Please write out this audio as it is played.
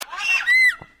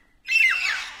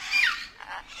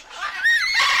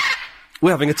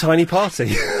we're having a tiny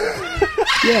party.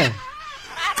 Yeah.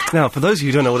 Now, for those of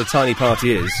you who don't know what a tiny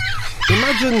party is,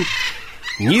 imagine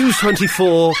News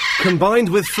 24 combined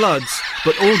with floods,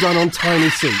 but all done on tiny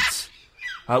seats.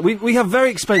 We have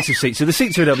very expensive seats. So the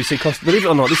seats here at LBC cost, believe it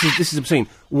or not, this is obscene,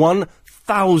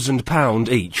 £1,000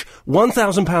 each.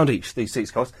 £1,000 each, these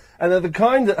seats cost. And they're the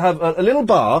kind that have a little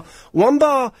bar. One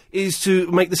bar is to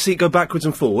make the seat go backwards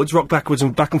and forwards, rock backwards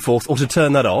and back and forth, or to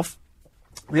turn that off.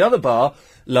 The other bar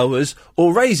lowers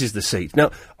or raises the seat.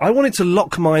 Now, I wanted to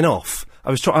lock mine off.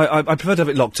 I prefer to have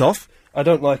it locked off. I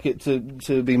don't like it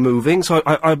to be moving, so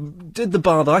I did the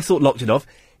bar that I thought locked it off.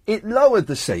 It lowered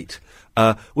the seat,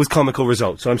 with comical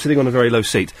results. So I'm sitting on a very low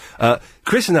seat.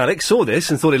 Chris and Alex saw this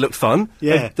and thought it looked fun.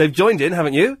 Yeah. They've joined in,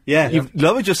 haven't you? Yeah. You've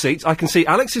lowered your seats. I can see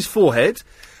Alex's forehead.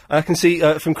 I can see,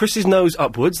 from Chris's nose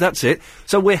upwards. That's it.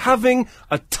 So we're having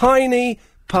a tiny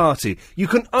party. You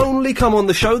can only come on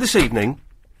the show this evening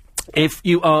if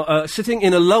you are, sitting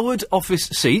in a lowered office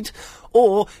seat,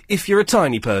 or if you're a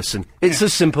tiny person. It's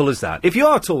as simple as that. If you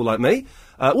are tall like me,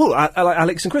 like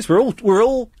Alex and Chris, we're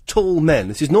all tall men.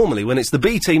 This is normally when it's the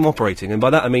B team operating, and by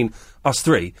that I mean us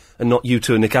three, and not you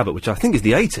two and Nick Abbott, which I think is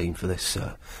the A team for this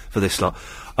slot.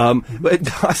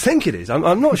 But I think it is.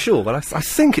 I'm not sure, but I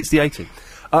think it's the A team.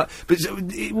 But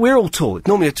we're all tall. It's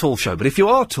normally a tall show, but if you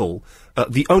are tall,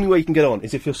 the only way you can get on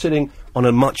is if you're sitting on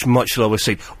a much, much lower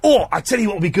seat. Or, I tell you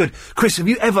what would be good. Chris, have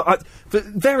you ever, for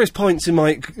various points in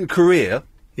my career,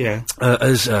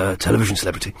 as a television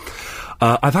celebrity,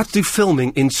 I've had to do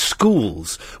filming in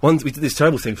schools. Once we did this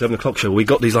terrible thing for 11 o'clock show where we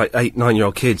got these, 8,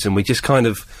 9-year-old kids, and we just kind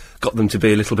of got them to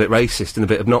be a little bit racist and a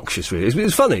bit obnoxious, really. It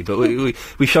was funny, but we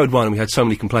showed one and we had so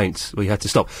many complaints we had to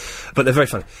stop. But they're very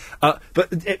funny.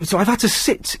 So I've had to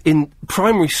sit in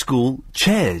primary school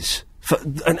chairs.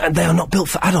 And they are not built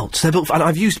for adults. They're built for... And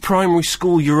I've used primary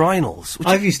school urinals.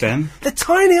 I've used them. They're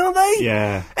tiny, aren't they?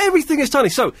 Yeah. Everything is tiny.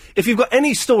 So, if you've got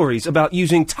any stories about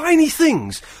using tiny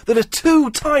things that are too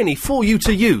tiny for you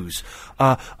to use,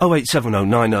 0870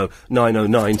 90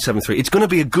 90973. It's going to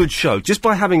be a good show, just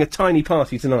by having a tiny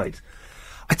party tonight.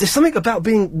 There's something about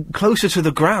being closer to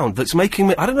the ground that's making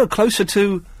me, I don't know, closer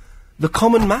to the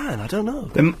common man. I don't know.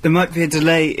 There might be a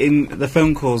delay in the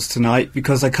phone calls tonight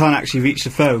because I can't actually reach the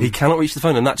phone. He cannot reach the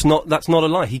phone, and that's not a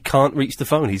lie. He can't reach the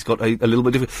phone. He's got a little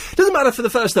bit different... Doesn't matter for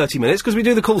the first 30 minutes, because we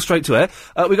do the call straight to air.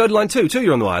 We go to line 2. 2,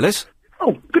 you're on the wireless.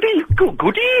 Oh, good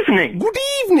evening. Good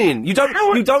evening. You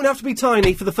don't have to be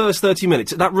tiny for the first 30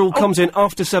 minutes. That rule comes in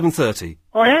after 7:30.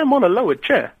 I am on a lowered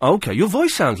chair. Okay, your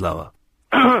voice sounds lower.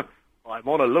 I'm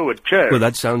on a lowered chair. Well,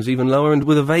 that sounds even lower, and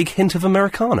with a vague hint of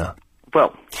Americana.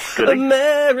 Well, goody.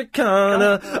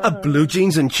 Americana, blue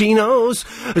jeans and chinos,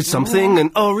 something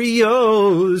and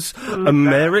Oreos.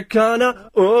 Americana,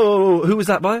 oh, who was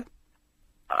that by?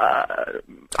 I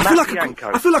feel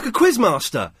like a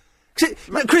quizmaster.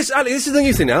 Chris, Ali, this is the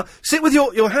new thing now. Sit with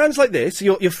your hands like this,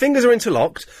 your fingers are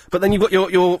interlocked, but then you've got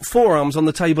your forearms on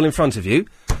the table in front of you,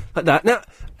 like that. Now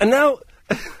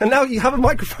you have a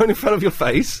microphone in front of your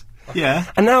face. Yeah.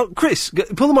 And now, Chris,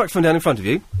 pull the microphone down in front of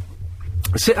you.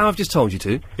 Sit how I've just told you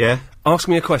to. Yeah. Ask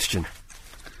me a question.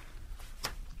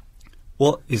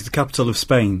 What is the capital of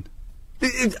Spain?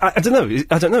 I don't know.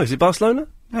 I don't know. Is it Barcelona?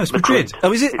 No, it's Madrid.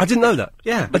 Oh, is it? I didn't know that.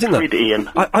 Yeah. I didn't know. Madrid, Ian.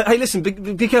 Hey, listen, be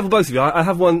careful, both of you. I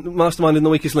have one mastermind in the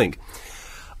weakest link.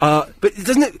 But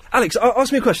doesn't it... Alex,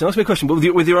 ask me a question, but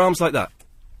with your arms like that.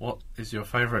 What is your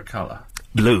favourite colour?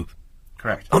 Blue.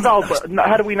 Correct. Oh, no, but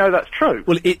how do we know that's true?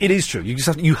 Well, it is true.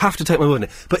 You have to take my word on it.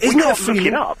 But isn't it a feeling? Look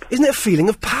it up. Isn't it a feeling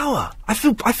of power? I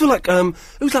feel like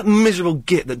who's that miserable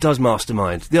git that does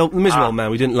Mastermind? The miserable old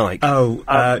man we didn't like.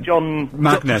 John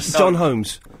Magnus. John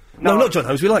Holmes. No, not John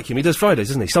Holmes. We like him. He does Fridays,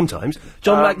 doesn't he? Sometimes.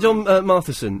 John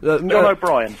Matheson. John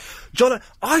O'Brien.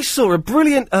 I saw a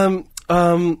brilliant ad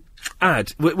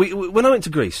when I went to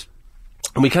Greece,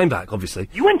 and we came back. Obviously,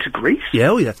 you went to Greece?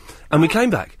 Yeah, oh yeah. And we came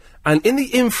back. And in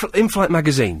the in-flight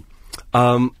magazine,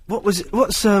 what was it?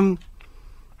 What was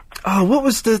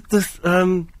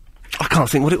the I can't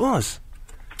think what it was.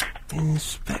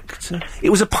 Inspector... It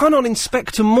was a pun on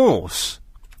Inspector Morse.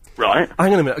 Right.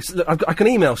 Hang on a minute. I can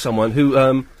email someone who,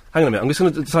 hang on a minute. I'm just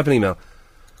going to type an email.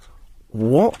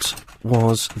 What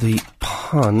was the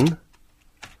pun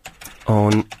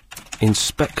on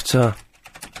Inspector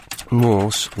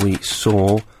Morse we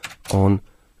saw on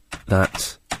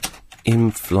that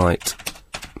in-flight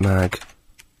mag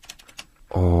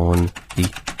on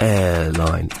the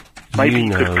airline? Maybe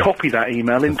you could copy that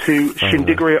email into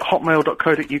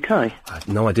shindiggery@hotmail.co.uk. I have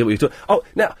no idea what you're doing. Oh,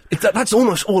 now, that's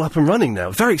almost all up and running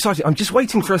now. Very exciting. I'm just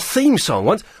waiting for a theme song.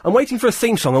 I'm waiting for a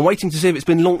theme song. I'm waiting to see if it's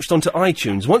been launched onto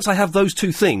iTunes. Once I have those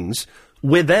two things,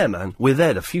 We're there, man. We're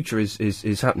there. The future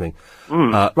is happening.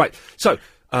 Right. So,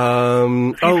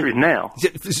 The future is now.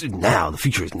 This is now. The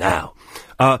future is now.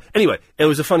 Anyway, it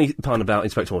was a funny pun about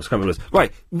Inspector Morse. Can't remember what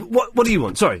it was. Right. What do you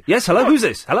want? Sorry. Yes. Hello. Who's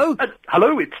this? Hello.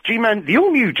 Hello, it's G-Man, the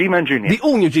all-new G-Man Jr. The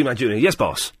all-new G-Man Jr. Yes,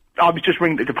 boss. I was just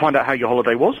ringing to find out how your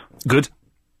holiday was. Good.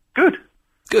 Good.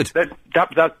 Good.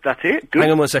 That's it. Good.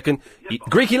 Hang on 1 second.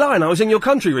 Greeky Lion, I was in your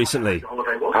country recently.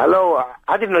 Hello,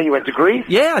 I didn't know you went to Greece.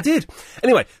 Yeah, I did.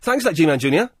 Anyway, thanks for that, G-Man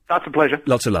Jr. That's a pleasure.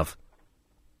 Lots of love.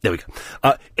 There we go.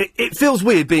 It feels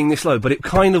weird being this low, but it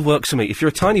kind of works for me. If you're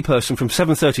a tiny person from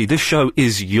 7:30, this show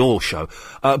is your show.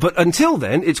 But until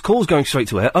then, it's calls going straight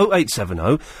to air,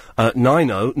 0870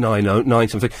 90 90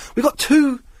 973. We've got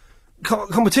two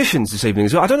competitions this evening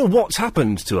as well. I don't know what's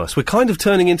happened to us. We're kind of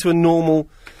turning into a normal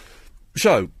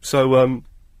show. So,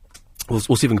 we'll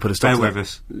see if we can put a stop to Bear that.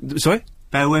 with us. Sorry?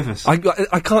 Bear with us. I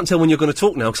can't tell when you're going to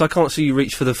talk now, because I can't see you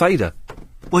reach for the fader.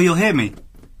 Well, you'll hear me.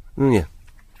 Yeah.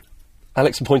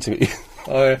 Alex, I'm pointing at you.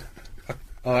 Oh,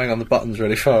 hang on, the button's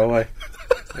really far away.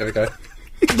 There we go.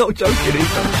 He's not joking,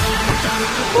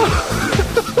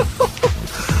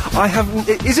 I haven't...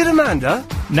 Is it Amanda?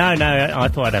 No, I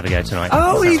thought I'd have a go tonight.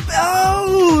 Oh,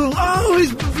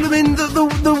 he's blooming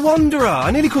the Wanderer.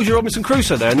 I nearly called you Robinson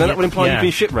Crusoe there, and then that would imply you've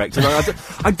been shipwrecked. And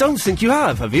I don't think you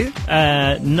have you?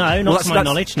 No, not to my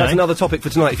knowledge, no. That's another topic for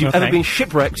tonight. If you've ever been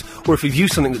shipwrecked, or if you've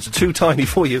used something that's too tiny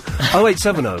for you,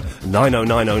 0870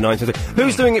 9090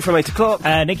 Who's doing it from 8 o'clock?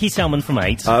 Nikki Selman from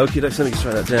 8. Okay, let me just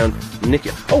write that down. Nikki.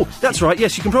 Oh, that's right,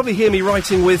 yes, you can probably hear me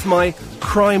writing with my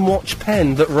Crime Watch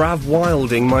pen that Rav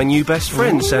Wilding, my new best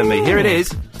friend, sent me. Here it is.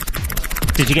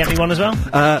 Did you get me one as well?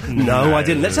 No, I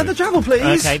didn't. Let's have the travel,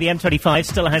 please. Okay, the M25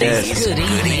 still ahead. Yes. Good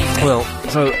evening. Well,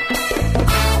 so...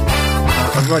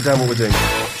 I'll write down what we're doing.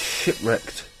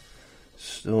 Shipwrecked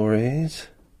stories.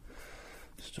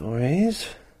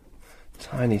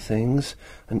 Tiny things.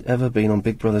 And ever been on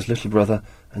Big Brother's Little Brother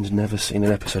and never seen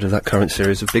an episode of that current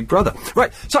series of Big Brother.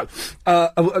 Right, so,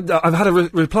 I've had a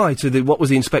reply to what was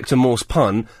the Inspector Morse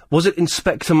pun. Was it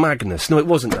Inspector Magnus? No, it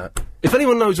wasn't that. If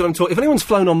anyone knows what I'm talking... If anyone's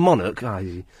flown on Monarch...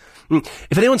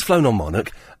 if anyone's flown on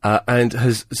Monarch, and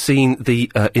has seen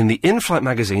in the in-flight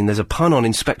magazine, there's a pun on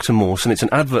Inspector Morse, and it's an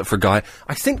advert for a guy,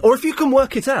 I think... Or if you can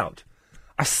work it out,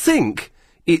 I think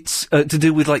it's to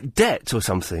do with, like, debt or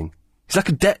something. He's like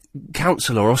a debt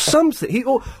counsellor or something.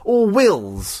 Or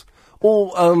wills.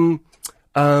 Or,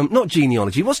 not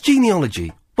genealogy. What's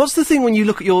genealogy? What's the thing when you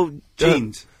look at your...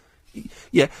 Genes.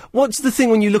 Yeah. What's the thing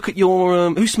when you look at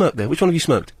your... who smoked there? Which one of you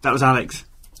smoked? That was Alex.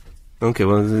 Okay,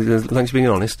 well, thanks for being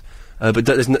honest. But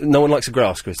there's no one likes a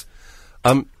grass, Chris.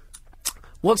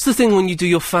 What's the thing when you do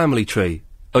your family tree?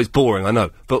 Oh, it's boring, I know.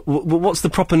 But what's the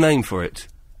proper name for it?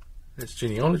 It's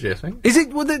genealogy, I think. Is it?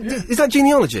 Is that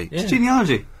genealogy? Yeah. It's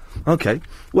genealogy. Okay.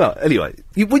 Well, anyway,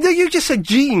 you just said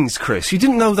genes, Chris. You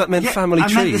didn't know that meant family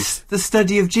trees. I meant the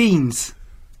study of genes.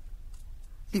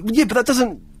 Yeah, but that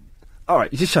doesn't... All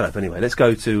right, you just shut up anyway. Let's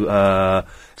go to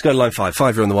line 5.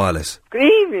 5, you're on the wireless. Good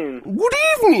evening. Good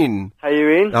evening. How you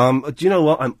in? Do you know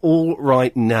what? I'm all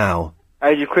right now.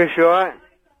 How's your Chris, you alright?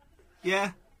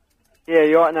 Yeah. Yeah,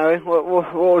 you alright now? What was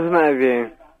the matter with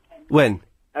you? When?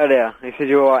 Earlier. You said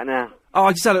you're alright now. Oh,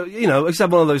 I just had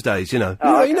one of those days, you know.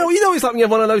 Oh, you know, it's like when you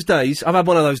have one of those days. I've had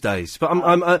one of those days. But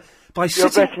You're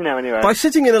better now anyway. By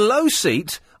sitting in a low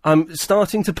seat, I'm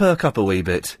starting to perk up a wee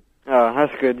bit. Oh,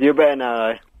 that's good. You're better now,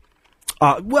 though.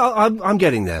 Well, I'm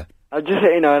getting there. I'll just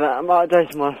let you know that I'm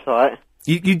updating my site.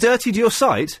 You dirtied your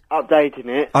site? Updating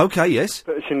it. Okay, yes.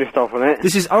 Put some new stuff on it.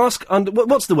 This is what's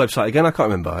the website again? I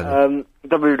can't remember.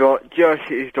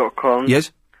 www.geocities.com.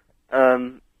 Yes.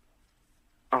 Don't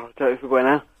forget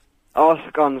now.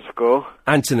 Ask_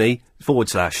 Anthony /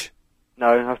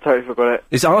 No, I've totally forgot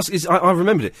it. I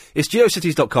remembered it. It's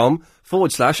geocities.com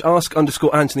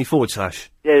 /ask _Anthony /.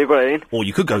 Yeah, you got it in. Or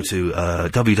you could go to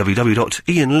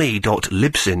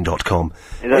www.ianlee.libsyn.com.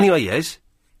 Anyway, yes.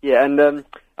 Yeah, and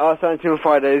Ask Anthony on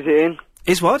Friday, is it in?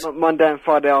 Is what? Monday and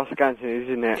Friday Ask Anthony,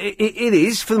 isn't it? It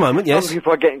is, for the moment, yes. Some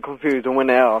people are getting confused on when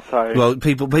they are, so... Well,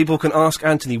 people can ask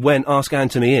Anthony when Ask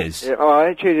Anthony is. Yeah,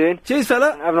 alright, cheers in. Cheers,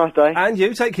 fella. Have a nice day. And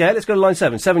you, take care. Let's go to line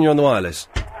 7. 7, you're on the wireless.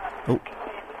 Oh.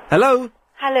 Hello?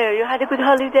 Hello, you had a good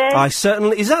holiday? I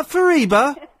certainly... Is that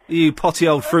Fariba? You potty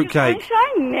old fruitcake.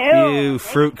 No. You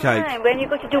fruitcake. When you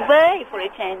go to Dubai for a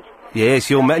change. Yes,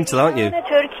 you're mental, aren't you?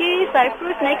 Turkey,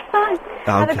 Cyprus, next time.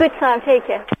 Have a Okay. good time, take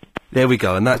care. There we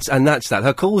go, and that's that.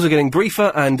 Her calls are getting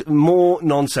briefer and more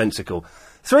nonsensical.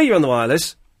 3, you're on the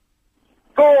wireless.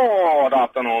 Good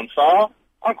afternoon, sir.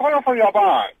 I'm calling from your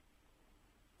bank.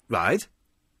 Right.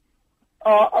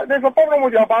 There's a problem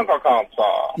with your bank account,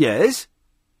 sir. Yes.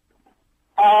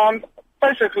 And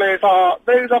basically,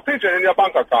 there is a pigeon in your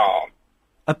bank account.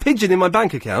 A pigeon in my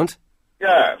bank account?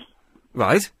 Yes.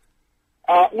 Right.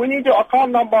 We need your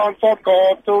account number and sort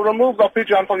code to remove the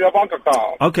pigeon from your bank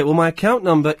account. Okay, well, my account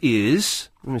number is...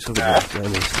 Let me sort it out.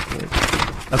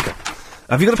 Okay.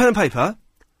 Have you got a pen and paper?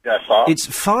 Yes, sir. It's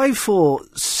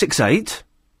 5468...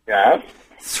 Yes.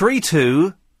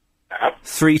 32... Yes.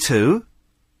 32...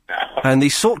 Yes. And the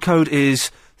sort code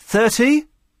is 30...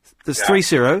 That's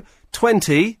 30...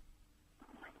 20...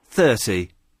 30.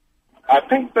 I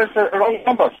think there's a wrong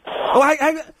number. Oh,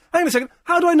 hang on a second.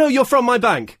 How do I know you're from my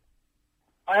bank?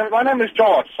 My name is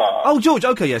George, sir. Oh, George.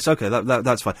 Okay, yes. Okay,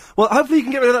 that's fine. Well, hopefully you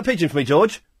can get rid of that pigeon for me,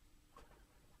 George.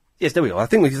 Yes, there we go. I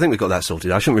think we've got that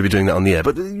sorted. I shouldn't really be doing that on the air,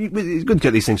 but it's good to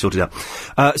get these things sorted out.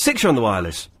 Six, you're on the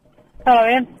wireless. Hello,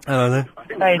 Ian. Hello there.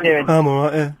 How you doing? I'm all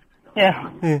right. Yeah.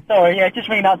 Sorry, just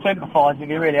ringing up to empathise with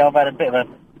you. Really, I've had a bit of a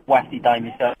wafty day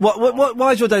myself.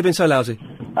 Why's your day been so lousy?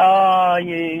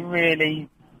 You really...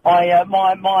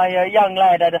 my young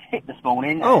lad had a fit this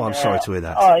morning. Oh, I'm sorry to hear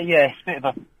that. Yes, a bit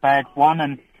of a bad one,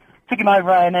 and took him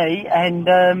over A&E, and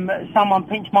someone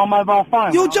pinched my mobile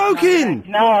phone. You're joking?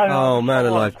 No. Oh, man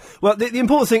alive. Well, the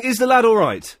important thing, is the lad all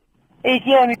right?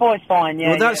 My boy's fine,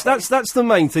 yeah. Well, that's the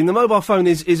main thing. The mobile phone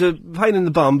is a pain in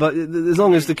the bum, but as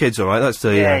long as the kid's all right, that's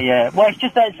the... Yeah. Well, it's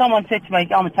just that someone said to me,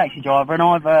 I'm a taxi driver, and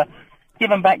I've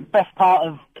given back the best part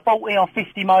of 40 or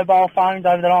 50 mobile phones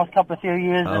over the last couple of few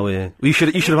years. Oh, yeah. Well, you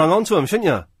should have hung on to them, shouldn't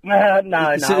you?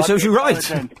 No. So you're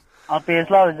right. I'd be as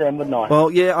low as them, wouldn't I?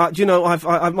 Well, yeah, do you know, I've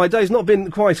my day's not been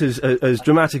quite as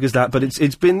dramatic as that, but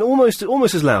it's been almost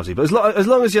as lousy. But as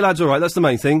long as your lad's all right, that's the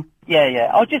main thing. Yeah.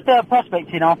 I was just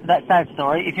prospecting after that sad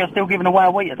story, if you're still giving away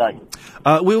a wee today.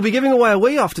 We'll be giving away a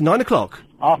wee after 9 o'clock.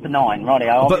 After 9,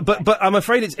 rightio. But I'm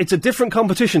afraid it's a different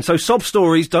competition, so sob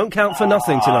stories don't count for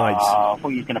nothing tonight. I thought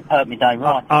you was going to perk me day,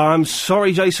 right? I'm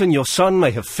sorry, Jason, your son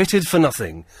may have fitted for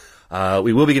nothing.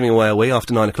 We will be giving away a wee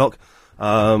after 9 o'clock.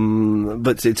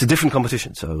 But it's a different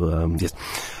competition, so, yes.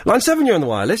 Line 7, you're on the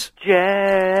wireless. James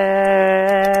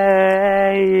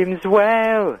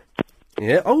Well.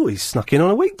 Yeah, he's snuck in on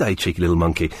a weekday, cheeky little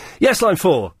monkey. Yes, line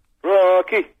 4.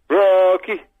 Rocky.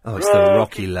 Oh, it's the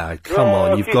Rocky lad. Come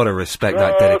on, you've got to respect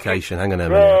that dedication. Hang on a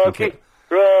minute.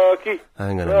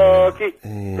 Hang on a minute.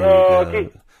 Here we go.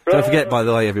 Don't forget, by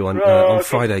the way, everyone, on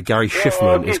Friday, Gary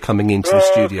Schiffman is coming into the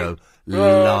studio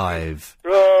live.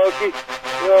 Rocky.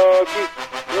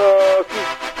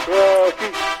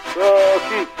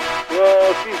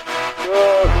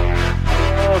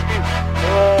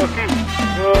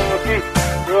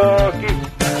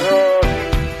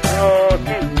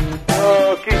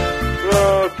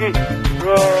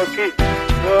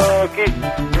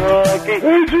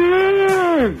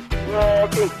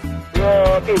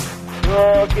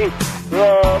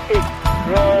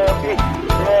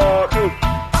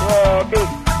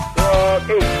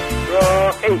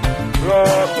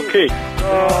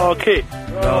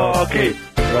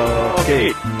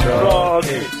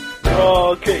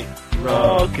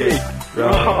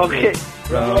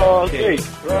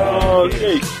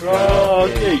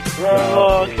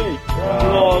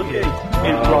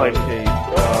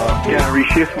 Gary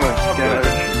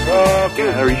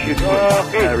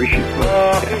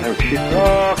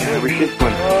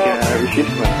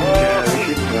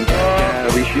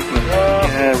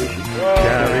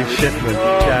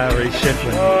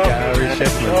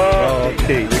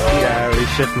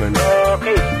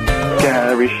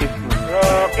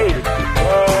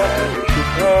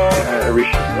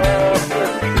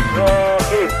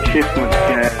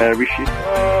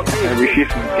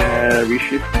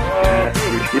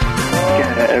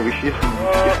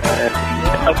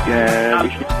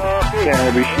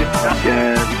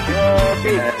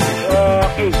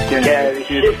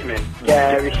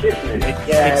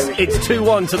It's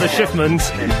 2-1 to the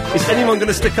Schiffmans. Is anyone going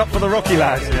to stick up for the Rocky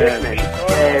lad?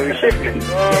 Gary Schiffman.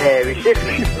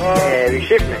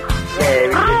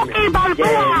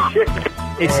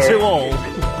 It's 2-all.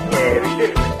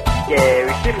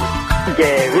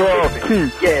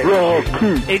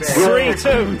 It's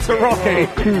 3-2 to Rocky.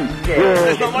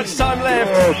 There's not much time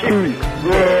left.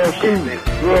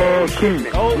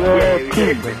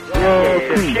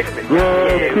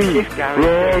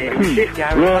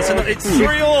 It's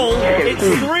 3-all. It's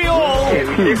 3-all.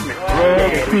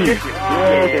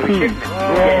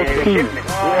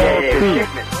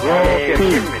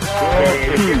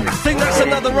 I think that's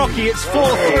another Rocky. It's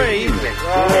 4-3.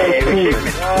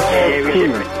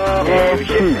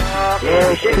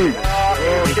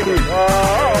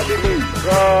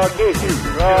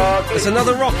 It's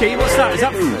another Rocky. What's that?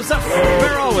 What's that?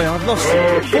 Where are we? I've lost.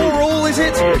 4-all, is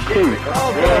it?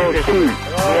 Oh,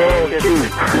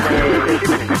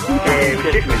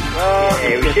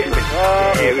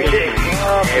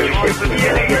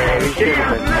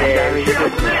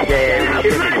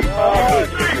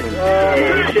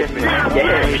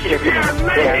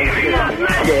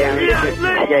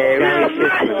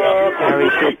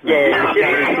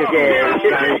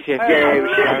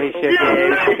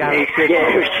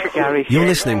 You're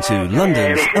listening to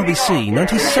London's LBC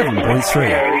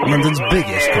 97.3, London's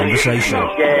biggest conversation.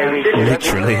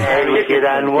 Literally.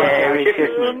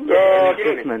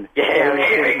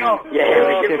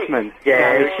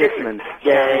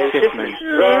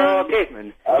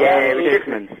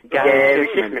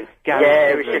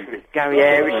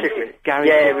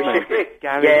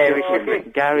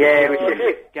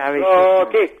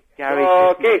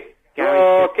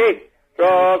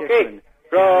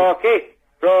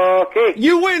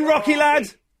 You win, Rocky lad!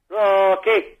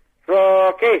 Rocky!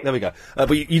 There we go.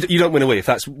 But you don't win away if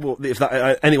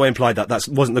that anyway implied that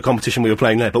wasn't the competition we were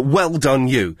playing there. But well done,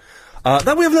 you.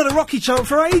 Then we haven't had a Rocky chant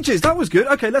for ages. That was good.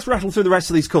 Okay, let's rattle through the rest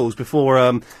of these calls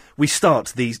before we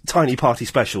start the tiny party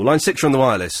special. Line 6, you're on the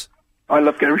wireless. I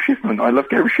love Gary Schiffman. I love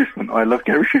Gary Schiffman. I love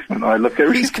Gary Schiffman. I love Gary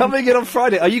Schiffman. He's coming in on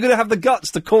Friday. Are you going to have the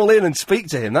guts to call in and speak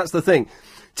to him? That's the thing.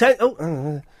 10,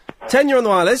 you're on the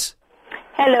wireless.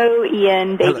 Hello,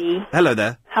 Ian, baby. Hello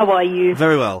there. How are you?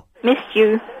 Very well. Missed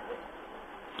you.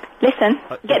 Listen,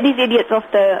 get these idiots off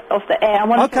the air.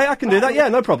 Okay, I can do that. Yeah,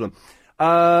 no problem.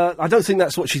 I don't think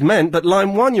that's what she's meant, but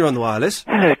line 1, you're on the wireless.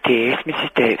 Hello, dear. It's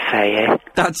Mrs. Dirtfire.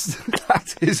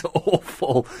 That is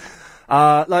awful.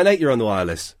 Line 8, you're on the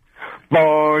wireless.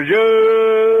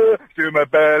 Bonjour, je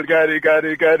m'appelle Gary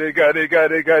Schiffman.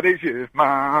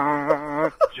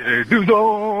 J'ai 12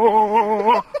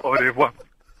 ans. Au revoir.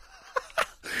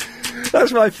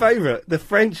 That's my favourite. The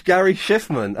French Gary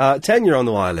Schiffman. 10, you're on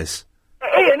the wireless.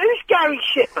 Ian, who's Gary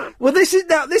Schiffman? Well, this is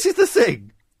the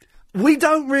thing. We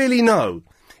don't really know.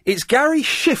 It's Gary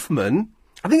Schiffman.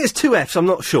 I think there's 2 Fs, I'm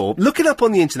not sure. Look it up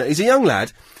on the internet. He's a young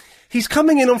lad. He's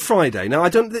coming in on Friday. Now,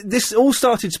 this all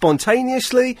started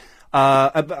spontaneously.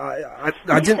 I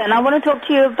Listen, I want to talk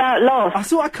to you about Lost. I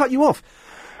thought I cut you off.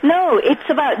 No, it's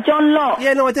about John Locke.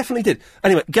 Yeah, no, I definitely did.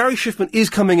 Anyway, Gary Schiffman is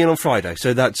coming in on Friday,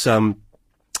 so that's,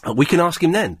 we can ask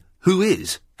him then. Who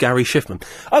is Gary Schiffman?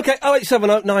 Okay,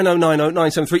 0870 9090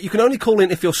 973. You can only call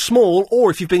in if you're small or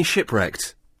if you've been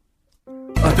shipwrecked.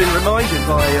 I've been reminded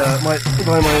by my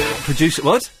producer.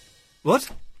 What?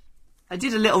 I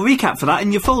did a little recap for that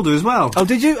in your folder as well. Oh,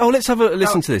 did you? Oh, let's have a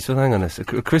listen to this. Well, hang on a sec.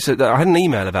 Chris, I had an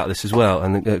email about this as well,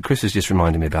 and Chris has just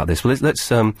reminded me about this. Well, let's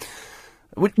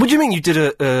what do you mean you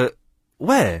did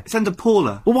where? It's under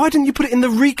Paula. Well, why didn't you put it in the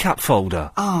recap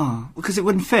folder? Ah, because it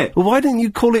wouldn't fit. Well, why didn't you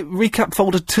call it recap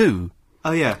folder 2?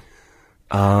 Oh, yeah.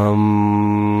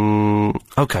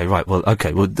 Okay, right, well,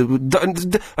 okay, well,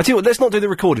 I tell you what, let's not do the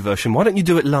recorded version. Why don't you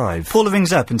do it live? Paula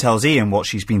rings up and tells Ian what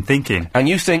she's been thinking. And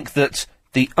you think that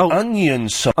the Onion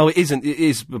song... Oh, it isn't, it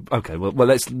is... Okay, well,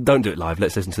 don't do it live,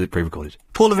 let's listen to it pre-recorded.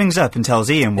 Paula rings up and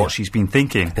tells Ian what she's been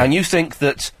thinking. And you think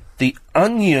that the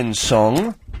Onion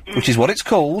song, which is what it's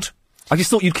called... I just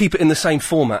thought you'd keep it in the same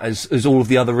format as all of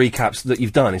the other recaps that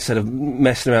you've done, instead of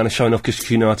messing around and showing off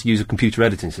because you know how to use a computer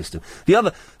editing system. The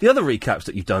other recaps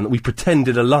that you've done that we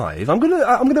pretended are live, I'm gonna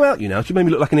out you now. You made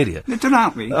me look like an idiot. Don't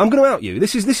out me. I'm gonna out you.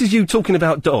 This is you talking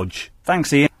about Dodge.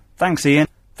 Thanks, Ian.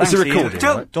 It's a recording,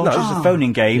 right? Dodge is a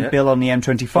phoning game. Bill on the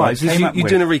M25. Right, so you're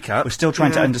doing a recap. We're still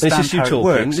trying to understand this is you how talking. it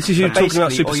works. This is you talking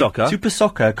about Super Soccer. Super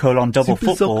Soccer : double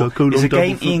football is a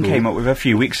game Ian came up with a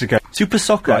few weeks ago. Super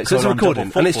Soccer : right, so it's a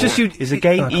recording, and it's just you. Is a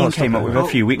game Ian came up with a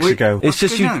few weeks ago. It's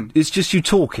just you. It's just you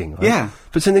talking. Right? Yeah.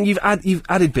 But so then you've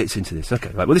added bits into this. Okay,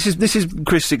 right. Well, this is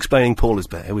Chris explaining Paula's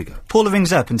bit. Here we go. Paula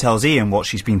rings up and tells Ian what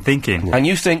she's been thinking. Yeah. And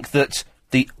you think that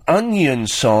the Onion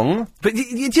song, but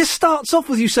it just starts off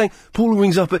with you saying Paula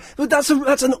rings up. But that's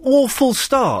an awful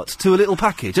start to a little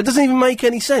package. It doesn't even make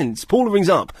any sense. Paula rings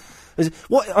up.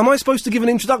 What am I supposed to give an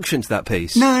introduction to that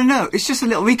piece? No. It's just a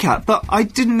little recap. But I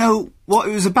didn't know what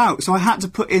it was about, so I had to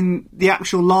put in the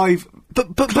actual live. But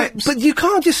you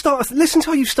can't just start. Listen to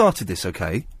how you started this,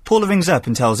 okay? Paula rings up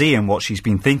and tells Ian what she's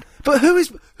been thinking. But who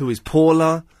is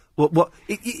Paula? What?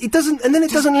 It doesn't, and then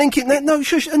it doesn't link it. No,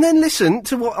 shush. And then listen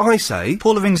to what I say.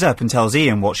 Paula rings up and tells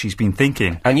Ian what she's been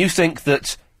thinking. And you think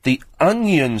that the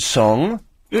Onion song,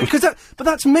 because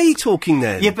that's me talking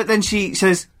then. Yeah, but then she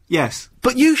says yes.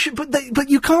 But you should. But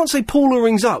you can't say Paula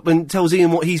rings up and tells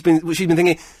Ian what she's been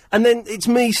thinking, and then it's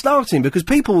me starting, because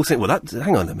people will think, well,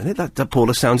 hang on a minute, that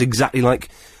Paula sounds exactly like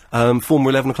former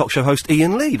 11 o'clock show host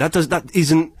Ian Lee. That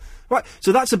isn't... Right,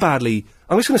 so that's a badly...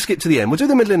 I'm just going to skip to the end. We'll do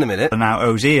the middle in a minute. And now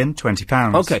owes Ian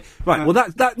 £20. Okay, right, well,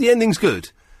 the ending's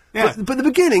good. Yeah. But the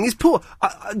beginning is poor.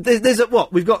 There's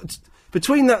what? We've got...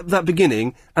 Between that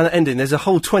beginning and the ending, there's a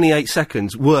whole 28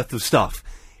 seconds worth of stuff.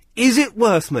 Is it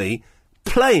worth me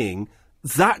playing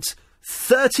that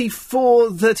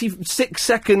 36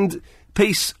 second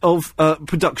piece of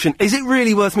production? Is it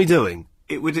really worth me doing?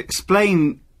 It would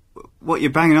explain what you're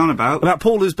banging on about. About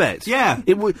Paula's bet? Yeah.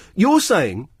 You're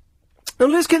saying... Now,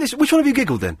 let's get this... Which one of you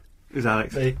giggled, then? It was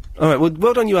Alex. Me. All right,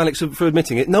 well done you, Alex, for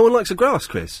admitting it. No one likes a grass,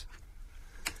 Chris.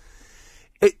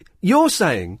 You're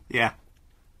saying... Yeah.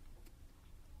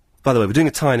 By the way, we're doing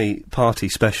a tiny party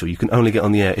special. You can only get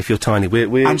on the air if you're tiny.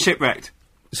 We're And shipwrecked.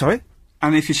 Sorry?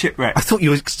 And if you're shipwrecked. I thought you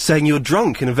were saying you were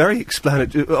drunk in a very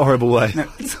horrible way. No.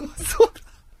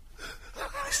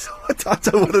 I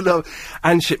don't want to know.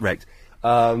 And shipwrecked.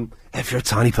 If you're a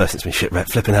tiny person that's been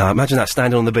shipwrecked, flipping out. Imagine that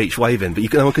standing on the beach waving,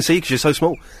 but no one can see because you're so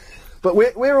small. But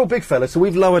we're all big fellas, so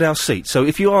we've lowered our seat. So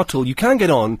if you are tall, you can get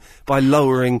on by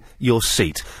lowering your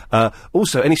seat.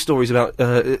 Also, any stories about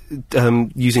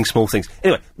using small things?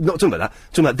 Anyway, not talking about that.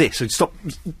 Talking about this. So stop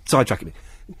sidetracking me.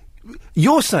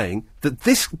 You're saying that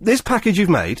this package you've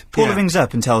made... Paula rings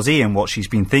up and tells Ian what she's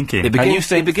been thinking. It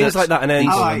begins like that and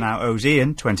ends... Paula now owes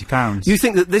Ian £20. You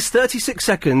think that this 36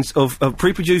 seconds of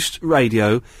pre-produced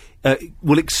radio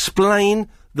will explain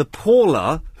the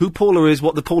Paula, who Paula is,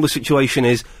 what the Paula situation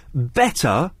is,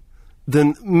 better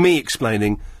than me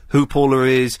explaining who Paula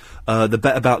is, the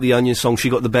bet about the Onion song, she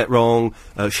got the bet wrong,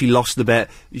 she lost the bet,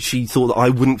 she thought that I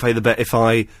wouldn't pay the bet if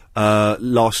I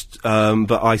lost,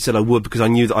 but I said I would because I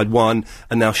knew that I'd won,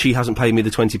 and now she hasn't paid me the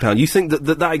 £20. You think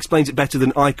that explains it better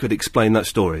than I could explain that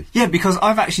story? Yeah, because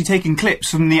I've actually taken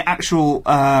clips from the actual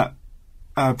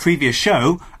previous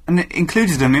show and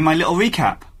included them in my little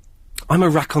recap. I'm a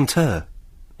raconteur.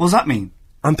 What does that mean?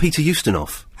 I'm Peter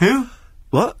Ustinov. Who?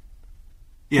 What?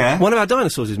 Yeah. One of our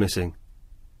dinosaurs is missing.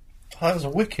 Oh, that was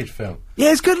a wicked film.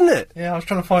 Yeah, it's good, isn't it? Yeah, I was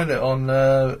trying to find it on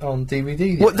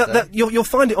DVD. Well, you'll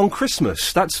find it on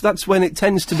Christmas. That's when it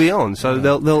tends to be on. So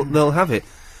they'll have it.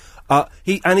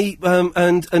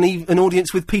 And an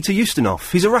audience with Peter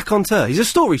Ustinov. He's a raconteur. He's a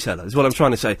storyteller. Is what I'm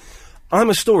trying to say. I'm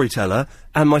a storyteller,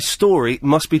 and my story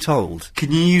must be told.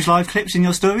 Can you use live clips in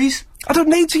your stories? I don't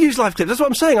need to use live clips. That's what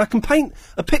I'm saying. I can paint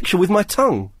a picture with my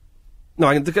tongue. No,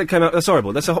 it came out. That's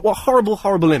horrible. That's what horrible,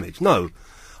 horrible image. No,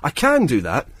 I can do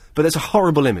that, but that's a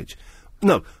horrible image.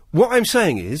 No, what I'm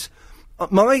saying is,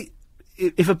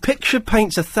 if a picture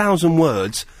paints 1,000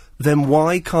 words, then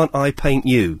why can't I paint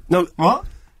you? No, what?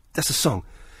 That's a song.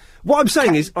 What I'm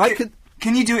saying is, I could.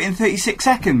 Can you do it in 36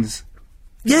 seconds?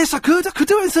 Yes, I could. I could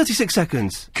do it in 36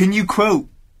 seconds. Can you quote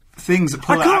things that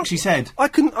Paula actually said? I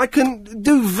can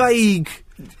do vague.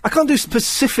 I can't do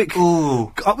specific.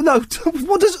 Ooh. No.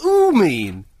 What does ooh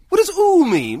mean? What does ooh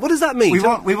mean? What does that mean? We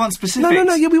want specifics. No.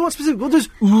 Yeah, we want specific. What does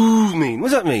ooh mean?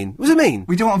 What does that mean? What does it mean?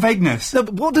 We don't want vagueness. No,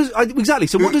 but what does exactly?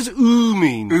 So what does ooh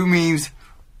mean? Ooh means.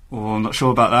 Oh, I'm not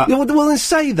sure about that. Yeah, well then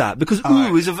say that because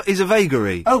ooh is a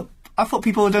vagary. Oh, I thought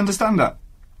people would understand that.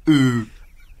 Ooh.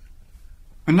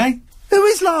 Wouldn't they? Who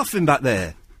is laughing back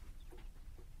there?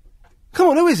 Come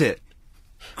on, who is it?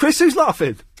 Chris, who's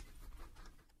laughing?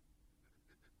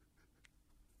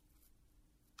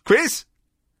 Chris?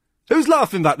 Who's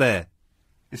laughing back there?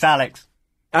 It's Alex.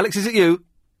 Alex, is it you?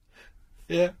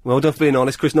 Yeah. Well done for being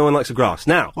honest, Chris. No one likes a grass.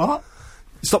 Now. What?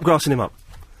 Stop grassing him up.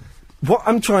 What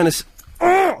I'm trying to...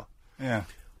 Yeah.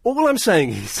 All I'm saying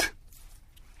is...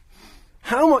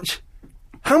 How much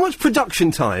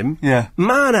production time,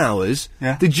 man hours,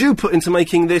 did you put into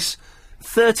making this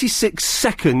 36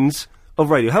 seconds of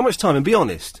radio? How much time? And be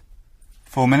honest.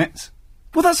 4 minutes.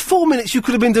 Well, that's 4 minutes you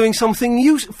could have been doing something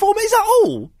useful. 4 minutes, is that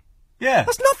all? Yeah.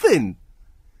 That's nothing.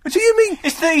 What do you mean?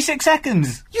 It's 36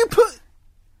 seconds. You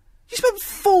spent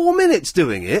 4 minutes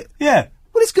doing it? Yeah.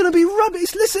 Well, it's going to be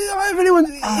rubbish. Listen, everyone,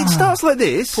 it starts like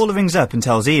this. Paula rings up and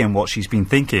tells Ian what she's been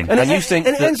thinking. And you think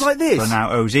it ends like this. Paula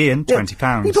now owes Ian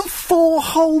 £20. You put 4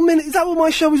 whole minutes. Is that what my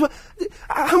show was?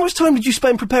 How much time did you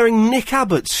spend preparing Nick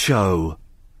Abbott's show?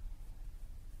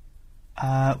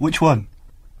 Which one?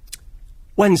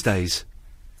 Wednesdays.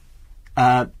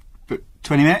 20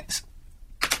 minutes.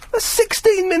 That's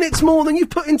 16 minutes more than you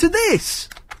put into this.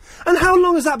 And how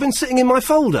long has that been sitting in my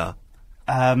folder?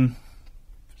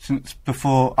 Since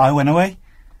before I went away.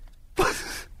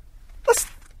 That's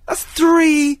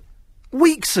 3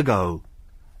 weeks ago.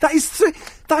 That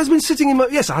has been sitting in my...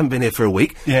 Yes, I haven't been here for a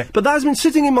week. Yeah. But that has been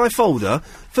sitting in my folder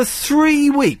for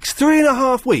 3 weeks.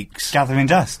 3.5 weeks. Gathering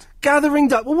dust. Gathering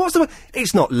dust. Well,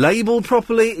 it's not labelled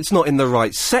properly. It's not in the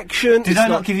right section. Did I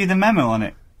not give you the memo on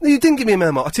it? No, you didn't give me a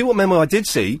memo. I'll tell you what memo I did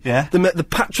see. Yeah? The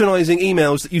patronising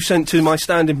emails that you sent to my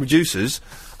stand-in producers,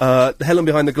 Helen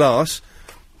behind the glass,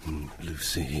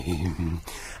 Lucy,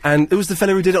 and it was the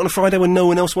fella who did it on a Friday when no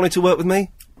one else wanted to work with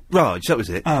me. Raj, that was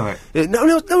it. Oh, right.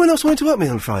 No one else wanted to work with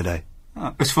me on Friday.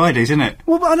 Oh, it's Fridays, isn't it?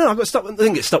 Well, but I don't know, I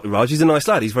didn't get stuck with Raj. He's a nice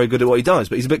lad. He's very good at what he does,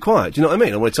 but he's a bit quiet. Do you know what I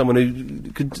mean? I wanted someone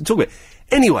who could talk a bit.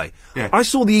 Anyway, I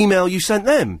saw the email you sent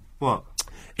them. What?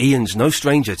 Ian's no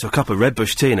stranger to a cup of Red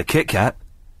Bush tea and a Kit Kat.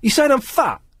 You saying I'm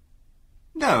fat?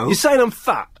 No. You're saying I'm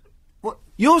fat? What?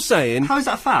 You're saying... How is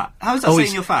that fat? How is that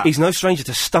saying you're fat? He's no stranger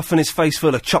to stuffing his face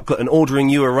full of chocolate and ordering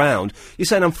you around. You're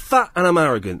saying I'm fat and I'm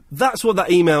arrogant. That's what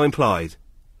that email implied.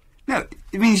 No,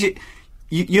 it means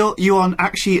you are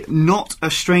actually not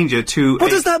a stranger to. What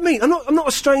does that mean? I'm not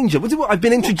a stranger. I've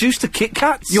been introduced to Kit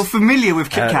Kats. You're familiar with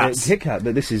Kit Kats. Kit Kat,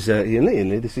 but this is Ian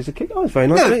Lee. This is a Kit Kat. Oh, it's very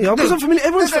nice. No, I wasn't familiar.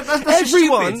 Everyone's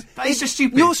everyone. That is just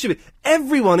stupid. You're stupid.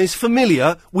 Everyone is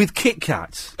familiar with Kit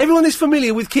Kats. Everyone is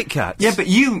familiar with Kit Kats. Yeah, but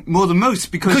you more than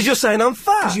most because you're saying I'm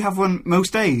fat. Because you have one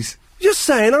most days. You're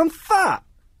saying I'm fat.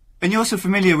 And you're also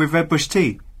familiar with Red Bush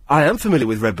tea. I am familiar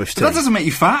with Red Bush tea. But that doesn't make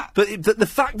you fat. But the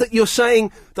fact that you're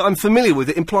saying that I'm familiar with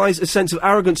it implies a sense of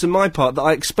arrogance on my part that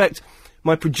I expect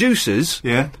my producers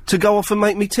to go off and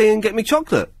make me tea and get me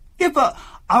chocolate. Yeah, but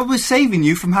I was saving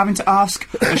you from having to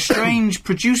ask a strange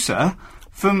producer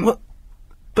from... Well,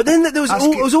 but then there was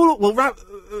Rav...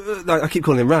 I keep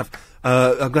calling him Rav.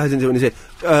 I'm glad I didn't do it in his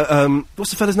ear.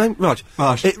 What's the fella's name? Raj.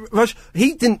 Raj.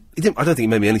 He didn't... I don't think he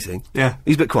made me anything. Yeah.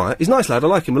 He's a bit quiet. He's a nice lad. I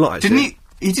like him a lot, actually. Didn't he...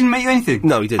 He didn't make you anything?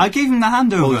 No, he didn't. I gave him the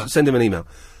handover. Well, send him an email.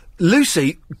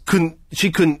 Lucy couldn't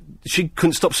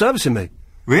stop servicing me.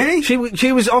 Really? She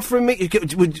was offering me...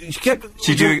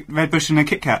 She do Red Bush and a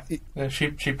Kit Kat? No, she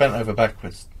bent over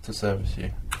backwards to service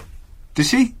you. Did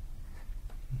she?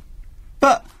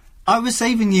 But I was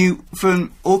saving you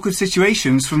from awkward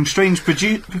situations from strange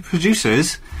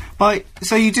producers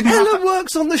so you didn't Helen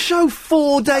works on the show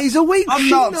 4 days a week. I'm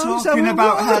not talking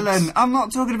about Helen. I'm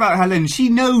not talking about Helen. She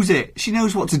knows it. She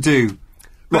knows what to do.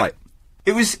 Right.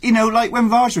 It was, like when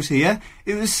Raj was here,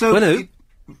 it was so... When who?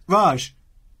 Raj.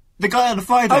 The guy on the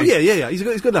Friday. Oh, yeah. He's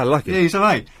good lad, I like him. Yeah, he's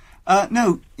alright.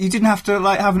 No, you didn't have to,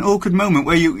 have an awkward moment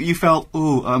where you felt,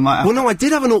 I might have... Well, no, I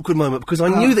did have an awkward moment because I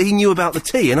knew that he knew about the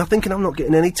tea, and I'm thinking I'm not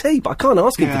getting any tea, but I can't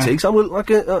ask him for tea because I would like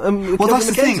a well, that's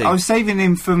the thing. I was saving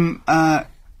him from,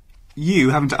 you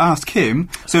having to ask him,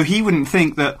 so he wouldn't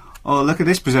think that, oh, look at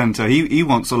this presenter, he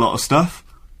wants a lot of stuff.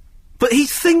 But he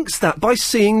thinks that by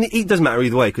seeing... It doesn't matter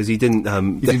either way, because he didn't...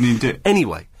 he didn't even do it.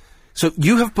 Anyway, so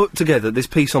you have put together this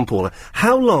piece on Paula.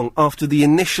 How long after the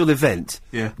initial event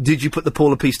did you put the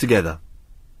Paula piece together?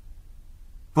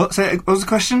 What was the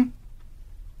question?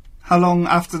 How long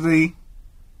after the...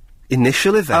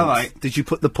 Initial event did you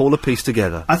put the Paula piece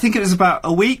together? I think it was about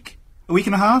a week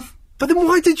and a half. But then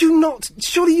why did you not...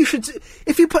 Surely you should...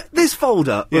 If you put this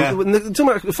folder... talking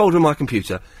about the folder on my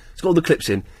computer, it's got all the clips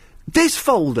in. This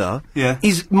folder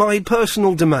is my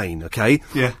personal domain, okay?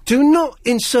 Yeah. Do not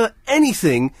insert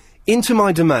anything into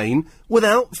my domain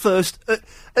without first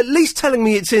at least telling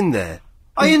me it's in there.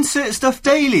 I insert stuff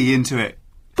daily into it.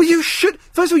 But you should...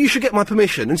 First of all, you should get my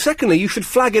permission, and secondly, you should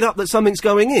flag it up that something's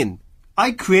going in.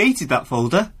 I created that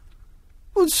folder.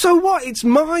 Well, so what? It's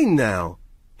mine now.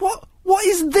 What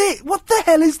is this? What the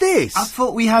hell is this? I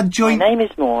thought we had joint... My name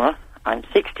is Maura. I'm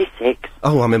 66.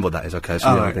 Oh, I remember what that is. Okay, so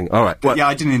all right. Well, yeah,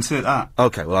 I didn't insert that.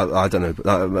 Okay, well, I don't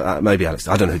know. Maybe Alex.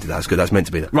 I don't know who did that. That's good. That's meant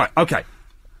to be there. Right. Okay.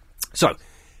 So,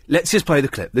 let's just play the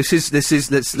clip. Let's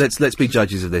be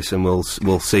judges of this, and we'll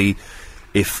see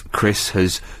if Chris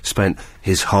has spent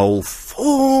his whole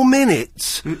 4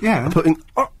 minutes. Putting.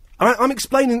 I'm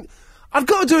explaining. I've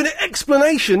got to do an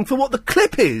explanation for what the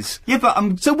clip is. Yeah,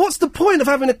 but So what's the point of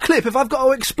having a clip if I've got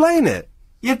to explain it?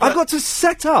 Yeah, but I've got to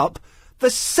set up the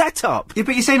setup. Yeah,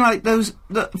 but you're saying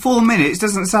the 4 minutes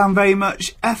doesn't sound very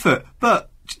much effort,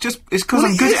 but it's because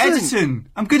I'm good at editing.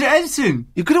 I'm good at editing.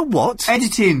 You're good at what?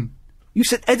 Editing. You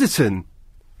said Editon.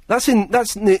 That's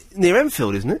near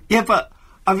Enfield, isn't it? Yeah, but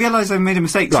I realised I made a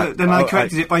mistake, so then I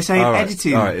corrected it by saying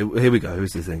editing. All right, here we go.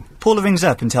 Here's the thing. Paula rings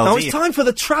up and tells Oh, it's time for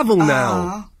the travel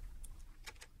now.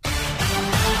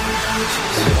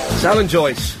 It's Alan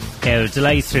Joyce. Yeah,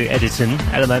 delays through Editon.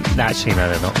 At the moment, actually, no,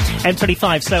 they're not.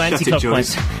 M25, slow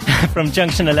anti-clockwise from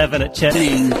Junction 11 at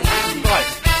Chelsea.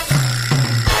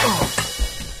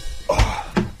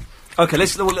 Okay,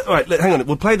 hang on.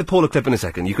 We'll play the Paula clip in a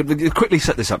second. You could quickly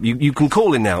set this up. You can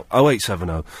call in now,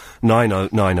 0870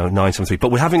 9090 973.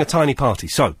 But we're having a tiny party,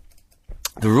 so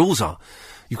the rules are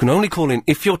you can only call in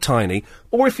if you're tiny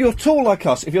or if you're tall like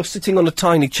us, if you're sitting on a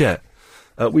tiny chair.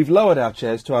 we've lowered our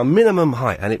chairs to our minimum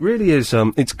height, and it really is,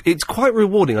 it's quite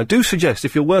rewarding. I do suggest,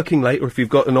 if you're working late, or if you've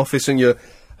got an office in your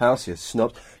house, you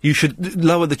snobs, you should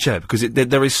lower the chair, because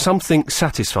there is something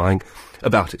satisfying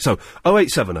about it. So,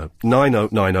 0870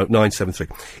 9090 973.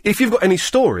 If you've got any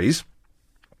stories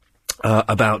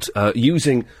about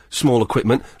using small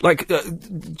equipment, like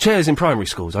chairs in primary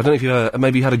schools. I don't know if you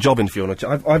maybe had a job interview on a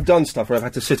chair. I've done stuff where I've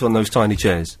had to sit on those tiny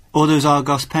chairs. Or those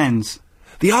Argos pens.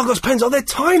 The Argos pens, they're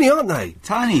tiny, aren't they?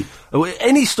 Tiny.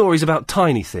 Any stories about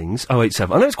tiny things?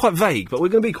 087. I know it's quite vague, but we're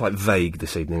going to be quite vague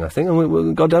this evening, I think,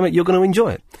 and goddammit, you're going to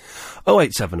enjoy it.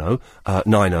 0870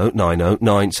 9090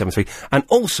 973. And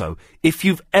also, if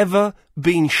you've ever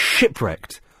been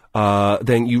shipwrecked,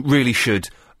 then you really should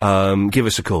give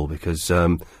us a call, because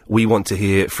we want to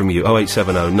hear from you.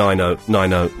 0870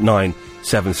 9090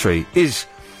 973 is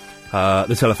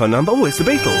the telephone number. Oh, it's the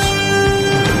Beatles.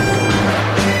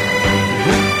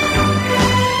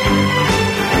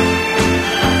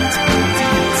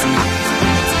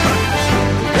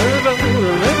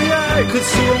 I could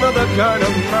see another kind of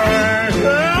man.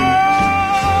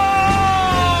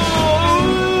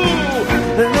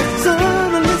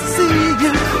 Let's see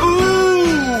you.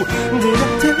 Ooh, did I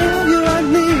tell you I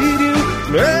need you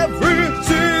every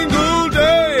single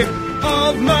day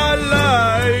of my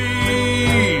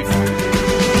life?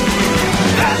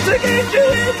 Have to get you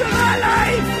into my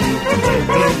life.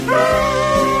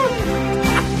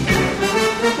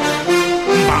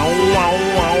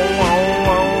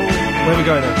 Where are we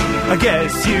going now? I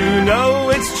guess you know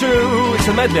it's true. It's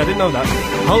a medley, I didn't know that.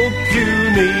 Hope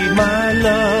you need my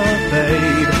love,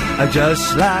 babe,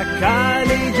 just like I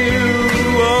need you.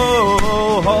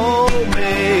 Oh, hold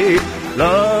me,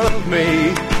 love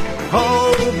me,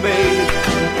 hold me,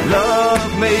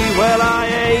 love me. Well, I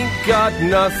ain't got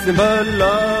nothing but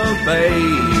love,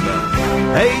 babe,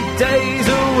 8 days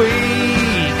a week.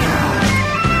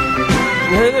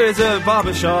 There's a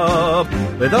barber shop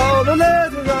with all the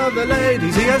letters of the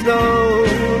ladies he has known,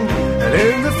 and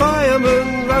in the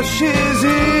fireman rushes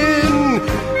in,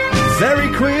 very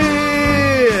queer.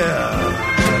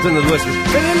 I don't know the words.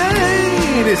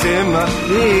 Ladies in my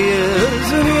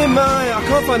ears and in my... I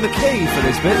can't find the key for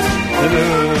this bit.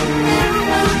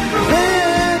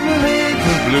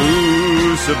 The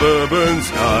blue suburban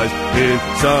skies in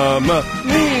summer.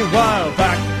 Meanwhile,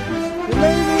 back,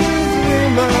 ladies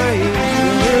in my ears.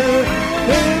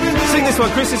 Sing this one,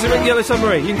 Chris. This is Yellow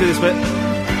Submarine. You can do this bit.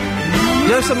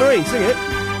 Yellow Submarine, sing it.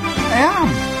 I am.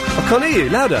 I can't hear you.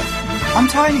 Louder. I'm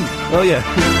tiny. Oh, yeah.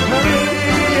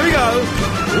 Here we go.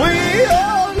 We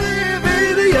all live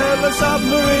in a yellow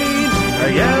submarine.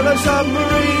 A yellow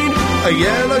submarine. A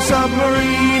yellow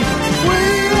submarine. We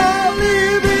all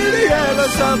live in a yellow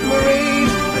submarine.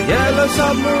 A yellow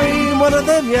submarine. One of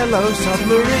them yellow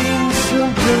submarines.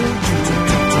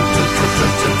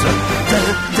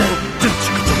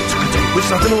 Which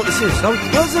I don't know what this is. I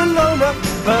was a loner,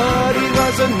 but he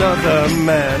was another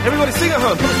man. Everybody sing at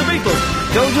home. Come on, the Beatles.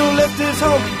 Jojo left his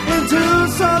home in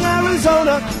Tucson,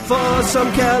 Arizona, for some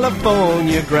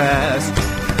California grass.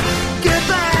 Get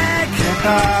back, get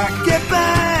back, get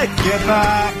back, get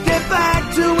back, get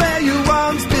back to where you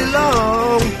once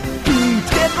belonged.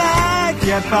 Get back,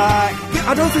 get back.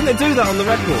 I don't think they do that on the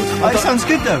record. Oh, it sounds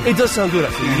good though. It does sound good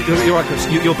actually. You're right, Chris.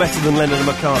 You're better than Lennon and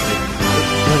McCartney.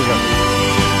 There we go.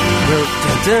 Dun,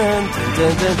 dun, dun,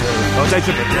 dun, dun, dun. Oh, day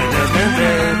tripper. Dun, dun, dun,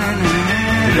 dun.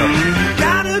 Here we go.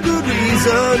 Got a good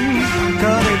reason.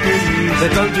 Got a good reason.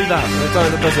 They don't do that.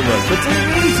 That doesn't work. But it's an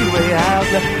easy way out.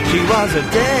 She was a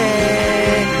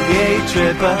day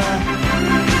tripper.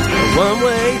 A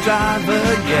one-way driver,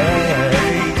 yeah.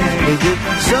 Is it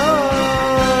so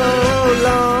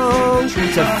long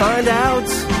to find out?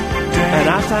 And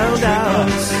I found out.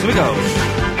 Here we go.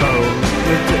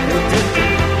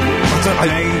 I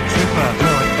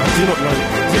do not know.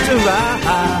 To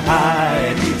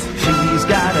ride. She's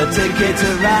got a ticket to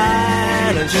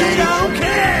ride, and she don't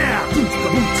care.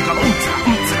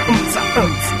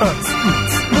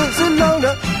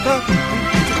 Barcelona,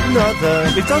 another.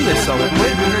 We've done this song, haven't we?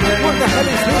 What the hell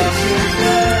is this?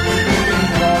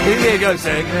 Here you go,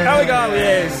 sing. Here we go,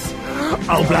 yes.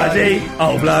 Oh bloody,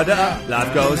 oh bladder,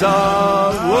 life goes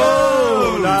on.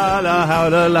 Whoa, la la, how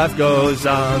the life goes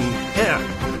on. Yeah.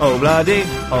 Oh bloody,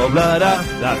 oh bladder,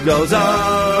 life goes on.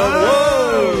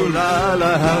 Whoa, la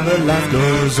la, how the life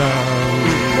goes on.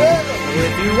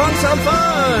 If you want some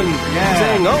fun,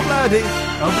 sing oh bloody,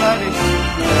 oh bloody,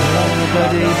 oh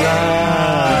bloody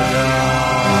bladder.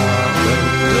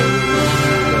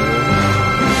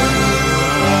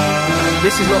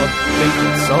 This is not a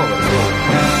Beatles song at all.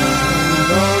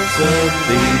 Not a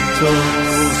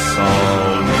Beatles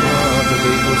song. the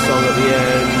Beatles song at the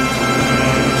end.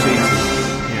 Cheating.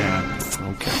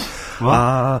 Yeah. Okay.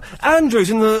 Andrew's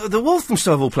in the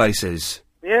Walthamstow of all places.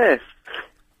 Yes.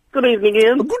 Good evening,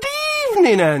 Ian. Good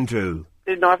evening, Andrew.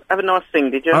 Didn't I have a nice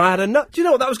thing, did you? I had a do you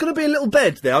know what? That was going to be a little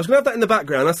bed there. I was going to have that in the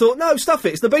background. I thought, no, stuff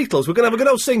it. It's the Beatles. We're going to have a good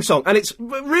old sing-song. And it's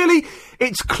really,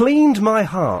 it's cleaned my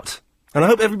heart. And I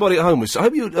hope everybody at home I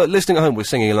hope you listening at home was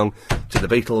singing along to the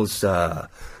Beatles,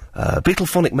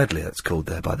 Beatlephonic medley, that's called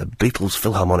there, by the Beatles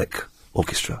Philharmonic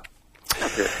Orchestra.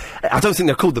 Okay. I don't think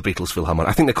they're called the Beatles Philharmonic.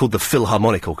 I think they're called the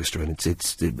Philharmonic Orchestra, and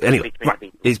it's anyway,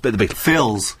 right. It's the Beatles.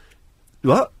 Phil's.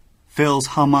 What? Phil's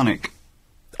Harmonic.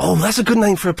 Oh, that's a good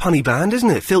name for a punny band, isn't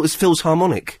it? It's Phil's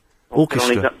Harmonic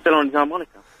Orchestra. Phil on his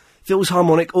harmonica. Phil's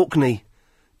Harmonic Orkney.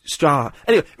 Star.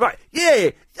 Anyway, right, yeah,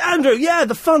 Andrew, yeah,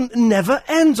 the fun never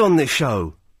ends on this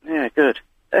show. Yeah, good.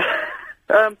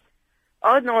 I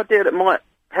had no idea that might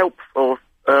help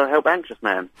help Anxious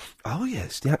Man. Oh,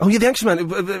 yes. The Anxious Man.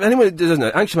 Anyone who doesn't know,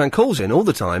 Anxious Man calls in all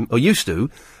the time, or used to.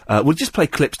 Would just play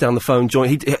clips down the phone,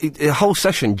 a whole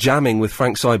session jamming with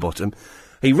Frank Sidebottom.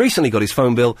 He recently got his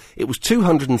phone bill. It was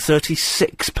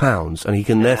 £236, and he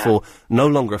can therefore no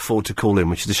longer afford to call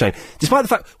in, which is a shame. Despite the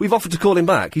fact we've offered to call him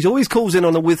back, he always calls in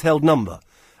on a withheld number.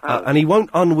 And he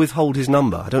won't unwithhold his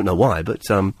number. I don't know why, but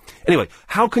anyway,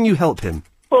 how can you help him?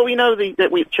 Well, we know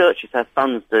that churches have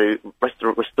funds to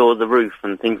restore the roof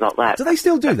and things like that. Do they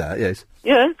still do that? Yes.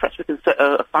 Yeah, perhaps we can set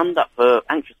a fund up for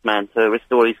Anxious Man to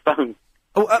restore his phone.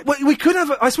 Oh, we could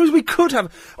have. I suppose we could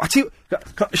have.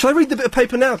 Shall I read the bit of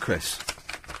paper now, Chris?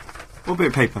 What bit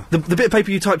of paper? The bit of paper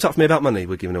you typed up for me about money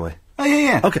we're giving away. Oh,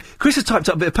 yeah. Okay, Chris has typed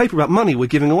up a bit of paper about money we're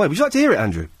giving away. Would you like to hear it,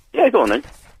 Andrew? Yeah, go on then.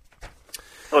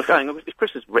 I was going, Chris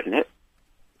has written it.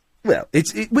 Well,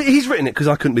 he's written it because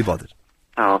I couldn't be bothered.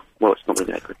 Oh, well, it's not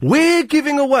really that good. We're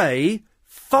giving away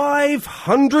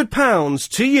 £500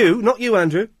 to you, not you,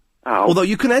 Andrew. Oh. Although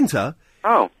you can enter.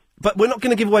 Oh. But we're not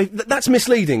going to give away... that's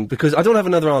misleading, because I don't have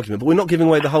another argument, but we're not giving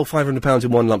away the whole £500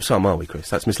 in one lump sum, are we, Chris?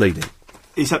 That's misleading.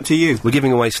 It's up to you. We're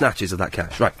giving away snatches of that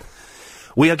cash. Right.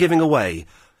 We are giving away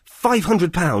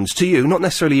 £500 to you, not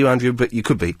necessarily you, Andrew, but you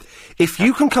could be, if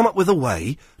you can come up with a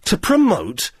way to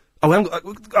promote... Andrew,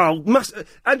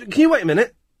 can you wait a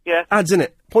minute? Yeah. Ads in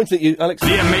it. Pointing at you, Alex.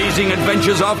 The Amazing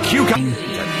Adventures of Cucumber.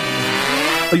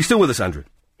 Are you still with us, Andrew?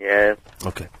 Yeah.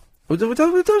 Okay. Well,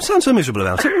 don't sound so miserable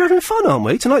about it. We're having fun, aren't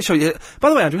we? Tonight's show. Yeah. By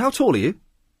the way, Andrew, how tall are you?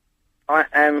 I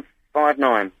am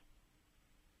 5'9".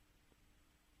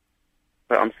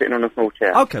 But I'm sitting on a small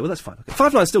chair. Okay, well, that's fine. Okay.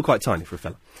 5'9" is still quite tiny for a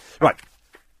fella. Right.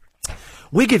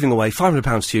 We're giving away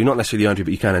 £500 to you, not necessarily you, Andrew,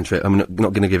 but you can enter it. I'm not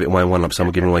going to give it away in one lump sum.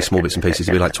 We're giving away small bits and pieces.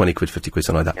 It'll be like 20 quid, 50 quid,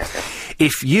 something like that.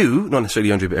 If you, not necessarily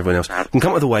you, Andrew, but everyone else, can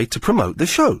come up with a way to promote the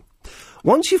show.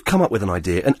 Once you've come up with an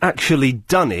idea and actually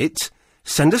done it,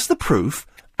 send us the proof,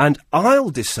 and I'll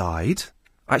decide...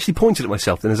 I actually pointed at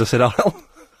myself then as I said I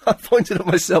pointed at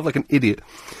myself like an idiot.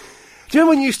 Do you remember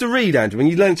when you used to read, Andrew, when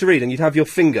you learned to read and you'd have your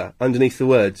finger underneath the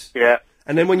words? Yeah.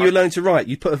 And then when you were learning to write,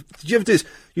 you'd did you ever do this?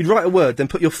 You'd write a word, then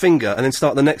put your finger, and then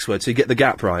start the next word, so you get the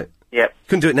gap right. Yep.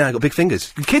 Couldn't do it now, I've got big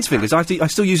fingers. Kids' fingers, I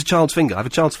still use a child's finger. I have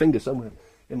a child's finger somewhere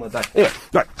in my bag. Anyway,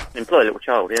 right. Employ a little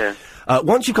child, yeah.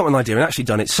 Once you've got an idea and actually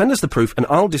done it, send us the proof, and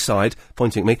I'll decide,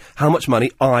 pointing at me, how much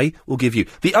money I will give you.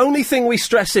 The only thing we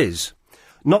stress is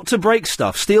not to break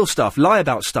stuff, steal stuff, lie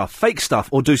about stuff, fake stuff,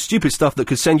 or do stupid stuff that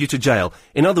could send you to jail.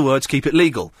 In other words, keep it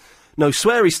legal. No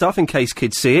sweary stuff in case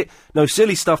kids see it. No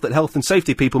silly stuff that health and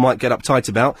safety people might get uptight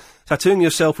about. Tattooing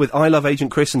yourself with I Love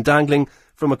Agent Chris and dangling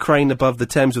from a crane above the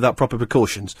Thames without proper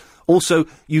precautions. Also,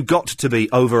 you got to be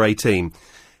over 18.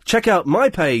 Check out my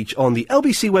page on the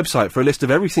LBC website for a list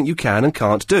of everything you can and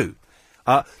can't do.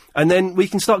 And then we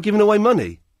can start giving away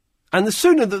money. And the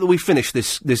sooner that we finish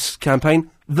this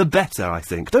campaign, the better, I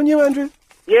think. Don't you, Andrew?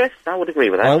 Yes, I would agree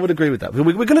with that. I would agree with that.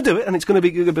 We're going to do it, and it's going to be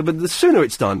good, but the sooner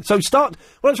it's done... So what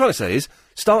I'm trying to say is,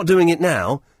 start doing it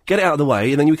now, get it out of the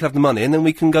way, and then you can have the money, and then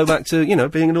we can go back to,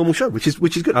 being a normal show, which is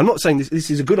good. I'm not saying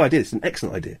this is a good idea, it's an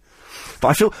excellent idea.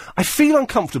 But I feel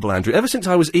uncomfortable, Andrew, ever since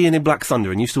I was Ian in Black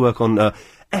Thunder and used to work on FM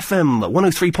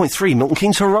 103.3, Milton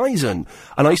Keynes Horizon,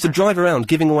 and I used to drive around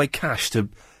giving away cash to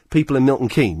people in Milton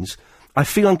Keynes. I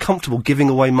feel uncomfortable giving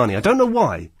away money. I don't know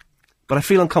why, but I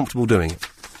feel uncomfortable doing it.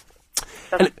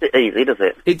 Doesn't fit easy, does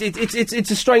it?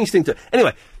 It's a strange thing to...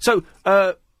 Anyway, so,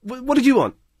 what did you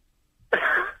want?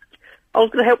 I was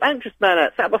going to help Anxious Man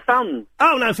out, set up a fund.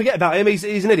 Oh, no, forget about him, he's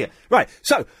an idiot. Right,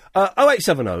 so,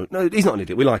 0870, no, he's not an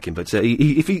idiot, we like him, but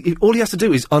all he has to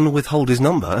do is unwithhold his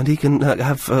number, and he can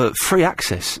have free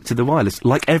access to the wireless,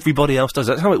 like everybody else does.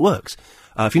 That's how it works.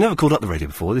 If you've never called up the radio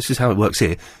before, this is how it works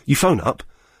here. You phone up,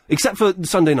 except for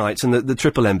Sunday nights and the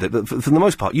Triple M bit, but for the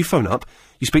most part, you phone up,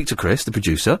 you speak to Chris, the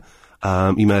producer,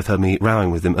 You may have heard me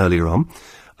rowing with him earlier on.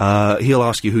 He'll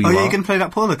ask you who you are. Oh, yeah, you're going to play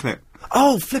that Paula clip?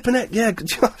 Oh, flippin' it, yeah.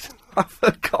 I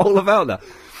forgot all about that.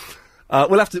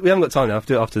 We haven't got time now.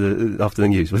 After the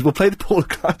news. We'll play the Paula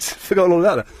clip. I've forgotten all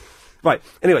about that. Right,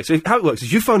 anyway, so how it works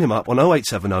is you phone him up on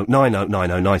 0870 9090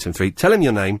 973, tell him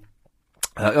your name,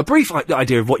 a brief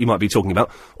idea of what you might be talking about,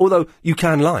 although you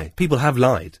can lie. People have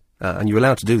lied, and you're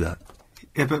allowed to do that.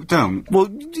 Yeah, but don't. Well,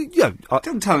 yeah.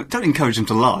 Don't encourage them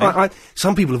to lie.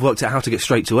 Some people have worked out how to get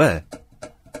straight to air.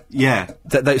 Yeah.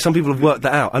 Some people have worked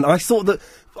that out, and I thought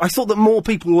that more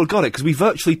people would have got it, because we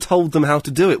virtually told them how to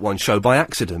do it one show by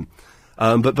accident.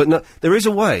 But no, there is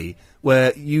a way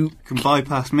where you can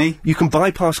bypass me. You can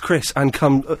bypass Chris and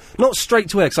come not straight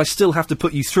to air, because I still have to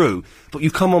put you through, but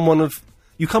you come on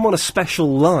a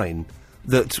special line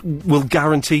that will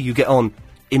guarantee you get on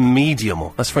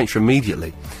immediately. That's French for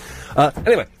immediately.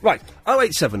 Anyway, right,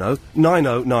 0870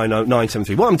 9090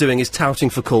 973. What I'm doing is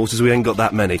touting for calls, as we ain't got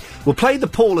that many. We'll play the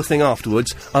Paula thing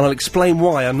afterwards, and I'll explain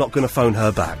why I'm not going to phone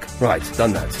her back. Right,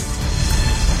 done that.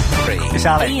 It's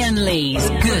Alex. Ian Lee's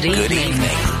Good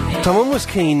Evening. Someone was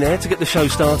keen there to get the show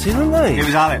started, weren't they? It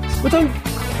was Alex. Well,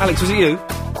 Alex, was it you?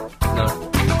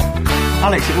 No.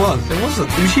 Alex, it was. It wasn't.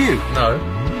 It was you.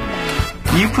 No.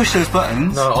 You push those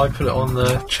buttons. No, I put it on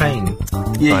the chain.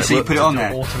 Yeah, right, so you put it on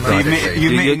there.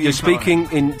 You're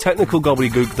speaking in technical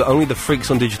gobbledygook that only the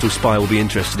freaks on Digital Spy will be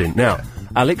interested in. Now,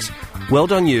 Alex, well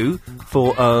done you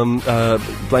for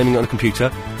blaming it on the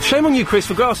computer. Shame on you, Chris,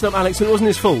 for grassing up Alex, and it wasn't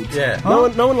his fault. Yeah.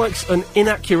 No one likes an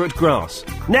inaccurate grass.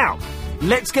 Now,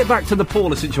 let's get back to the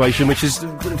Paula situation, which has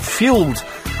fueled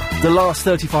the last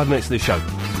 35 minutes of this show.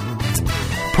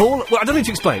 Paula, well, I don't need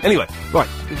to explain. Anyway, right,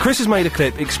 Chris has made a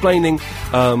clip explaining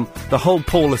the whole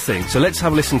Paula thing. So let's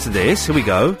have a listen to this. Here we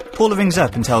go. Paula rings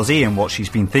up and tells Ian what she's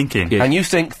been thinking. Yeah. And you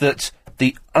think that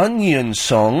the Onion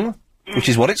song, which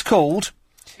is what it's called,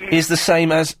 is the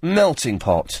same as Melting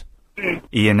Pot.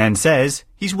 Ian then says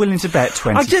he's willing to bet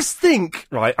 20... I just think,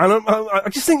 right, I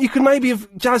just think you could maybe have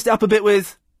jazzed it up a bit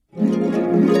with... Do you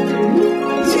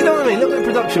know what I mean? A little bit of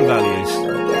production values.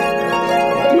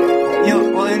 Yeah,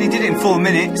 well, I only did it in 4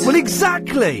 minutes. Well,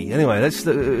 exactly! Anyway, let's...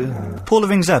 Paula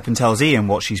rings up and tells Ian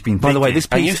what she's been thinking. By the way, this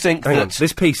piece... And you think that...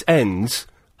 This piece ends...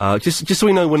 just so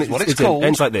we know when it's called.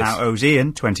 Ends like this. Now owes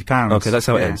Ian £20. Okay, that's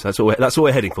how it ends. That's what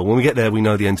we're heading for. When we get there, we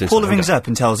know the end. Paula rings up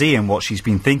and tells Ian what she's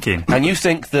been thinking. And you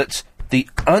think that the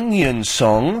Onion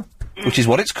song, which is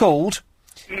what it's called,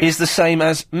 is the same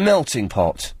as Melting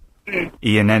Pot.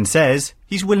 Ian then says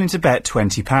he's willing to bet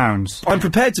 £20. I'm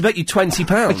prepared to bet you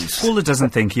 £20. Paula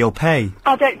doesn't think he'll pay.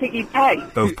 I don't think you pay.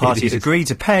 Both parties agree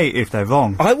to pay if they're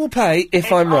wrong. I will pay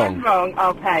if I'm wrong. If I'm wrong,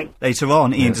 I'll pay. Later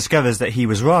on, Ian discovers that he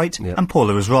was right and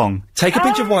Paula was wrong. Take a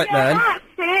pinch of white man,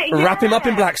 wrap him up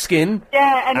in black skin,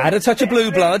 add a touch of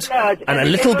blue blood, and a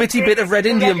little bitty bit of red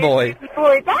Indian boy.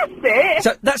 Boy, that's it.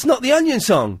 So that's not the Onion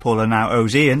song. Paula now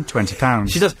owes Ian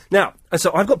 £20. She does. Now,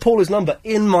 so I've got Paula's number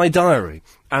in my diary,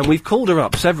 and we've called her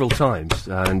up several times,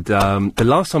 and the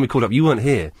last time we called up, you weren't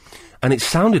here, and it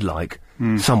sounded like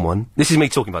someone... This is me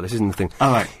talking about this, isn't the thing.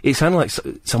 Oh, right. It sounded like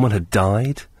someone had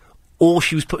died, or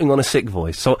she was putting on a sick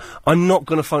voice, so I'm not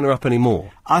going to phone her up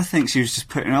anymore. I think she was just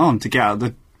putting it on to get out of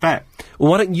the bet.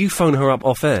 Well, why don't you phone her up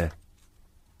off air?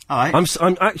 All right.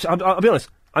 I'll be honest,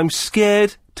 I'm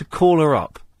scared to call her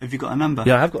up. Have you got a number?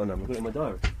 Yeah, I have got a number. I've got it in my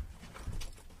diary.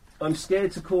 I'm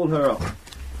scared to call her up.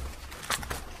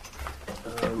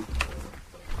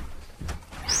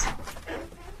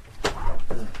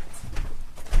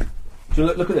 Do you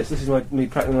look at this? This is me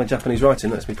practicing my Japanese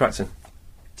writing. That's me practicing.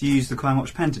 Do you use the Crime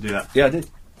Watch pen to do that? Yeah, I did.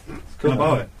 Can I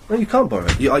borrow it? No, you can't borrow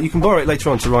it. You can borrow it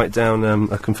later on to write down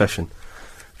a confession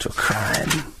to a crime.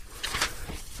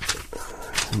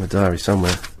 It's in my diary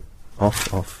somewhere.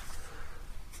 Off.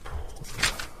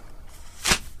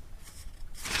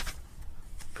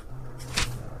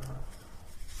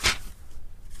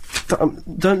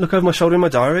 Don't look over my shoulder in my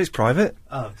diary, it's private.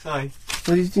 Oh, sorry.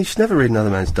 Well, you should never read another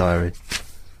man's diary.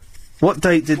 What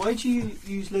date did... Why do you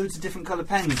use loads of different colour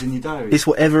pens in your diary? It's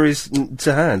whatever is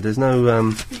to hand, there's no,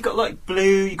 You've got, like,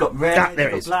 blue, you've got red,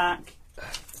 there you've got black.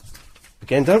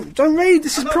 Again, don't read,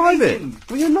 this is private. Reading.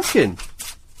 Well, you're looking.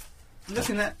 I'm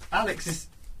looking at Alex's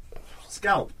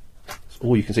scalp. That's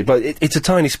all you can see. But it's a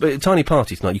tiny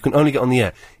party tonight. You can only get on the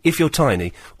air if you're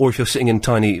tiny, or if you're sitting in a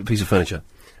tiny piece of furniture.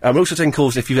 We're also taking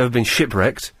calls if you've ever been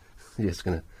shipwrecked. Yeah, it's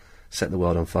going to set the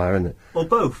world on fire, isn't it? Or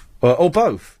both. Or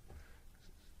both.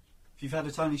 If you've had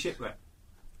a tiny shipwreck.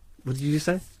 What did you just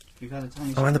say? If you've had a tiny Oh,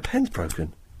 shipwreck. and the pen's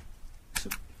broken. It's a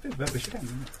bit rubbish pen,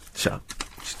 isn't it? Shut up.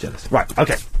 Just jealous. Right,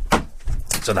 okay.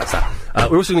 So that's that.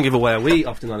 We're also going to give away a Wii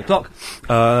after 9 o'clock.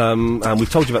 And we've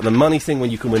told you about the money thing,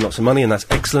 when you can win lots of money, and that's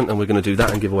excellent, and we're going to do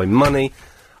that and give away money.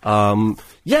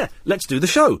 Yeah, let's do the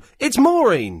show. It's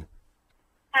Maureen.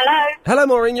 Hello. Hello,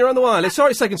 Maureen, you're on the wireless.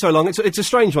 Sorry it's taken so long. It's a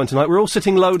strange one tonight. We're all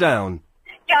sitting low down.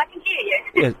 Yeah, I can hear you.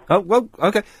 Yeah. Oh, well,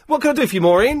 okay. What can I do for you,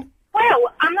 Maureen? Well,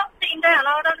 I'm not sitting down.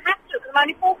 I don't have to, because I'm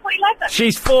only 4'11".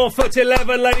 She's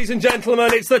 4'11", ladies and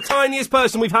gentlemen. It's the tiniest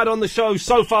person we've had on the show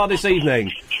so far this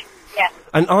evening. Yeah.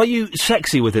 And are you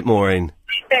sexy with it, Maureen?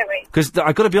 Very. Because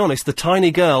I've got to be honest, the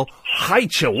tiny girl, hi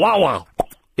chihuahua,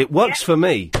 it works for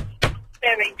me.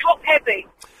 Very. Top heavy.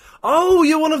 Oh,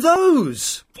 you're one of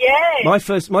those. Yeah. My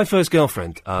first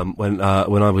girlfriend, when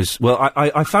I was, well,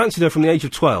 I fancied her from the age of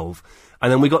 12,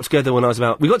 and then we got together when I was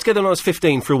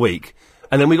 15 for a week,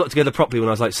 and then we got together properly when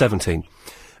I was like 17.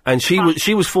 And she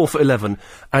was 4'11",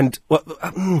 and well,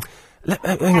 hang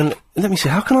on, let me see.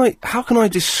 How can I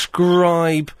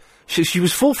describe? She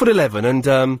was 4'11", and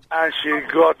And she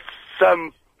got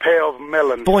some pair of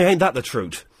melons. Boy, ain't that the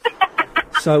truth.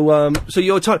 So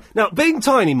you're tiny. Now, being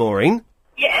tiny, Maureen.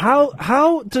 Yeah.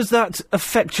 How does that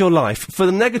affect your life, for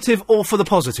the negative or for the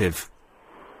positive?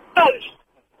 Both.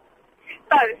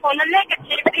 On the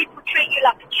negative, people treat you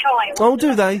like a child. Oh,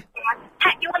 do they?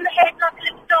 Pat you on the head like a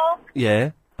little dog. Yeah,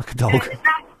 like a dog.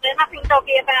 There's nothing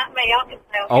doggy about me, I can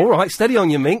tell you. All right, steady on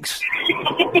your minx.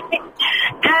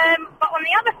 But on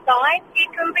the other side,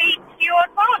 it can be to your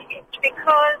advantage,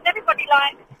 because everybody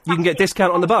likes... You can get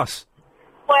discount on the bus.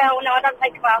 Well, no, I don't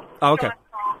take a bus. Oh, okay.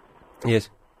 Yes.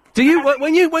 Do you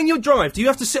when you drive? Do you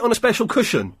have to sit on a special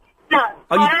cushion? No,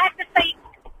 Are you- I have to seat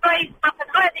raised up as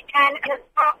high as it can and as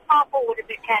far forward as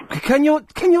it can. Can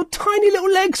your tiny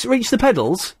little legs reach the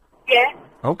pedals? Yeah.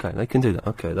 Okay, they can do that.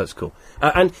 Okay, that's cool.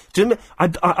 And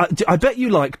I bet you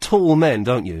like tall men,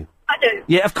 don't you? I do.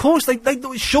 Yeah, of course. They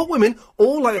short women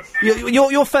all like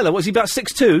your fella. Was he about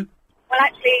 6'2"? Well,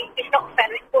 actually, it's not a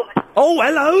fella, it's a woman. Oh,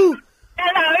 hello.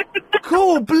 Hello.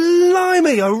 Cool,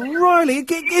 blimey, O'Reilly.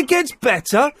 It gets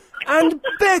better and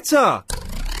better.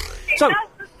 So.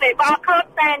 But I can't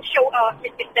stand short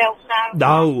asses myself, so...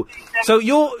 No. So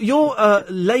your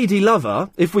lady lover,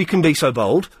 if we can be so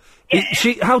bold,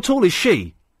 how tall is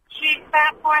she? She's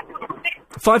about 5'6".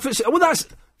 5'6". Well, that's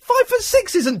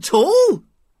 5'6" isn't tall. Well,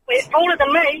 it's taller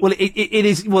than me. Well, it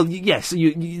is. Well, yes,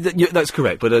 you that's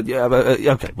correct. But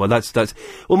okay. Well, that's.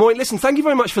 Well, Maureen, listen. Thank you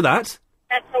very much for that.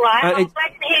 That's all right. I'm glad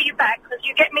to hear you back, because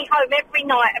you get me home every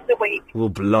night of the week. Well,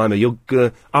 blimey, you're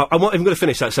gonna... I'm not even going to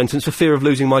finish that sentence for fear of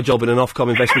losing my job in an Ofcom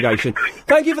investigation.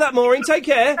 Thank you for that, Maureen. Take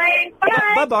care. Bye.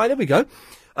 Bye. Bye-bye. There we go.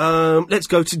 Let's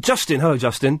go to Justin. Hello,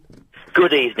 Justin.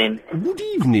 Good evening. Good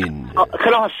evening.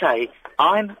 Can I say,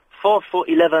 I'm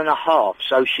 4'11½",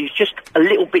 so she's just a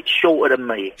little bit shorter than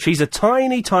me. She's a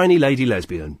tiny, tiny lady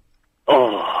lesbian.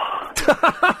 Oh.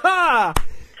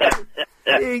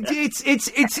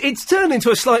 It's turned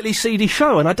into a slightly seedy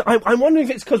show, and I'm wondering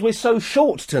if it's because we're so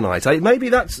short tonight. Maybe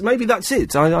that's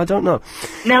it. I don't know.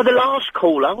 Now, the last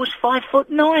caller was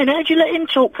 5'9". How'd you let him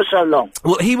talk for so long?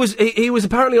 Well, he was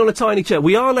apparently on a tiny chair.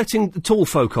 We are letting the tall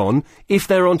folk on if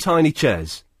they're on tiny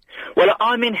chairs. Well,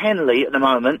 I'm in Henley at the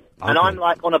moment, and I'm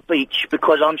like on a beach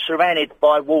because I'm surrounded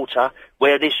by water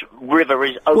where this river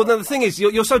is open. Well, no, the thing is,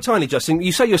 you're so tiny, Justin.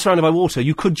 You say you're surrounded by water.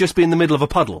 You could just be in the middle of a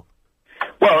puddle.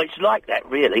 Well, it's like that,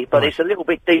 really, but it's a little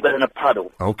bit deeper than a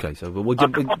puddle. Okay, so I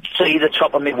can't see the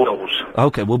top of my walls.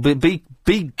 Okay, well, be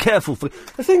careful.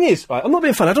 The thing is, right, I'm not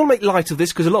being funny. I don't make light of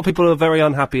this because a lot of people are very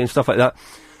unhappy and stuff like that.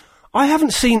 I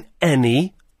haven't seen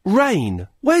any rain.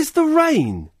 Where's the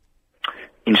rain?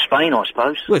 In Spain, I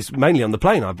suppose. Well, it's mainly on the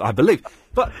plane, I believe.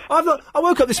 But I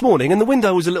woke up this morning and the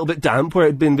window was a little bit damp where it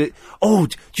had been a bit... Oh,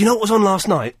 do you know what was on last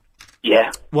night?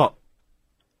 Yeah. What?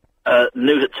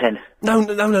 News at 10. No.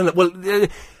 Well,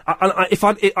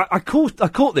 I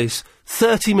caught this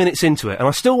 30 minutes into it, and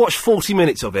I still watched 40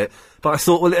 minutes of it. But I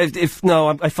thought, well,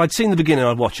 if I'd seen the beginning,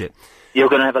 I'd watch it. You're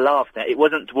going to have a laugh now. It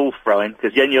wasn't dwarf throwing,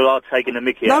 because then you are taking a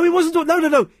mickey. No, it wasn't.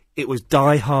 No. It was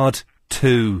Die Hard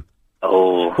 2.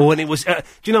 Oh, and it was. Do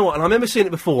you know what? And I remember seeing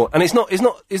it before, and it's not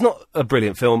a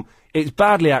brilliant film. It's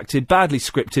badly acted, badly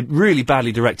scripted, really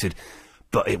badly directed,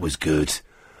 but it was good.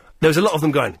 There was a lot of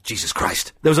them going, Jesus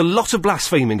Christ. There was a lot of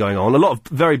blaspheming going on, a lot of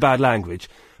very bad language,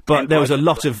 but there was a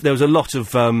lot of,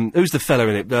 who's the fella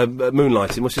in it,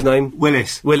 Moonlighting, what's his name?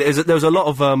 Willis. There was a lot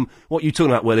of, what are you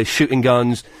talking about, Willis? Shooting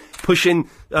guns, pushing,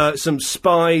 some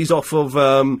spies off of,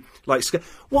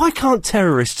 why can't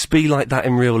terrorists be like that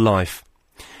in real life?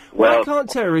 Well, why can't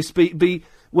terrorists be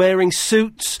wearing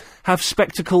suits, have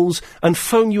spectacles, and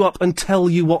phone you up and tell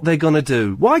you what they're going to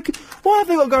do? Why have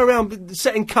they got to go around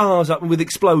setting cars up with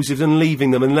explosives and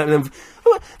leaving them and letting them...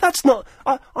 That's not...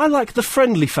 I like the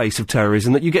friendly face of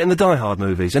terrorism that you get in the Die Hard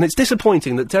movies, and it's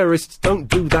disappointing that terrorists don't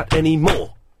do that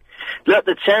anymore. Look,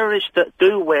 the terrorists that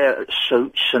do wear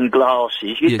suits and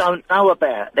glasses, you don't know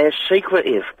about. They're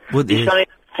secretive. Well, it's only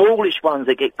foolish ones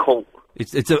that get caught.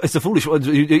 It's a foolish one.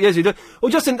 Yes, you do.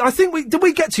 Well, Justin, I think did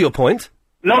we get to your point?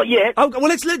 Not yet. Oh, well,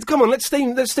 let's come on. Let's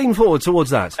steam forward towards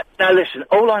that. Now, listen.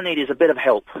 All I need is a bit of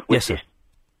help with yes, sir. this.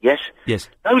 Yes? Yes.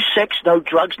 No sex, no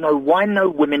drugs, no wine, no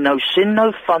women, no sin,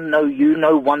 no fun, no you,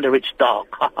 no wonder it's dark.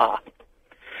 Ha ha.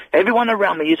 Everyone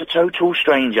around me is a total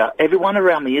stranger. Everyone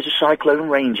around me is a cyclone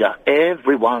ranger.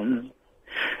 Everyone.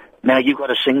 Now you've got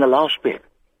to sing the last bit,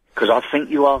 because I think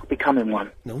you are becoming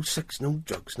one. No sex, no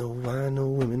drugs, no wine, no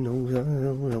women,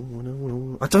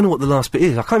 no. I don't know what the last bit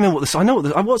is. I can't remember what the song. I know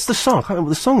what's the song. I can't remember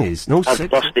what the song is. No I've sex.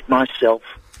 I've lost it myself.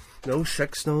 No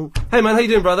sex, no... Hey, man, how you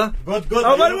doing, brother? Good.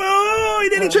 Oh, man, whoa, he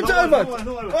nearly tripped over!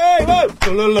 Hey, whoa!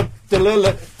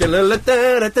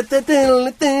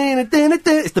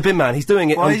 It's the bin man, he's doing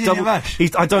it. Why is he in a rush?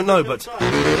 I don't know, but...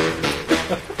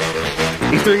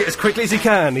 he's doing it as quickly as he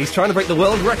can. He's trying to break the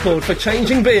world record for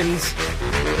changing bins.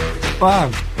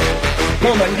 Wow.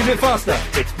 Come on, man, you can do it faster.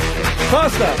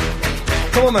 Faster!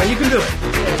 Come on, man, you can do it.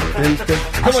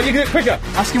 Come on, you can do it quicker.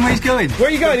 Ask him where he's going. Where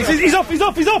are you going? He's off. He's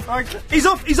off. He's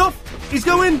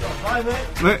going.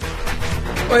 Wait.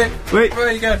 Where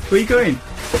are you going? Where are you going?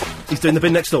 He's doing the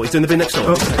bin next door.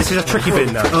 Oh. This is a tricky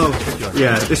bin now. Oh,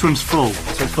 yeah, this one's full.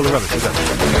 This one's full of rubbish, is that?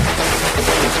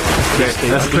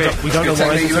 That's quick. We don't know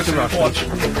why he's such a rush.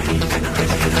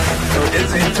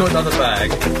 It's into another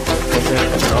bag.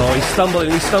 Oh, he's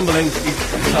stumbling.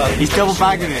 He's double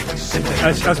bagging it.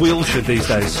 As we all should these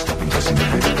days.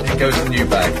 It goes in the new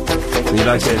bag. New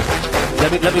bag's in.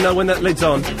 Let me know when that lid's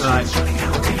on. Right.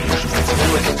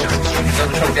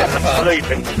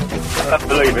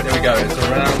 Believe it. Here we go. It's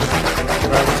around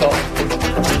the top.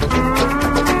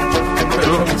 Put it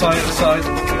on the side at the side.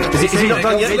 Is he not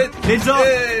done yet? Lid's on.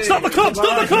 Stop the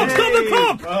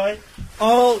clock! Right.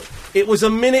 Oh, it was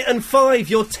 1 minute and 5.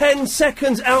 You're 10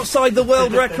 seconds outside the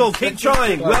world record. Keep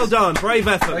trying. Well done. Brave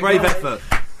effort.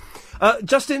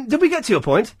 Justin, did we get to your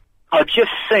point? I've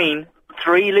just seen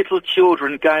 3 little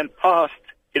children going past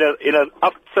in an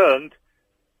upturned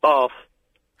bath.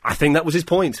 I think that was his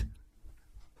point.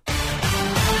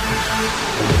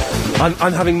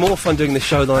 I'm having more fun doing this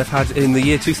show than I've had in the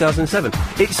year 2007.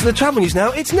 It's the travel news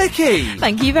now. It's Nikki.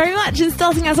 Thank you very much. And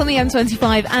starting out on the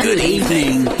M25 and... Good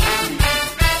evening.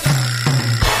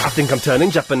 I think I'm turning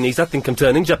Japanese.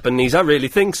 I really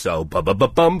think so.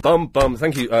 Bum.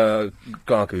 Thank you,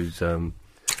 Clark, who's, is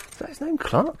that his name,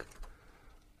 Clark?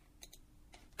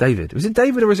 David. Was it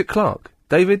David or is it Clark?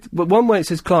 David? Well, one way it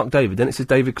says Clark David, then it says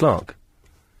David Clark.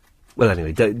 Well,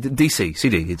 anyway, DC,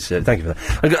 CD, it's, thank you for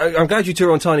that. I'm glad you two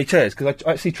are on tiny chairs, because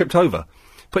I actually tripped over.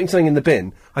 Putting something in the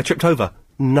bin, I tripped over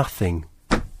nothing.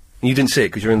 And you didn't see it,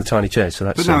 because you're in the tiny chairs, so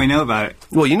that's... But now we know about it.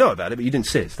 Well, you know about it, but you didn't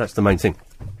see it, so that's the main thing.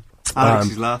 Alex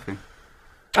is laughing.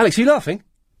 Alex, are you laughing?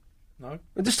 No.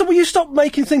 Will you stop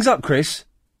making things up, Chris?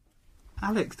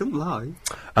 Alex, don't lie.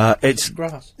 It's...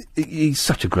 grass. He's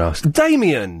such a grass.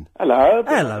 Damien! Hello.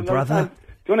 Hello, brother. Do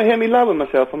you want to hear me lower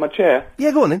myself on my chair?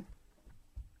 Yeah, go on then.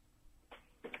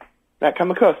 That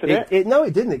come across, did it? No,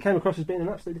 it didn't. It came across as being an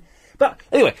absolute... But,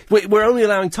 anyway, we're only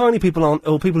allowing tiny people on,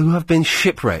 or people who have been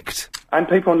shipwrecked. And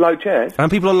people on low chairs?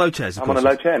 And people on low chairs, of I'm course. on a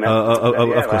low chair now.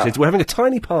 Of course. We're having a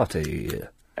tiny party.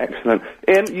 Excellent.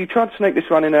 Ian, you tried to sneak this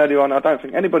one in earlier on. I don't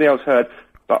think anybody else heard,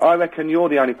 but I reckon you're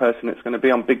the only person that's going to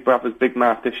be on Big Brother's Big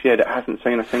Mouth this year that hasn't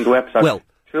seen a single episode. Well...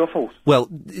 True or false? Well,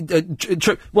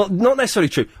 true. Well, not necessarily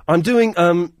true. I'm doing,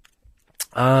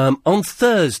 on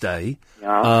Thursday...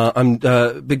 Yeah. I'm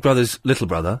Big Brother's little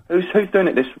brother. Who's doing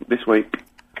it this week?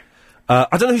 I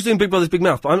don't know who's doing Big Brother's Big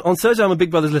Mouth, but on Thursday I'm a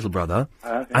Big Brother's little brother,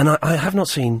 Okay. and I have not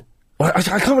seen... Well, I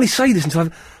can't really say this until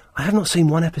I have not seen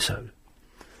one episode.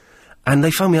 And they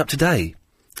phoned me up today.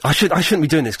 I shouldn't be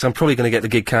doing this, because I'm probably going to get the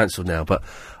gig cancelled now, but...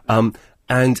 and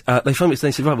they phoned me today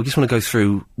and said, right, we just want to go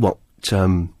through what you're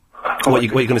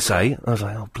going to say. I was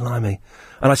like, oh, blimey.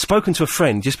 And I'd spoken to a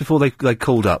friend just before they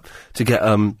called up to get...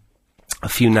 a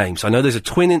few names. I know there's a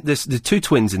twin. There's 2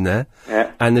 twins in there.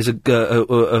 Yeah. And there's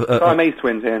Siamese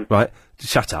twins in. Right.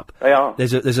 Shut up. They are.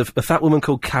 There's a fat woman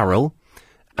called Carol,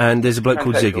 and there's a bloke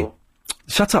called Ziggy.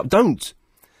 Shut up! Don't.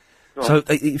 So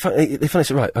they finally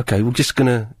said, right, okay, we're just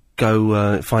gonna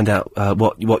go find out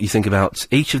what you think about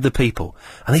each of the people,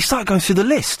 and they started going through the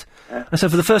list. Yeah. And so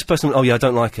for the first person, oh yeah, I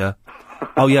don't like her.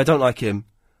 Oh yeah, I don't like him.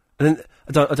 And then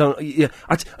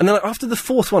and then after the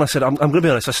fourth one, I said, I'm going to be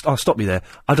honest. I'll stop you there.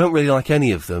 I don't really like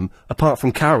any of them, apart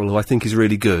from Carol, who I think is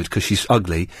really good because she's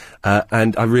ugly,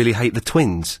 and I really hate the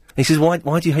twins. And he says, why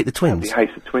do you hate the twins? He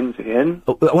hates the twins, Ian.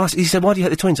 He said, why do you hate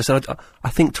the twins? I said, I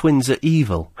think twins are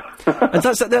evil. And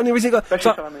that's the only reason.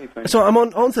 So I'm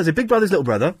on Thursday, Big Brother's little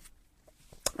brother,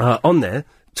 on there.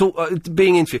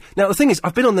 Being interviewed. Now the thing is,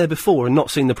 I've been on there before and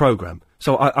not seen the programme,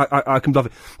 so I can bluff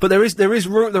it. But there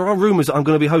are rumours that I'm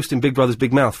going to be hosting Big Brother's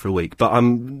Big Mouth for a week, but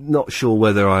I'm not sure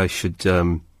whether I should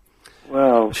do it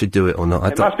or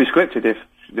not. It must be scripted if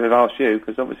they've asked you,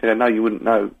 because obviously they know you wouldn't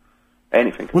know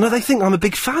anything. Well, no, they think I'm a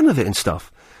big fan of it and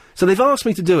stuff. So they've asked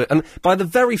me to do it, and by the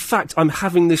very fact I'm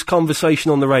having this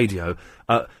conversation on the radio,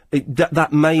 that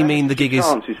may mean the gig is...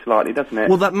 chances slightly, doesn't it?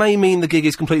 Well, that may mean the gig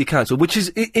is completely cancelled, which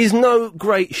is no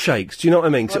great shakes. Do you know what I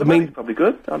mean? Well, it's probably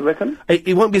good, I'd reckon.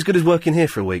 It won't be as good as working here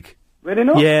for a week. Really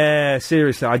not? Yeah,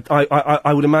 seriously.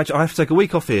 I would imagine... I have to take a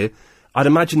week off here. I'd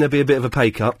imagine there'd be a bit of a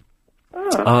pay cut.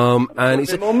 And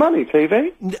it's... a bit more money,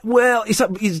 TV? Well, it's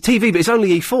TV, but it's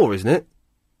only E4, isn't it?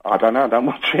 I don't know, I don't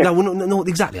watch it. No,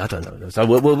 exactly, I don't know. So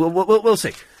we'll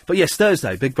see. But yes,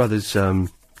 Thursday, Big Brother's,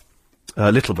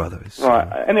 little brother is...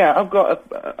 Right, anyhow, I've got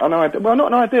an idea. Well, not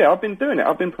an idea, I've been doing it.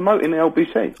 I've been promoting the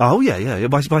LBC. Oh, yeah,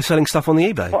 by selling stuff on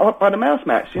the eBay. By the mouse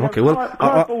mats, you know. Okay, well...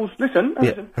 Clive Ball's, listen.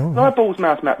 Clive Ball's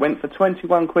mouse mat went for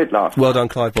 21 quid last Well done,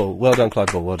 Clive Ball. Well done.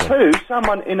 To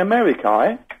someone in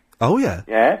America, Oh, yeah?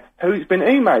 Yeah, who's been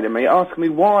emailing me, asking me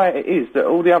why it is that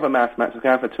all the other mouse mats are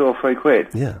going for 2 or 3 quid.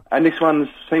 Yeah. And this one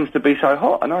seems to be so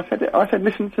hot. And I said,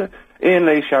 listen to Ian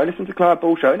Lee's show, listen to Clive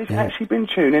Ball's show, and he's actually been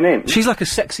tuning in. She's like a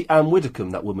sexy Anne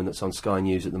Widdecombe, that woman that's on Sky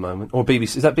News at the moment. Or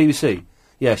BBC. Is that BBC?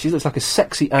 Yeah, she looks like a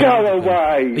sexy Anne Widdecombe. Go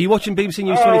away! Are you watching BBC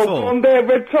News 24? Oh, on there,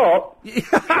 red top?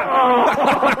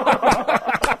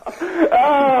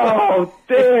 Oh,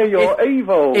 dear, you're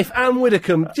evil. If Anne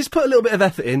Widdecombe just put a little bit of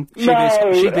effort in, she'd be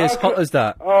as hot as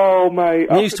that. Oh,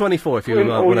 mate. News 24, if you want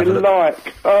to have a look.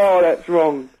 Like. Oh, that's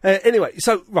wrong. Anyway,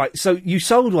 so you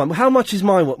sold one. How much is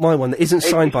my one that isn't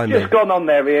signed by me? It's just gone on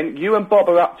there, Ian. You and Bob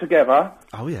are up together.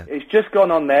 Oh, yeah. It's just gone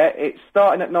on there. It's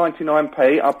starting at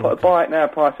 99p. I'll put a buy it now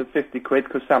price of 50 quid,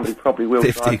 because somebody probably will.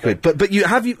 50 quid. But you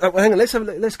have hang on, let's have a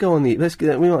look. Let's go on we might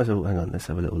as well, hang on, let's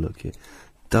have a little look here.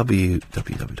 www.ebay.co.uk.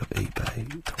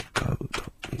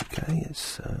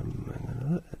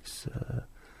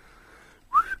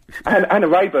 And a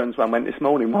Rayburn's one went this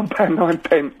morning,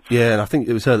 £1.09. Yeah, and I think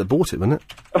it was her that bought it, wasn't it?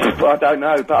 I don't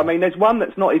know, but I mean, there's one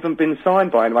that's not even been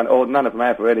signed by anyone, or none of them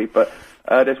have really, but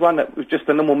there's one that was just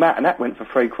a normal mat, and that went for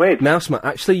 3 quid. Mouse mat,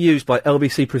 actually used by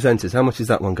LBC presenters. How much is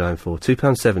that one going for?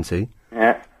 £2.70.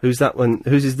 Yeah. Who's that one?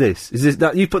 Whose is this? Is this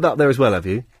that you put that up there as well, have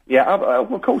you? Yeah,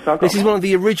 of course I've got This is one of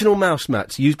the original mouse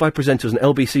mats used by presenters on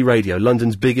LBC Radio,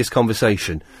 London's biggest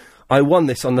conversation. I won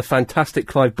this on the fantastic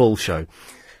Clive Ball show.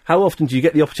 How often do you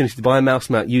get the opportunity to buy a mouse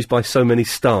mat used by so many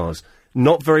stars?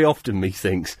 Not very often,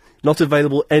 methinks. Not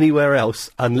available anywhere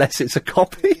else, unless it's a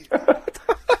copy.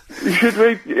 You should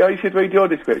read your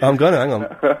description. I'm going to, hang on.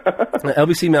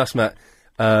 LBC mouse mat,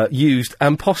 used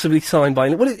and possibly signed by...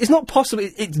 Well, it's not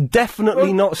possibly, it's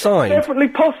definitely not signed. Definitely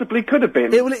possibly could have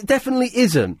been. It definitely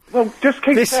isn't. Well, just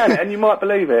keep saying it and you might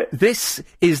believe it. This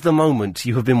is the moment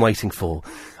you have been waiting for.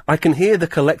 I can hear the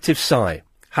collective sigh.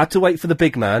 Had to wait for the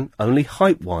big man, only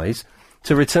height-wise,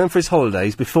 to return for his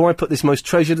holidays before I put this most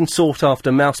treasured and sought-after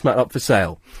mouse mat up for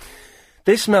sale.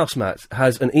 This mouse mat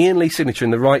has an Ian Lee signature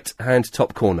in the right-hand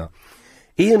top corner.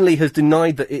 Ian Lee has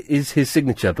denied that it is his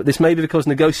signature, but this may be because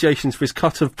negotiations for his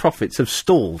cut of profits have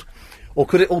stalled. Or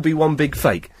could it all be one big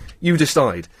fake? You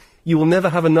decide. You will never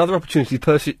have another opportunity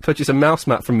to purchase a mouse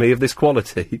mat from me of this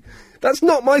quality. That's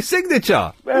not my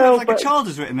signature! Well, like a child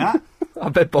has written that. I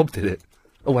bet Bob did it.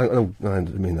 Oh, I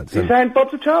didn't mean that. You're saying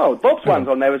Bob's a child. Bob's one's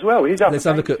on there as well. He's up. Let's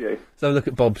have a look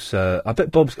at Bob's. I bet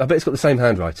it's got the same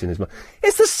handwriting as mine.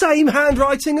 It's the same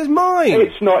handwriting as mine.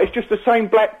 It's not. It's just the same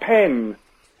black pen,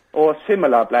 or a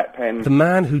similar black pen. The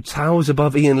man who towers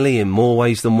above Ian Lee in more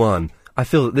ways than one. I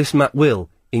feel that this mat will,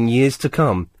 in years to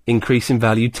come, increase in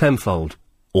value tenfold,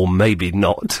 or maybe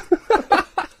not.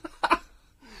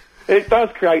 It does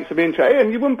create some interest.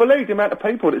 And you wouldn't believe the amount of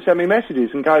people that send me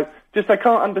messages and go, they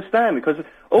can't understand, because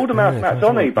all the mouse mats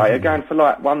on eBay are going for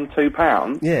like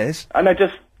 £1-2. Yes. And they're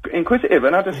just inquisitive,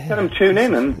 and I just tell them tune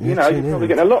in, and, you're probably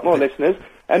getting a lot more listeners,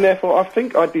 and therefore I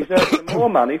think I deserve some more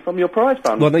money from your prize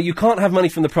fund. Well, no, you can't have money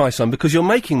from the prize fund, because you're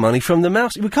making money from the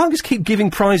mouse. We can't just keep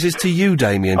giving prizes to you,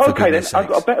 Damien, for goodness sakes. I've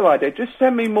got a better idea. Just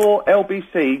send me more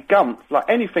LBC gumps, like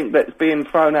anything that's being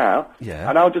thrown out,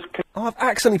 and I'll just... Oh, I've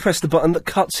accidentally pressed the button that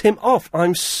cuts him off.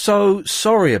 I'm so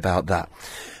sorry about that.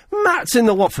 Matt's in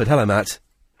the Watford. Hello, Matt.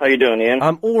 How you doing, Ian?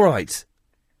 I'm all right.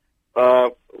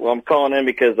 Well, I'm calling in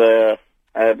because I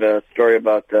have a story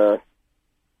about wait,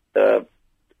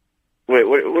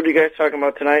 what are you guys talking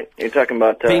about tonight? You're talking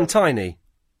about Being tiny.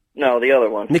 No, the other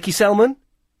one. Nikki Selman?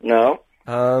 No.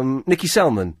 Nikki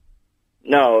Selman.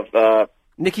 No,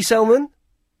 Nikki Selman?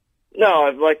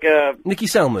 No, like Nikki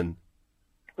Selman.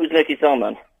 Who's Nikki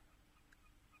Selman?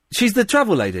 She's the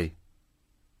travel lady.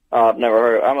 I've never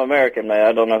heard. I'm American, man.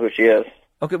 I don't know who she is.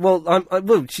 Okay, well,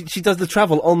 she does the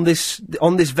travel on this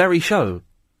very show.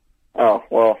 Oh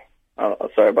well,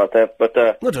 sorry about that. But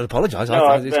no, don't apologise. No,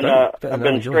 I've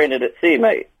been stranded at sea,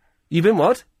 mate. You've been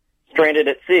what? Stranded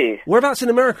at sea. Whereabouts in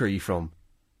America are you from?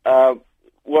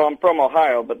 Well, I'm from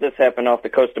Ohio, but this happened off the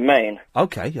coast of Maine.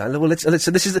 Okay, yeah, well, let's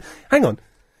so this is hang on.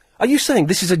 Are you saying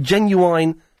this is a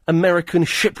genuine American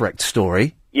shipwrecked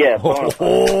story? Yeah.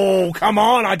 Oh, come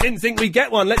on! I didn't think we'd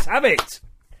get one. Let's have it.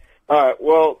 All right.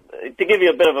 Well, to give you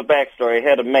a bit of a backstory, I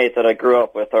had a mate that I grew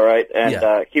up with. All right,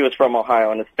 and he was from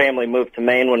Ohio, and his family moved to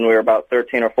Maine when we were about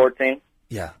 13 or 14.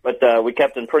 Yeah. But we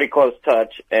kept in pretty close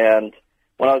touch, and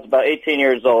when I was about 18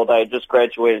 years old, I had just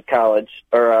graduated college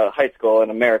or high school in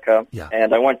America,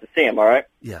 and I went to see him. All right.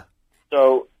 Yeah.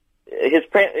 So his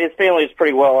family was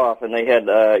pretty well off, and they had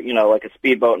like a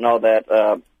speedboat and all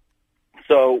that.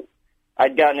 So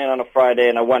I'd gotten in on a Friday,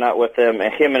 and I went out with him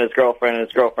and his girlfriend and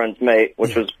his girlfriend's mate,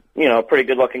 which was a pretty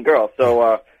good looking girl.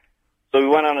 So so we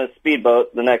went on a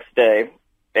speedboat the next day,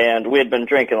 and we had been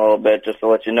drinking a little bit, just to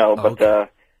let you know.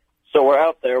 So we're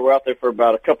out there for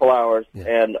about a couple hours,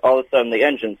 and all of a sudden the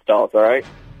engine stalls, all right?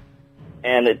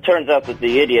 And it turns out that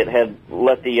the idiot had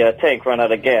let the tank run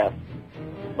out of gas.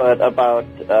 But about,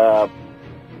 I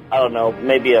don't know,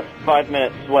 maybe a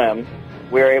 5-minute swim,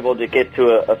 we were able to get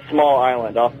to a small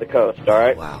island off the coast, all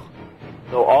right? Wow.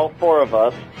 So all four of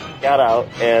us got out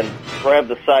and grabbed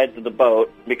the sides of the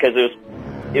boat because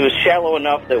it was shallow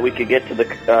enough that we could get to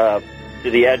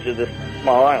the edge of this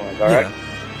small island, all right? Yeah.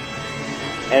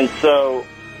 And so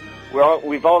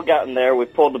we've all gotten there. We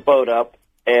pulled the boat up,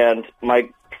 and my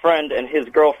friend and his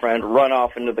girlfriend run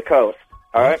off into the coast.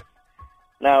 All right.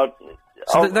 Now,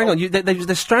 so hang on.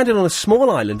 They're stranded on a small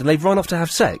island, and they've run off to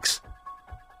have sex.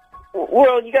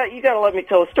 Well, you got to let me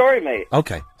tell the story, mate.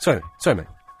 Okay. Sorry, mate.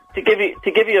 To give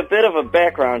you a bit of a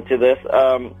background to this,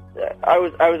 I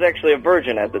was actually a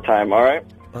virgin at the time. All right.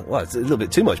 Well, it's a little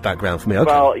bit too much background for me. Okay.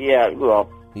 Well, yeah. Well,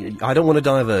 I don't want to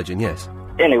die a virgin. Yes.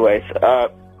 Anyways,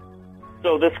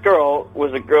 so this girl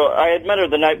was a girl. I had met her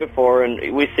the night before,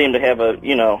 and we seemed to have a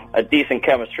decent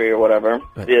chemistry or whatever.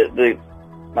 Right.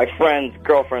 My friend's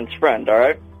girlfriend's friend. All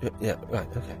right. Yeah. Right.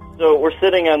 Okay. So we're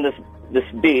sitting on this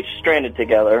beach, stranded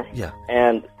together. Yeah.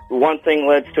 And one thing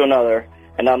leads to another,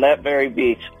 and on that very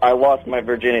beach, I lost my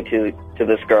virginity to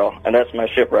this girl, and that's my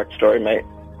shipwreck story, mate.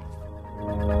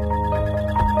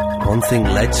 One thing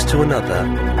led to another,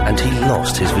 and he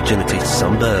lost his virginity to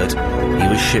some bird. He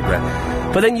was shipwrecked.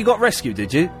 But then you got rescued,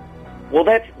 did you? Well,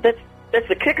 that's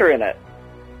the kicker in it.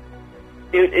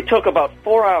 It took about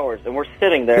 4 hours, and we're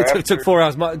sitting there. It took 4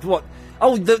 hours. What?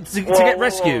 Oh, to get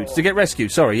rescued. To get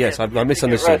rescued. Sorry, yes, I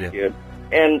misunderstood you.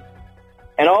 And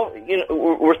all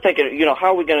we're thinking,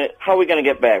 how are we gonna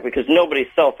get back? Because nobody's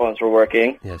cell phones were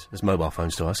working. Yes, there's mobile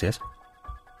phones to us. Yes.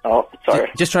 Oh, sorry.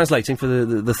 Just translating for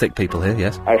the thick people here.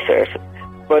 Yes. I see.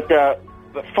 But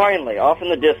finally, off in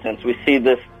the distance, we see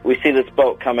this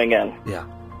boat coming in. Yeah.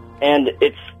 And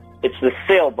it's the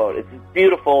sailboat. It's a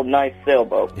beautiful, nice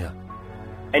sailboat. Yeah.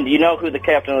 And do you know who the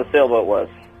captain of the sailboat was?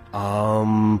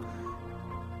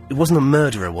 It wasn't a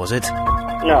murderer, was it?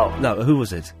 No. No, who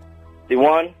was it? The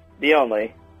one, the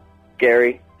only,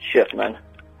 Gary Schiffman.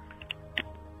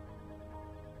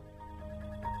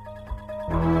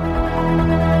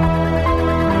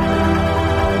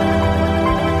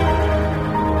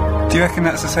 Do you reckon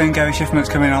that's the same Gary Schiffman that's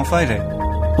coming on Friday?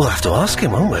 We'll have to ask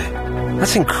him, won't we?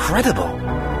 That's incredible.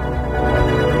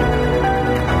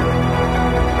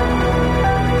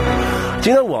 Do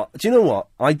you know what?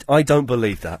 I don't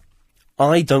believe that.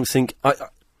 I don't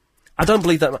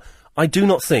believe that. I do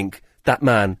not think that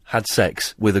man had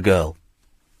sex with a girl.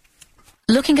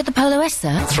 Looking at the Polo S,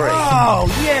 sir? 3. Oh,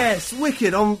 yes!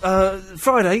 Wicked. On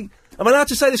Friday. Am I allowed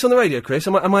to say this on the radio, Chris?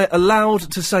 Am I allowed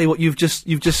to say what you've just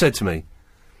said to me?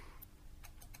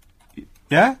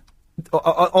 Yeah?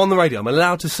 On the radio. I'm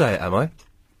allowed to say it, am I?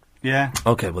 Yeah.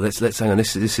 Okay, well, let's hang on.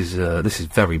 This is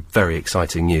very, very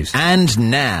exciting news.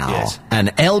 And now, an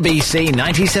LBC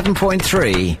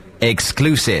 97.3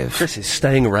 exclusive. Chris is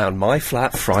staying around my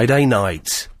flat Friday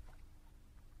night.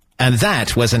 And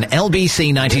that was an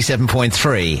LBC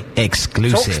 97.3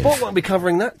 exclusive. Sport won't be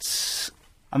covering that.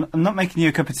 I'm not making you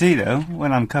a cup of tea, though,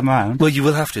 when I'm come round. Well, you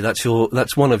will have to.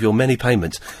 That's one of your many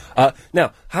payments.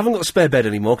 Now, haven't got a spare bed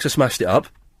anymore because I smashed it up.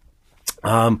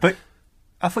 But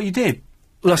I thought you did.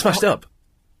 Well, I smashed it up.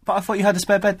 But I thought you had a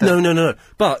spare bed there. No.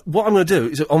 But what I'm going to do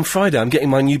is on Friday I'm getting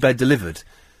my new bed delivered.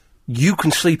 You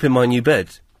can sleep in my new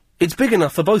bed. It's big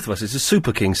enough for both of us. It's a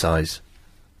super king size.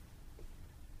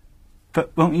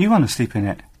 But won't you want to sleep in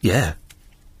it? Yeah.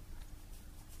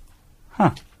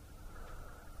 Huh.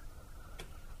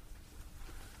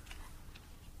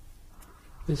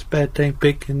 This bed ain't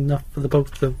big enough for the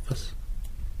both of us.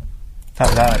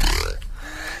 That's right.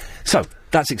 So,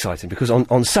 that's exciting, because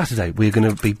on Saturday we're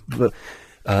going to be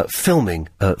filming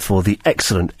for the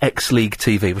excellent X-League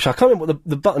TV, which I can't remember what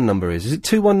the button number is. Is it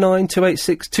 219,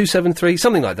 286, 273?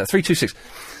 Something like that, 326.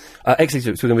 X-League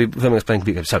TV, so we're going to be filming us playing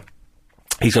computer games. So,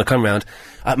 he's going to come round.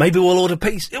 Maybe we'll order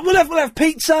pizza. We'll have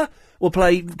pizza. We'll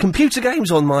play computer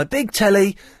games on my big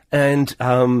telly. And,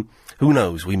 who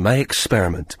knows, we may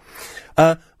experiment.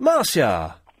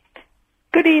 Marcia.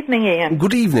 Good evening, Ian.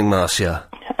 Good evening, Marcia.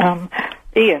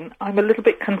 Ian, I'm a little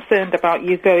bit concerned about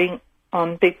you going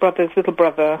on Big Brother's Little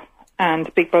Brother and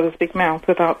Big Brother's Big Mouth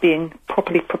without being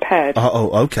properly prepared.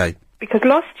 Okay. Because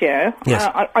last year, yes.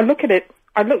 I looked at it,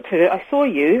 I saw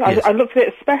you, yes. I looked at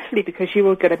it especially because you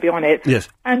were going to be on it. Yes.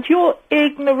 And your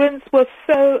ignorance was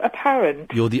so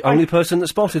apparent. You're the only person that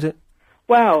spotted it.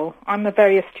 Well, I'm a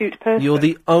very astute person. You're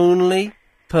the only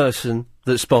person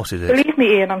that spotted it. Believe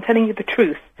me, Ian, I'm telling you the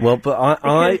truth. Well, but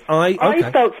I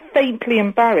felt faintly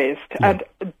embarrassed, and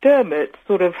Dermot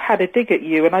sort of had a dig at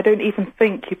you, and I don't even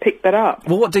think you picked that up.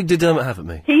 Well, what dig did Dermot have at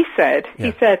me? He said,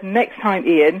 next time,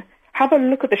 Ian, have a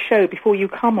look at the show before you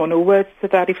come on, or words to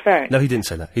that effect. No, he didn't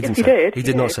say that. He Yes, didn't he say did. that. He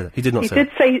did not say that. He did not say that. He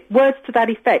did say words to that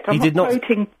effect. I'm not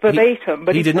quoting verbatim,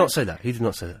 but he did not say that. He did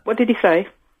not say that. What did he say?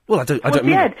 Well, I don't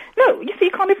mean that. No, you see,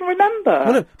 you can't even remember.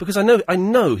 Well, no, because I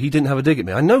know he didn't have a dig at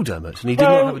me. I know Dermot, and he did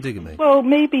not have a dig at me. Well,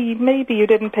 maybe you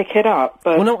didn't pick it up,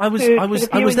 but... Well, no, I was there.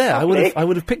 I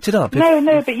would have picked it up.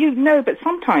 But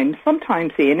sometimes,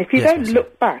 Ian, if you don't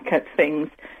look back at things,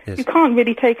 you can't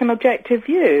really take an objective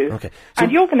view. Okay. And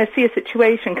you're going to see a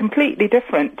situation completely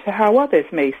different to how others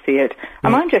may see it.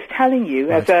 And I'm just telling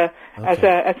you, as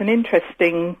an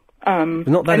interesting,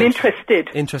 not that interested.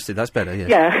 Interested, that's better, yes.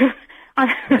 Yeah.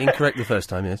 Incorrect the first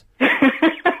time, yes.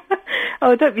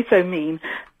 Oh, don't be so mean.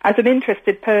 As an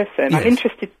interested person, I'm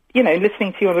interested,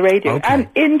 listening to you on the radio, and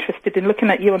interested in looking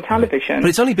at you on television. But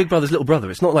it's only Big Brother's Little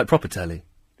Brother. It's not like proper telly.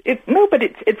 No, but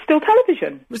it's still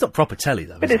television. It's not proper telly,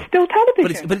 though. But it's still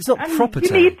television. But it's not proper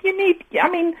telly. You need. I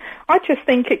mean, I just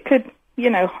think it could,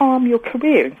 harm your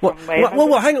career in some way.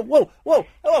 Whoa, hang on. Whoa,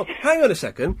 hang on a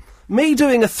second. Me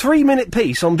doing a 3-minute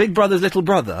piece on Big Brother's Little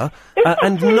Brother, it's not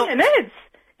 3 minutes.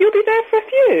 You'll be there for a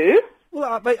few. Well,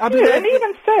 I'll be there. And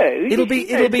even so, it'll be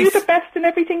do the best in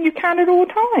everything you can at all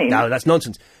times. No, that's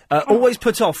nonsense. Always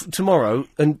put off tomorrow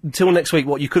until next week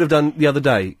what you could have done the other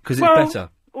day, because it's better.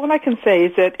 All I can say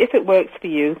is that if it works for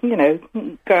you,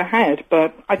 go ahead.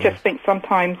 But I just think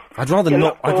sometimes I'd rather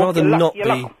not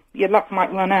be. Your luck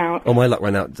might run out. Oh, my luck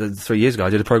ran out 3 years ago. I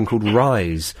did a program called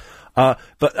Rise. But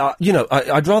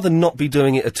I'd rather not be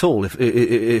doing it at all,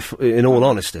 if in all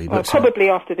honesty. Well, probably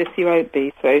after this you won't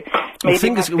be, so maybe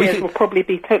my fears will probably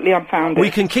be totally unfounded.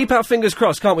 We can keep our fingers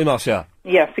crossed, can't we, Marcia?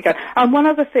 Yes, we can. And one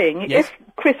other thing, yes?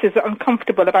 If Chris is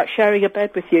uncomfortable about sharing a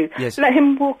bed with you, let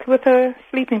him walk with a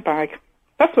sleeping bag.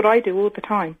 That's what I do all the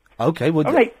time. Okay, well,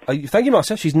 all right. Thank you,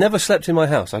 Marcia. She's never slept in my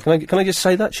house. Can I just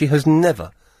say that? She has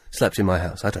never slept in my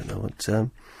house. I don't know what,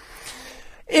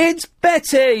 It's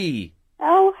Betty!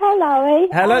 Oh, hello,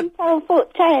 Hello. I'm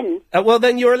 4'10". Well,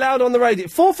 then you're allowed on the radio.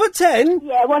 4'10"?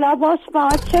 Yeah, well, I was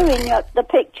 5'2" in the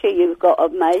picture you've got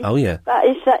of me. Oh, yeah. That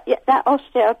is that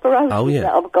osteoporosis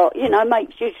that I've got,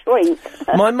 makes you shrink.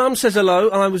 My mum says hello,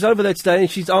 and I was over there today,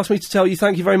 and she's asked me to tell you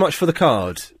thank you very much for the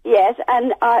card. Yes,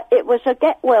 and it was a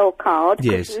get well card.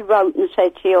 Yes. You wrote and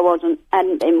said you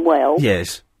hadn't been well.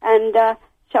 Yes. And,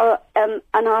 so, and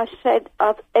I said,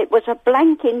 it was a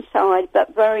blank inside,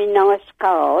 but very nice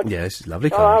card. Yes, lovely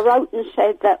so card. I wrote and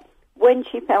said that when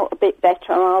she felt a bit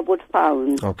better, I would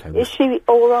phone. Okay. Is she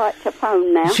all right to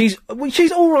phone now? She's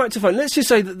all right to phone. Let's just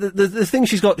say that the thing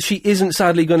she's got, she isn't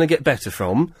sadly going to get better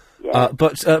from. Yeah.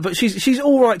 But she's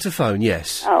all right to phone.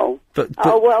 Yes. Oh. But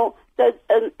oh well,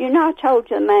 I told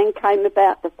you the man came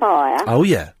about the fire. Oh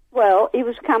yeah. Well, he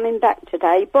was coming back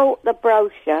today. He bought the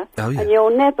brochure. Oh yeah. And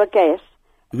you'll never guess.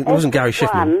 It wasn't Gary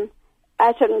Schiffman.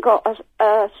 Hasn't got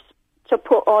to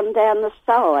put on down the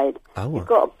side. Oh. You've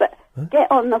got to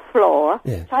get on the floor,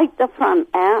 take the front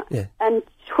out, and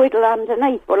twiddle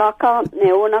underneath. Well, I can't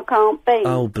kneel and I can't bend.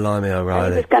 Oh, blimey,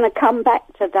 O'Reilly. He was going to come back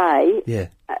today. Yeah.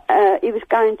 He was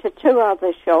going to 2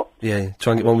 other shops. Yeah,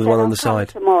 try and get one with one on the side.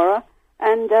 Tomorrow,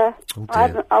 and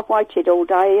I've waited all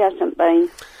day. He hasn't been.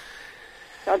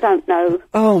 I don't know.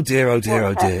 Oh dear, oh dear,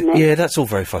 What's oh dear. happening? Yeah, that's all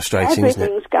very frustrating, isn't it?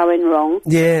 Everything's going wrong.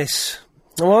 Yes.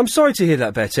 Well, I'm sorry to hear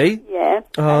that, Betty. Yeah.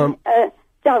 Um,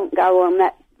 Don't go on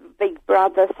that Big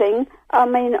Brother thing. I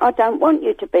mean, I don't want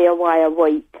you to be away a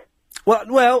week. Well,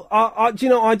 do you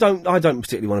know, I don't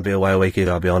particularly want to be away a week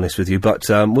either, I'll be honest with you, but,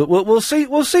 we'll see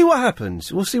what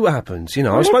happens. We'll see what happens, you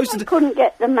know. I'm supposed to... couldn't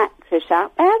get the mattress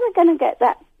up. How are they going to get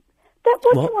that?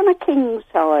 What do you want a king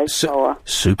size for?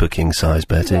 Super king size,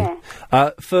 Betty.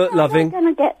 Yeah. For loving... How are they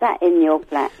going to get that in your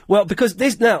flat? Well, because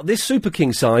this super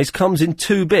king size comes in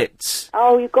 2 bits.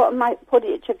 Oh, you've got to put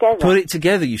it together. Put it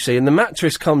together, you see, and the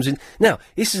mattress comes in... Now,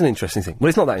 this is an interesting thing. Well,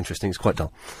 it's not that interesting, it's quite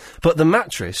dull. But the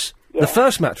mattress, the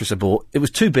first mattress I bought, it was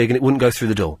too big and it wouldn't go through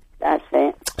the door. That's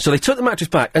it. So they took the mattress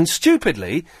back, and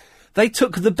stupidly, they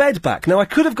took the bed back. Now, I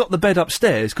could have got the bed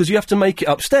upstairs, because you have to make it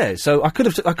upstairs, so I could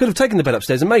have taken the bed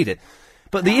upstairs and made it.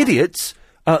 But the idiots,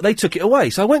 they took it away.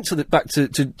 So I went back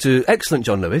to excellent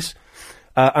John Lewis,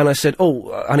 and I said,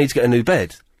 I need to get a new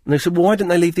bed. And they said, well, why didn't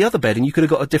they leave the other bed, and you could have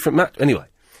got a different mattress? Anyway,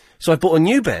 so I bought a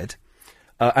new bed,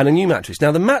 and a new mattress.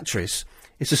 Now, the mattress,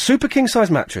 it's a super king-size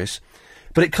mattress,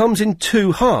 but it comes in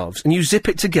 2 halves, and you zip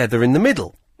it together in the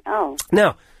middle. Oh.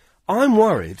 Now, I'm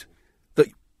worried that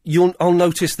I'll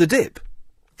notice the dip.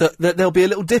 That there'll be a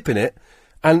little dip in it,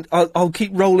 and I'll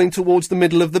keep rolling towards the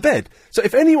middle of the bed. So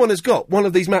if anyone has got one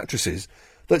of these mattresses,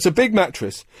 that's a big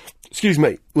mattress,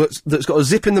 that's got a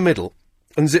zip in the middle,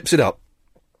 and zips it up,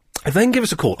 if they can give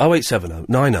us a call, 0870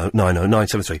 90 90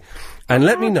 973, and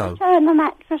let me know. Turn the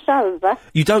mattress over.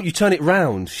 You don't, you turn it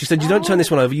round. She said, you don't turn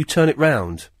this one over, you turn it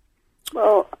round.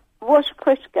 Well, what's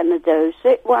Chris going to do?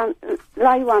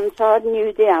 Lay one side and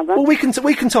you the other? Well, we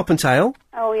can top and tail.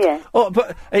 Oh, yeah. Oh,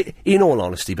 but in all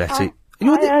honesty, Betty... I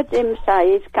heard him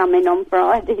say he's coming on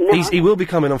Friday night. He will be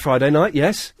coming on Friday night,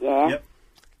 yes. Yeah. Yep.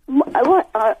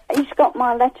 He's got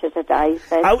my letter today, he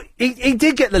said. Oh, he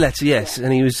did get the letter, yes,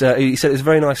 and he said it was a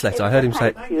very nice letter. I heard him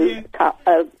say...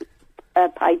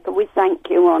 Paper with thank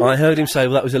you on. I heard him say,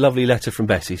 well, that was a lovely letter from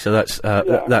Betty, so that's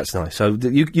nice. So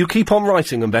you keep on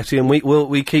writing them, Betty, and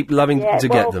we keep loving to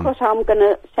get them. Of course, I'm going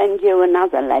to send you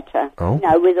another letter. Oh. You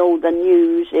know, with all the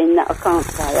news in that I can't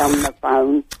say on the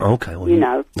phone. Okay, well, you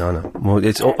know. No. Well,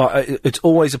 it's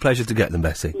always a pleasure to get them,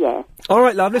 Betty. Yeah. All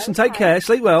right, love. Listen, take care.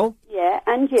 Sleep well. Yeah,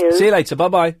 and you. See you later. Bye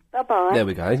bye. Bye bye. There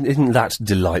we go. Isn't that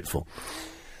delightful,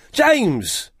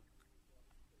 James?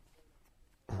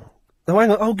 Oh,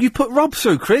 hang on. Oh, you put Rob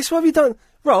through, Chris. What have you done?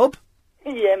 Rob?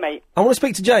 Yeah, mate. I want to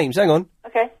speak to James. Hang on.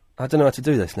 Okay. I don't know how to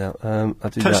do this now. I'll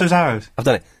do Touch that. those arrows. I've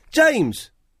done it. James!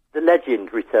 The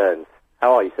legend returns.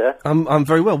 How are you, sir? I'm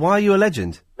very well. Why are you a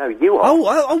legend? No, you are.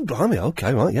 Oh, blimey.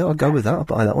 Okay, right. Yeah, I'll go with that. I'll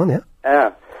buy that one, yeah.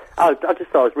 Yeah. I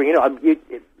just thought I was ringing up.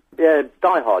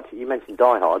 Die Hard. You mentioned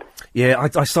Die Hard. Yeah,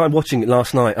 I started watching it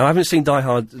last night. I haven't seen Die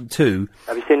Hard 2.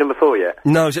 Have you seen number 4 yet?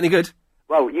 No, is it any good?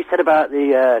 Well, you said about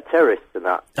the terrorists and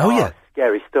that. Oh, yeah.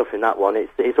 Scary stuff in that one.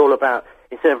 It's all about,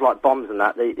 instead of like bombs and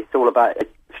that, it's all about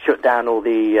shut down all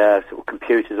the sort of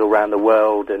computers all around the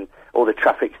world and all the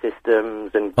traffic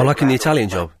systems and... Oh, like in The Italian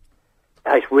Job?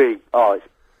 It's really... it's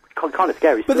kind of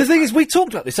scary But stuff. the thing is, we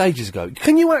talked about this ages ago.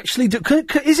 Can you actually do...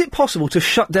 is it possible to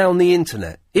shut down the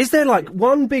internet? Is there, like,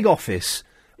 one big office,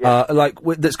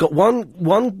 that's got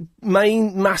one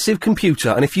main massive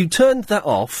computer, and if you turned that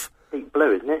off... Deep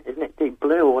Blue, isn't it? Isn't it Deep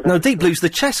Blue or whatever? No, Deep Blue's the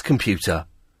chess computer.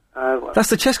 That's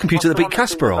the chess computer that beat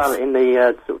Kasparov. In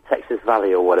the sort of Texas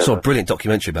Valley or whatever. Saw a brilliant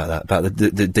documentary about that, about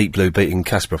the Deep Blue beating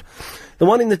Kasparov. The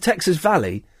one in the Texas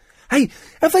Valley. Hey,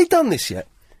 have they done this yet?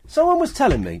 Someone was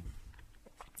telling me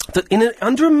that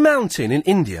under a mountain in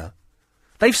India,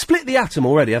 they've split the atom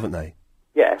already, haven't they?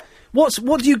 Yeah. What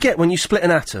do you get when you split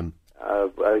an atom?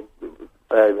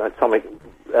 Atomic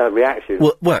reaction.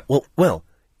 Well,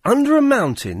 under a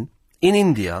mountain in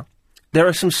India, there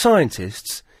are some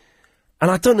scientists, and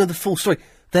I don't know the full story.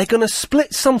 They're going to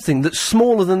split something that's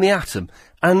smaller than the atom,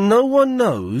 and no one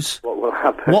knows what will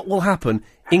happen. What will happen,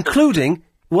 including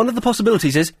one of the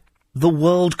possibilities is the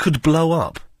world could blow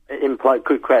up. It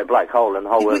could create a black hole and the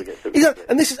whole world gets...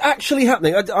 And this is actually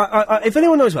happening. If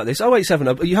anyone knows about this,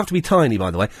 0870, you have to be tiny,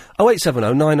 by the way,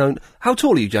 0870 90... How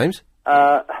tall are you, James?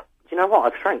 Do you know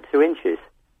what? I've shrank 2 inches.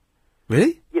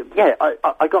 Really? Yeah,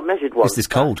 I got measured once. Is this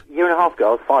cold? A year and a half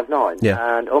ago, I was 5'9",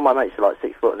 yeah. And all my mates are like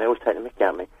 6 foot, and they always take the mickey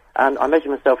out of me. And I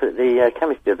measured myself at the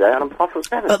chemist the other day, and I'm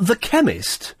 5'7". At the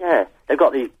chemist? Yeah. They've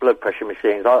got these blood pressure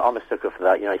machines. I'm a sucker for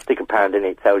that. You know, you stick a pound in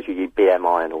it, tells you your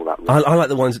BMI and all that. I like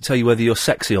the ones that tell you whether you're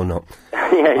sexy or not.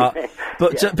 Yeah.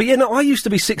 But yeah, no, I used to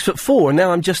be 6'4", and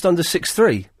now I'm just under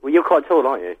 6'3". Well, you're quite tall,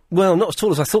 aren't you? Well, not as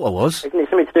tall as I thought I was. Isn't it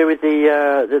something to do with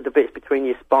the bits between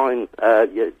your spine,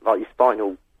 your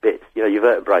spinal bits, you know, your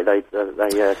vertebrae, they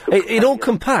It all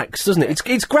compacts, doesn't it?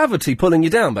 It's gravity pulling you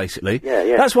down, basically. Yeah,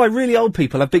 yeah. That's why really old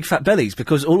people have big fat bellies,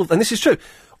 because and this is true,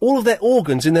 all of their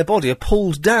organs in their body are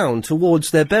pulled down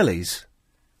towards their bellies.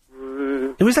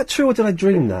 Was that true, or did I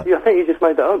dream that? Yeah, I think you just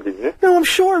made that up, didn't you? No, I'm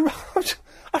sure.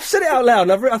 I've said it out loud,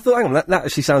 and I thought, hang on, that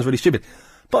actually sounds really stupid.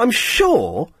 But I'm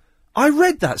sure I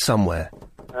read that somewhere.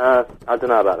 I don't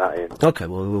know about that, Ian. Okay,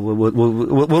 well,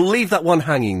 we'll leave that one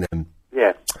hanging then.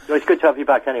 Yeah. Well, it's good to have you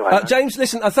back anyway. man. James,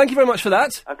 listen, thank you very much for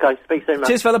that. Okay, speak soon, mate.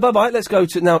 Cheers, fella, bye-bye. Let's go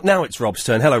to... Now it's Rob's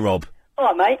turn. Hello, Rob. All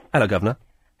right, mate. Hello, Governor.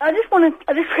 I just want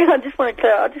to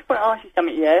ask you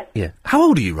something, yeah? Yeah. How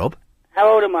old are you, Rob?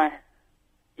 How old am I?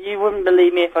 You wouldn't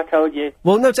believe me if I told you.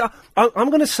 Well, no, I'm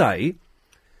going to say...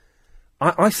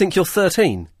 I think you're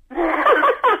 13.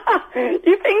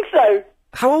 You think so?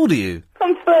 How old are you?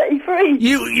 I'm 33.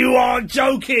 You are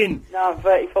joking! No, I'm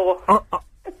 34.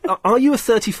 Are you a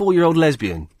 34-year-old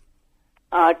lesbian?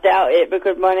 I doubt it,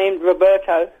 because my name's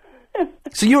Roberto.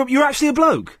 So you're actually a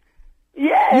bloke?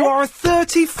 Yeah. You are a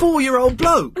 34-year-old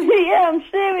bloke? Yeah, I'm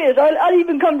serious. I'll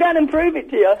even come down and prove it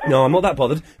to you. No, I'm not that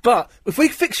bothered. But if we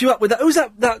fix you up with that... Who's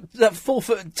that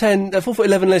 4'10",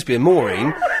 4'11" lesbian,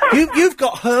 Maureen? You've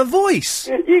got her voice.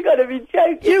 You got to be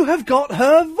joking. You have got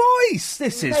her voice.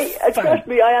 This is... Mate, trust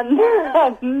me, I'm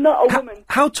not a woman.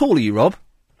 How tall are you, Rob?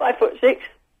 5'6".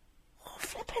 Oh,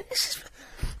 flipping, this is...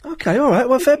 Okay, all right.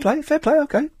 Well, fair play,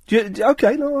 okay. Do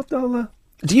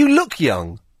you look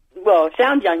young? Well,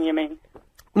 sound young, you mean?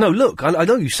 No, look, I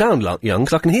know you sound young,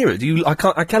 because I can hear it.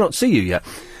 I cannot see you yet.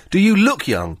 Do you look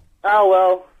young? Oh,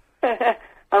 well,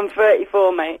 I'm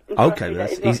 34, mate. Okay,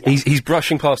 he's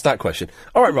brushing past that question.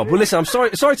 All right, Rob, well, listen, I'm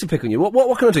sorry to pick on you.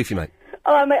 What can I do for you, mate?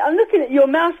 All right, mate, I'm looking at your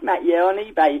mouse mat, yeah, on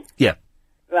eBay. Yeah.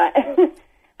 Right.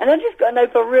 And I just got to know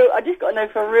for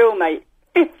real, mate.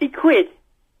 50 quid.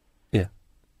 Yeah.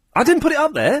 I didn't put it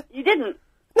up there. You didn't?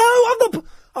 No, I'm not...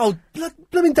 Oh,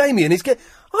 blooming Damien,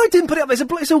 I didn't put it up there.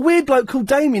 It's a weird bloke called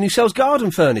Damien who sells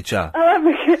garden furniture.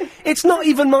 It's not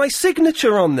even my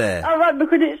signature on there. All right,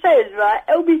 because it says, right,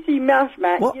 LBC mouse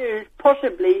mat used,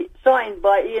 possibly signed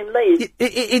by Ian Lee.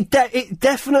 It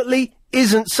definitely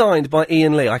isn't signed by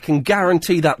Ian Lee. I can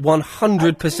guarantee that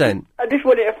 100%. I just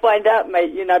wanted to find out,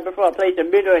 mate, you know, before I place a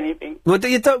bid or anything.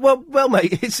 Well, well,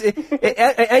 mate,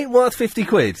 it ain't worth 50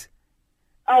 quid.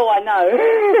 Oh, I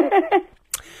know.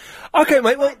 Okay,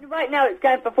 mate, well... Right now it's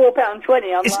going for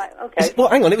 £4.20, I'm like, okay. Well,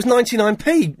 hang on, it was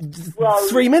 99p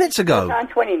 3 minutes ago.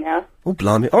 £4.20 now. Oh,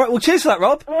 blimey. All right, well, cheers for that,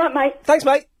 Rob. All right, mate. Thanks,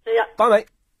 mate. See ya. Bye, mate.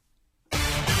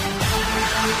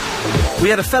 We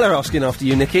had a fella asking after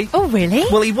you, Nikki. Oh, really?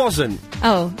 Well, he wasn't.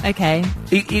 Oh, okay.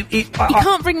 You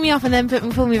can't bring me up and then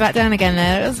pull me back down again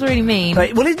there. That's really mean.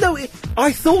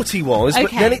 I thought he was, but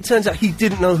then it turns out he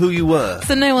didn't know who you were.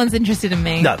 So no one's interested in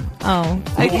me? No. Oh,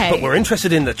 okay. But we're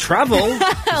interested in the travel.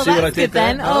 Oh, See what I did good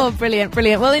there? then. Oh, brilliant.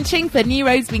 Well, in Chingford, new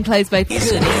roads been closed both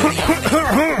ways.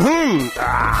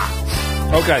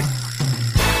 Okay.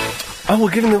 Oh,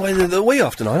 we're giving away the wee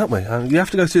off tonight, aren't we? You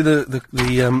have to go through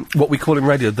the what we call in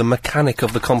radio the mechanic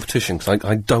of the competition, because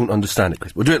I don't understand it,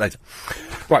 Chris. We'll do it later.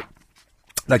 Right.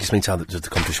 That just means how does the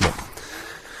competition work.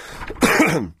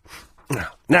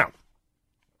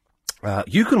 Now,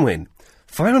 you can win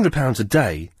 £500 a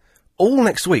day all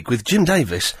next week with Jim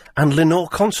Davis and Lenore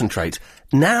Concentrate,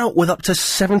 now with up to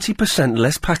 70%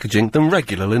 less packaging than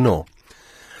regular Lenore.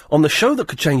 On the show that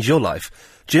could change your life,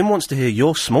 Jim wants to hear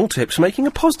your small tips making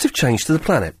a positive change to the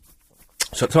planet.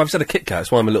 So I've said a Kit Kat,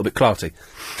 that's why I'm a little bit clarty.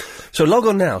 So log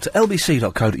on now to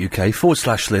lbc.co.uk/Lenore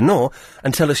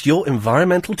and tell us your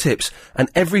environmental tips, and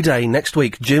every day next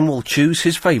week Jim will choose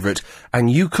his favourite and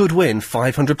you could win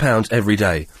 £500 every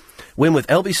day. Win with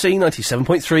LBC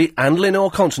 97.3 and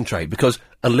Lenore Concentrate, because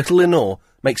a little Lenore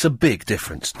makes a big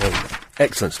difference. There we go.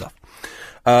 Excellent stuff.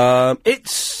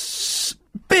 It's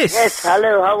Biss. Yes,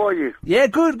 hello, how are you? Yeah,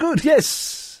 good,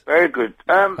 yes. Very good.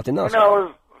 I didn't ask. When I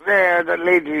was there, the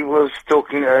lady was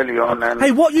talking early on and...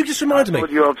 Hey, what you just reminded me...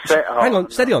 You're upset. Hang on,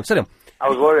 steady on. I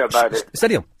was worried about it.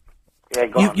 Steady on. Yeah,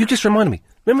 go on. You just reminded me.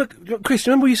 Remember, Chris,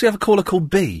 remember we used to have a caller called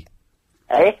B?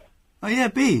 Eh? Oh, yeah,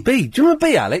 B. B. Do you remember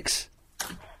B, Alex?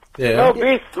 Yeah. No,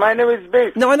 Biss. My name is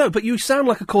Biss. No, I know, but you sound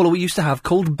like a caller we used to have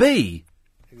called B.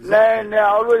 No, I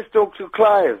always talk to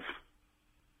Clive.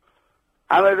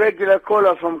 I'm a regular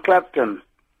caller from Clapton.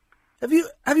 Have you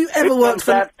ever worked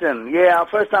for... Clapton, yeah,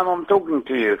 first time I'm talking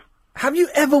to you. Have you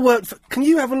ever worked for... Can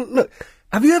you have a look?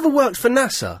 Have you ever worked for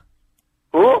NASA?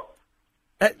 Who?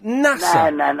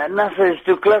 NASA. No, NASA is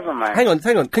too clever, man. Hang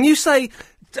on. Can you say...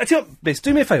 Biss,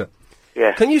 do me a favour.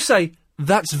 Yeah. Can you say,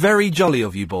 that's very jolly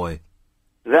of you, boy?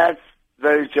 That's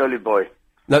very jolly, boy.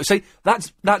 No, say, that's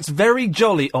very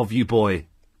jolly of you, boy.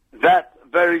 That's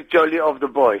very jolly of the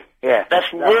boy. Yeah. That's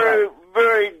very,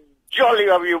 very jolly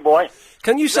of you, boy.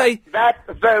 Can you say... That's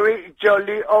very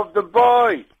jolly of the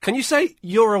boy. Can you say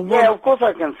you're a... Yeah, of course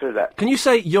I can say that. Can you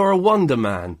say you're a Wonder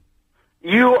Man?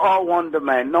 You are Wonder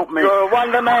Man, not me. You're a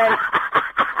Wonder Man.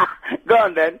 Go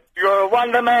on, then. You're a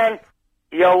Wonder Man.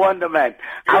 You're a Wonder Man.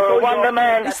 You're a Wonder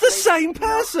Man. It's the same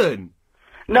person.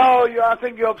 No, I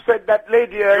think you upset that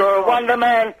lady. You're a Wonder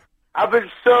Man. I feel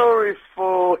sorry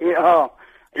for you.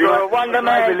 You're a Wonder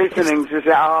Man. Be listening to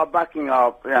say, backing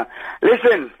up. Yeah.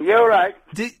 Listen, you're right.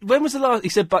 When was the last? He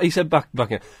said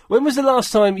backing up. When was the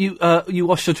last time you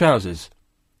washed your trousers?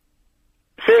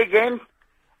 Say again.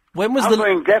 When was I'm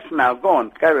going deaf now. Go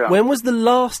on, carry on. When was the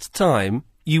last time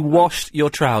you washed your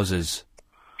trousers?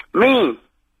 Me.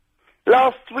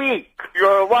 Last week.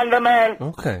 You're a Wonder Man.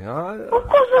 Okay. Of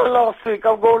course, last week.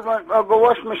 I'll go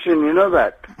wash machine. You know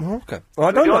that. Okay. Well,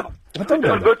 I don't know. Don't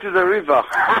go to the river.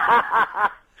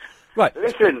 Right.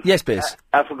 Listen. Yes, Biz.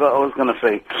 I forgot what I was going to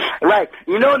say. Right.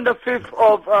 You know, on the 5th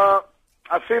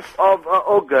of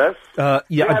August,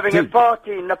 yeah, we're having a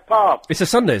party in the park. It's a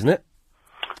Sunday, isn't it?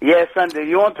 Yes, Sunday.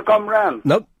 You want to come round?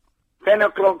 Nope. 10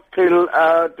 o'clock till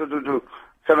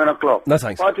 7 o'clock. No,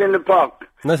 thanks. Party in the park.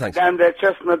 No, thanks. Down there,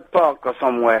 Chestnut Park or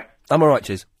somewhere. I'm all right,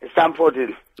 Chiz. Stamford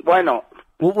Hill. Why not?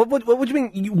 What do you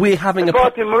mean we're having a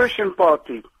party? Mauritian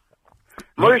party.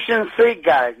 Mauritian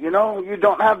Sega. You know, you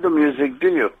don't have the music, do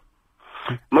you?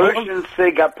 Mauritian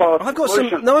Sega party. I've got some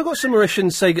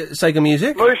Mauritian Sega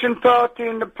music. Mauritian party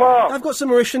in the park. I've got some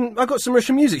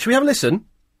Mauritian music. Should we have a listen?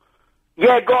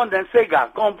 Yeah, go on then,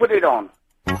 Sega. Go on, put it on.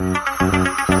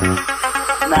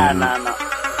 Nah.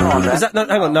 Go on then. Is that, no,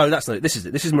 hang on, no, that's not it. This is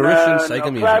it. This is Mauritian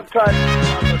Sega music.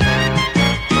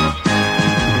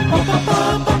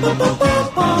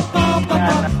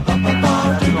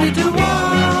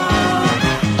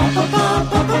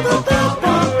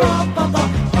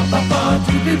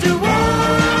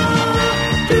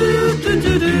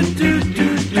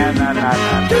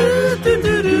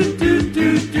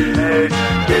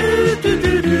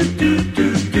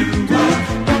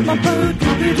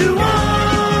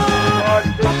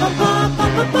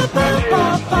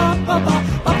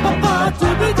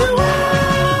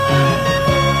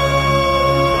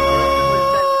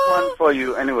 One for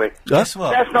you, anyway. Guess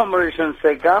what? That's not Mauritian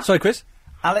Sega. Sorry, Chris?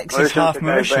 Alex is half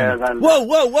Mauritian.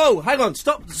 Whoa! Hang on,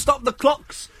 stop the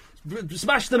clocks.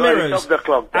 Smash the mirrors. Stop the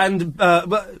clock. And,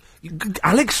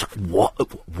 Alex,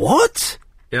 what?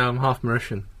 Yeah, I'm half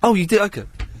Mauritian. Oh, you did? Okay.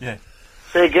 Yeah.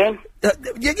 Say again? Say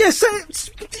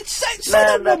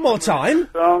that one more time.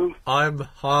 I'm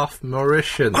half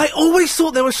Mauritian. I always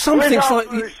thought there was something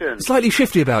slightly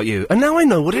shifty about you, and now I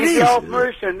know what it is. You're half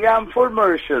Mauritian. Yeah, I'm full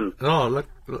Mauritian. Oh, look,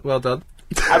 well done.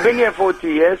 I've been here 40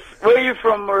 years. Where are you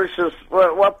from, Mauritius?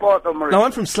 What part of Mauritius? No,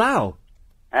 I'm from Slough.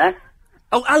 Eh?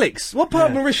 Oh, Alex, what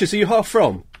part of Mauritius are you half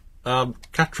from?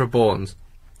 Catraborns.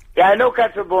 Yeah, I know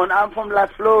Catrabon. I'm from La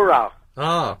Flora.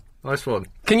 Ah, nice one.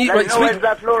 Can you where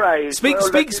La Flora is?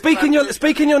 Speak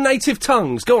in your native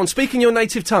tongues. Go on, speak in your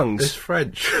native tongues. It's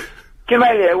French.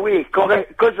 Oui,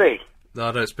 cos'è? No,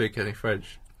 I don't speak any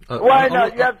French. Why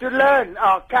not? You have to learn.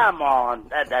 Oh, come on.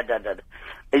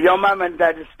 Your mum and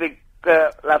dad speak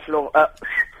La Flora,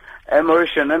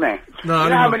 Mauritian, innit? No, you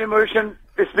know how many Mauritian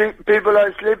people are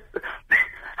asleep?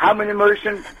 How many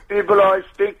Mauritian people are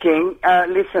speaking,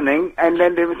 listening, and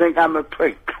then they think I'm a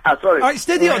prick? Sorry. All right,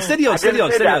 steady on.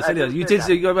 You did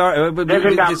say you're right.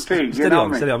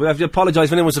 Steady on. We have to apologise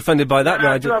if anyone's offended by that.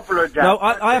 I have to apologise. No,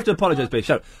 I have to apologise, Bill.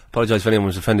 Shut up. Apologise if anyone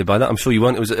was offended by that. I'm sure you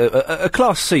weren't. It was a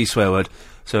Class C swear word.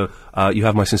 So, you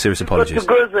have my sincerest apologies.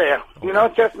 But to go there, you know,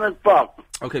 Chestnut Park.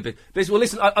 Okay, Biz, well,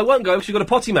 listen, I won't go because you've got a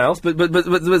potty mouth, but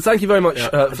thank you very much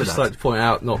for I'd just like to point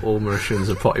out, not all Mauritians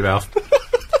are potty mouth.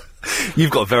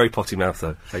 You've got a very potty mouth,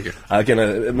 though. Thank you.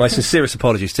 Again, my sincerest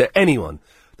apologies to anyone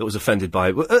that was offended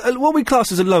by what we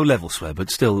class as a low-level swear, but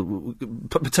still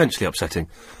potentially upsetting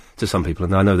to some people.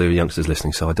 And I know there are youngsters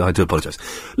listening, so I do apologise.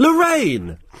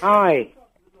 Lorraine! Hi.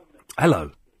 Hello.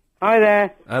 Hi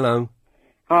there. Hello.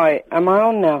 Hi. Am I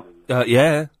on now?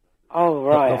 Yeah. Oh,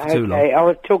 right. Not for too long. I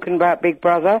was talking about Big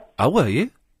Brother. Oh, were you?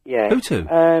 Yeah. Who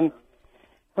to?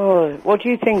 What do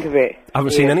you think of it? I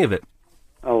haven't seen any of it.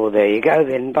 Oh, well, there you go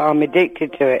then, but I'm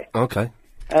addicted to it. Okay.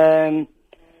 You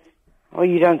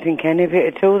don't think any of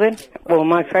it at all then? Well,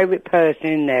 my favourite person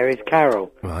in there is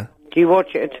Carol. Right. Do you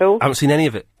watch it at all? I haven't seen any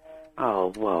of it.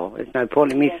 Oh, well, there's no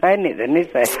point in me saying it then,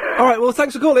 is there? All right, well,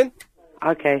 thanks for calling.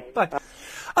 Okay. Bye.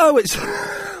 Oh, it's...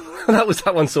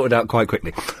 that one sorted out quite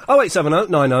quickly. 0870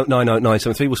 90 90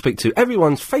 973. We'll speak to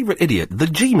everyone's favourite idiot, the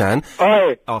G-Man,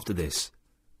 after this.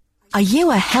 Are you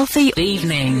a healthy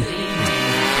evening?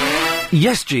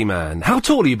 Yes, G-Man. How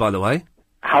tall are you, by the way?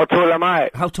 How tall am I?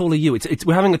 How tall are you?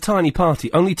 We're having a tiny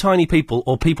party. Only tiny people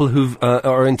or people who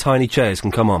are in tiny chairs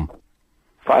can come on.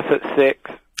 5'6".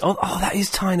 Oh, that is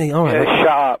tiny. All right. Yeah, shut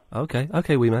up.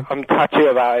 Okay, wee man. I'm touchy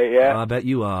about it, yeah? I bet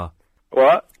you are.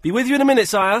 What? Be with you in a minute,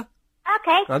 sire.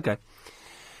 Okay.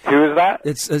 Who is that?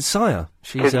 It's Sire.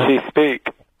 Can she speak?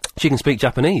 She can speak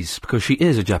Japanese, because she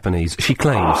is a Japanese. She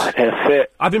claims. Oh, that's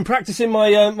it. I've been practicing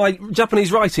my my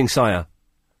Japanese writing, Sire.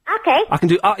 Okay. I can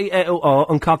do A-I-E-I-O-R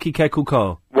and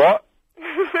Ka-Ki-Ke-Ku-Ko. What?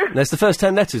 That's the first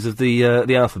 10 letters of the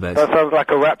alphabet. That sounds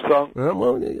like a rap song.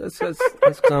 Well, that's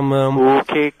some, Ooh,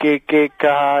 shake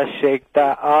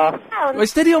that off. Wait,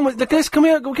 steady on with the guys. Come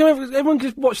here, everyone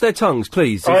just watch their tongues,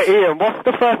 please. Alright, Ian, what's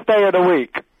the first day of the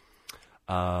week?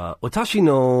 Watashi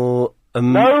no...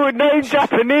 no, in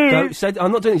Japanese!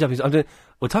 I'm not doing it in Japanese, I'm doing...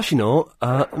 Watashi no,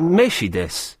 meshi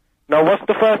desu. No, what's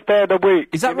the first day of the week?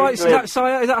 Is that right,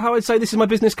 Sire? Is that how I'd say this is my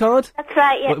business card? That's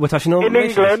right, yeah. Watashi no in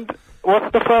England,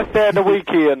 what's the first day of the week,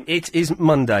 Ian? It is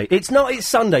Monday. It's not, it's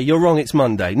Sunday. You're wrong, it's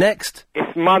Monday. Next.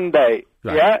 It's Monday,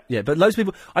 right. yeah? Yeah, but loads of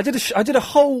people... I did a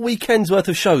whole weekend's worth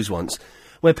of shows once,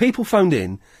 where people phoned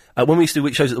in, when we used to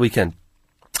do shows at the weekend.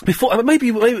 Before, maybe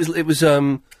it was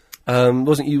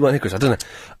wasn't you weren't here, Chris? I don't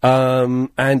know.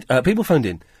 And people phoned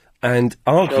in and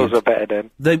argued. Shows are better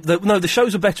then. No, the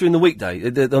shows are better in the weekday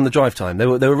on the drive time. They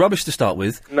were rubbish to start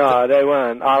with. No, they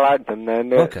weren't. I liked them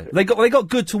then. Okay, they got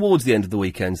good towards the end of the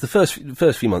weekends. The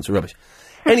first few months were rubbish.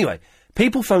 Anyway,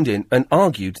 people phoned in and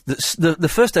argued that the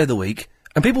first day of the week,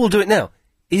 and people will do it now,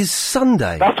 is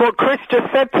Sunday. That's what Chris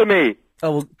just said to me.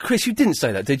 Oh well, Chris, you didn't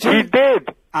say that, did you? He did.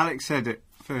 Alex said it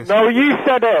first. No, you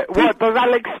said it. What, does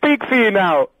Alex speak for you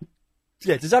now?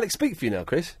 Yeah, does Alex speak for you now,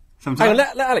 Chris? Sometimes. Hang on,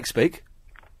 let Alex speak.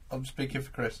 I'm speaking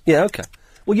for Chris. Yeah, okay.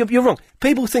 Well, you're wrong.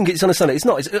 People think it's on a Sunday. It's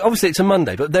not. Obviously, it's a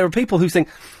Monday, but there are people who think...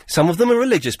 Some of them are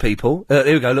religious people.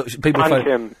 Here we go, look, people... Punch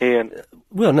him, Ian.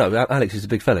 Well, no, Alex is a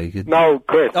big fella. No,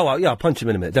 Chris. Oh, yeah, I'll punch him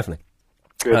in a minute, definitely.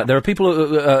 Good. There are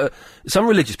people... some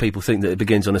religious people think that it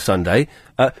begins on a Sunday,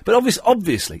 but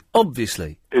obviously...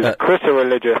 Is Chris a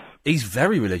religious? He's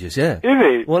very religious, yeah. Is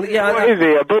he? Well, yeah... What is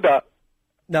he, a Buddha?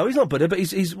 No, he's not Buddha, but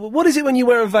he's... What is it when you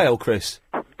wear a veil, Chris?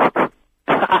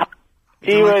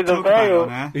 He wears a veil.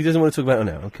 He doesn't want to talk about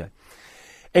it now, okay.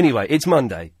 Anyway, it's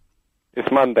Monday.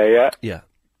 It's Monday, yeah? Yeah.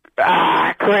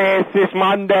 Ah, Chris, it's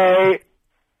Monday.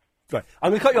 Right, I'm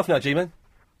going to cut you off now, G-Man.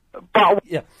 But...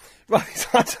 Yeah. Right,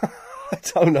 I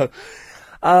don't know.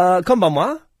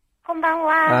 Konbanwa?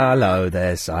 Konbanwa. Hello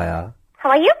there, Sire.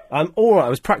 How are you? I'm alright. I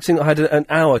was practicing, I had an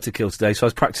hour to kill today, so I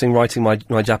was practicing writing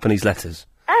my Japanese letters.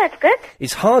 Oh, that's good.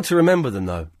 It's hard to remember them,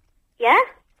 though. Yeah?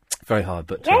 Very hard,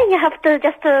 but... Yeah, you have to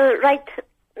just write.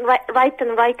 Do I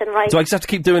just have to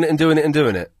keep doing it and doing it and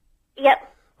doing it? Yep.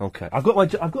 Okay. I've got my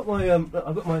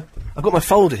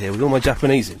folder here with all my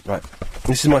Japanese in. Right.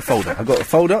 This is my folder. I've got a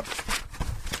folder.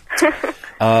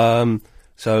 Well,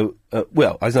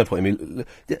 there's no point in me...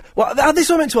 Well, this is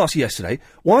what I meant to ask you yesterday.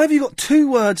 Why have you got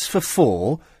two words for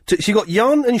four? So you got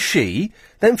yon and she,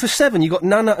 then for 7 you got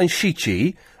nana and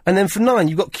shichi, and then for 9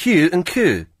 you got q and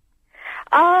ku.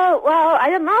 Oh, well, I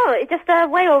don't know. It's just a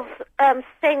way of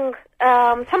saying...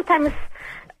 sometimes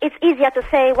it's easier to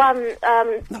say one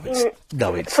than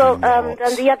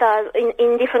the other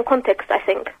in different contexts, I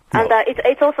think. No. And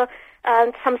it's also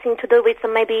something to do with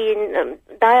maybe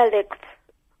dialect.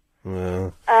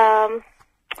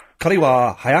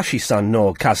 Kariwa Hayashi-san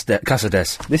no kasa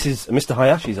desu. This is Mr.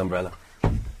 Hayashi's umbrella.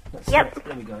 Yep.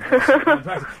 There we go.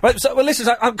 Right, so, well, listen,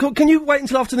 can you wait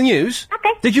until after the news?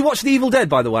 Okay. Did you watch The Evil Dead,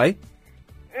 by the way?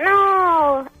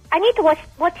 No. I need to watch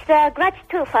the Grudge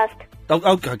 2 first.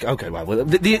 Oh, okay, well,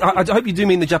 I hope you do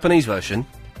mean the Japanese version.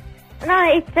 No,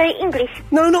 it's English.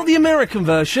 No, not the American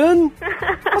version.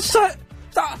 What's that?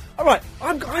 All right,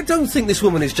 I don't think this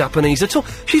woman is Japanese at all.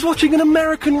 She's watching an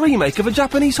American remake of a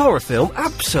Japanese horror film.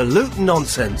 Absolute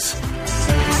nonsense.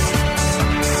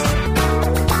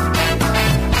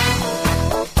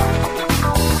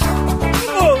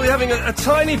 Oh, we're having a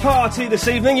tiny party this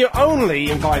evening. You're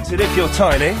only invited if you're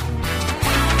tiny.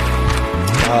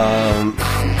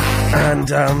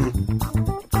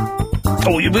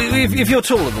 If you're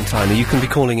taller than tiny, you can be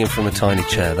calling in from a tiny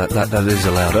chair. That is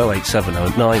allowed.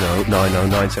 0870 90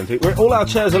 90973. All our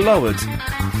chairs are lowered.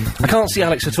 I can't see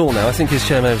Alex at all now. I think his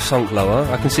chair may have sunk lower.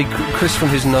 I can see Chris from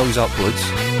his nose upwards.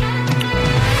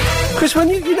 Chris, when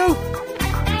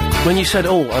you said,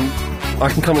 I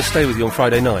can come and stay with you on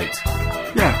Friday night.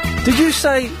 Yeah. Did you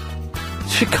say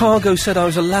Chicago said I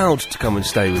was allowed to come and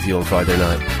stay with you on Friday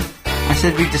night? I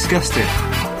said we discussed it.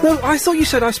 No, I thought you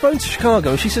said I spoke to Chicago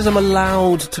and she says I'm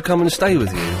allowed to come and stay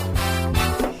with you.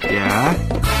 Yeah.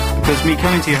 Because me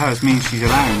coming to your house means she's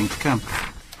allowing me to come.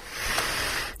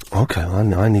 Okay,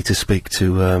 I need to speak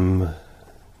to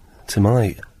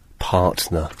my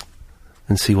partner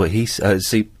and see what he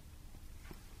see.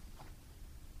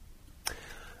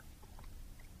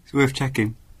 It's worth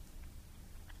checking.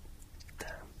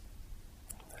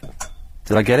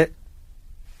 Did I get it?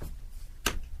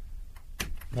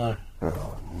 No.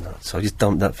 Oh, no. So I just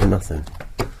dumped that for nothing.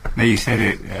 No, you said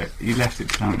it. You left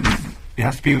it blank. It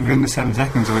has to be within the 7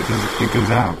 seconds or it goes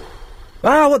out.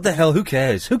 Ah, what the hell? Who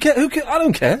cares? Who cares? I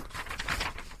don't care.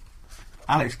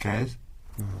 Alex cares.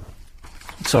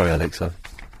 Sorry, Alex.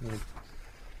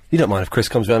 You don't mind if Chris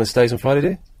comes round and stays on Friday, do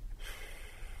you?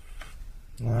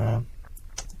 No.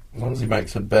 As long as he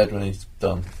makes a bed when he's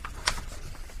done.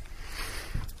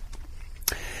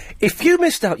 If you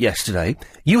missed out yesterday,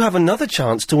 you have another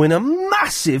chance to win a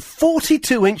massive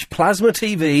 42-inch plasma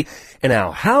TV in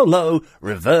our How Low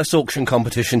reverse auction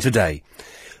competition today.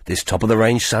 This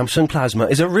top-of-the-range Samsung Plasma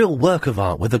is a real work of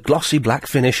art with a glossy black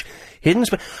finish, hidden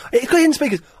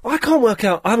speakers. I can't work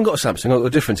out. I haven't got a Samsung. I've got a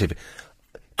different TV.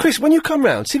 Chris, when you come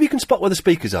round, see if you can spot where the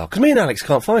speakers are, because me and Alex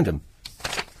can't find them.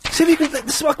 See if you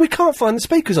can... We can't find the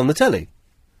speakers on the telly.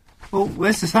 Well,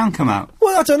 where's the sound come out?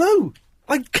 Well, I don't know.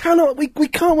 I cannot... We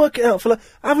can't work it out.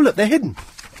 Have a look. They're hidden.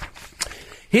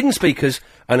 Hidden speakers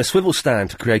and a swivel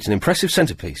stand to create an impressive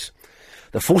centrepiece.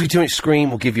 The 42-inch screen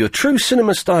will give you a true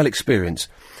cinema-style experience.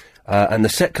 And the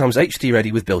set comes HD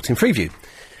ready with built-in Freeview.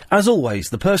 As always,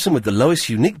 the person with the lowest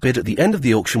unique bid at the end of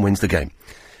the auction wins the game.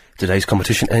 Today's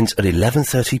competition ends at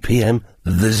 11:30 p.m.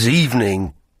 this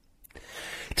evening.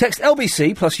 Text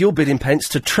LBC plus your bid in pence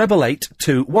to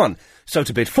 88821. So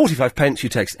to bid 45 pence, you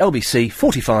text LBC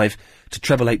 45 to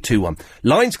 88821.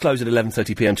 Lines close at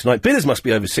 11:30 p.m. tonight. Bidders must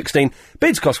be over 16.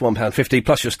 Bids cost £1.50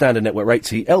 plus your standard network rate.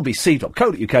 See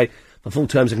lbc.co.uk for full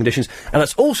terms and conditions. And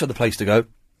that's also the place to go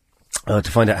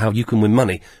to find out how you can win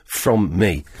money from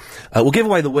me. We'll give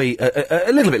away the Wii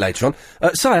a little bit later on.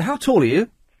 Sire, how tall are you?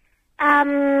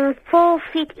 4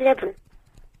 feet 11.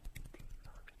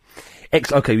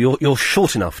 Okay, you're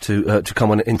short enough to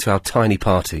come on into our tiny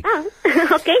party. Oh,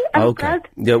 okay. I'm glad.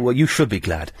 Yeah, well, you should be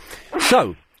glad.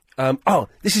 So,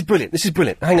 this is brilliant.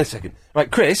 Hang on a second. Right,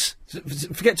 Chris,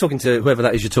 forget talking to whoever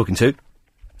that is you're talking to.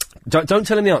 Don't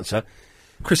tell him the answer.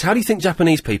 Chris, how do you think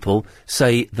Japanese people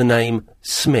say the name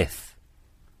Smith?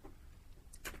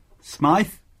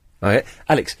 Smythe? Okay.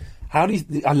 Alex,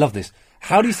 I love this.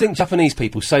 How do you think Japanese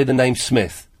people say the name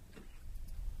Smith?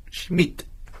 Schmidt.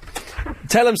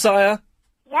 Tell them, sire.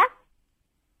 Yeah?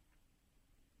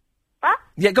 What?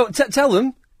 Yeah, go on, tell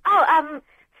them. Oh,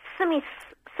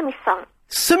 Sumi-san.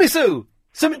 Sumisu!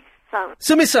 Sumi-san.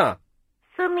 Sumisa!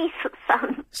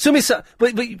 Sumi-san. Sumisa.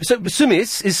 But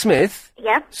Sumis is Smith.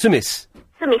 Yeah. Sumis.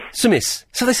 Sumis.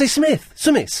 So they say Smith.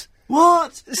 Sumis.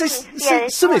 What? Yeah,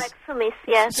 it's more like Sumis,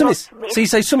 yeah. Sumis. not Smith. So you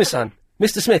say Sumisan.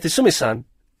 Mr. Smith is Sumisan.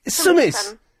 It's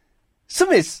Sumis.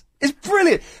 Sumis. It's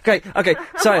brilliant. Okay.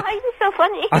 So why is it so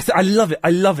funny? I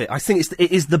love it. I think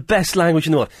it is the best language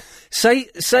in the world. Say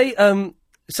Scotland.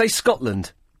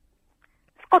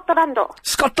 Scotland.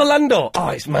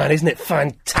 Oh, isn't it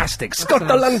fantastic?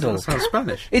 Scotland. That sounds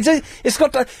Spanish. It's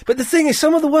Scotland. But the thing is,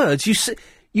 some of the words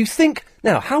you think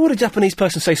now. How would a Japanese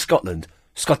person say Scotland?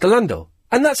 Scotland.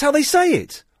 And that's how they say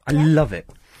it. I love it.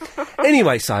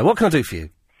 Anyway, Si, what can I do for you?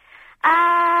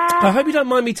 I hope you don't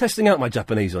mind me testing out my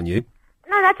Japanese on you.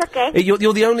 No, that's okay.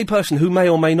 You're the only person who may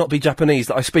or may not be Japanese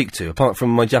that I speak to, apart from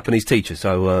my Japanese teacher.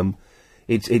 So, I'm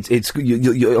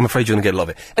afraid you're going to get a lot of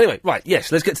it. Anyway, right,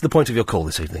 yes, let's get to the point of your call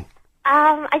this evening.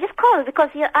 I just called because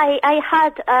I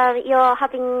heard you're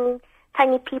having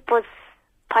tiny people's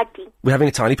party. We're having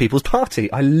a tiny people's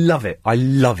party. I love it.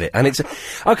 And it's...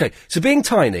 Okay, so being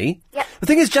tiny... Yep. The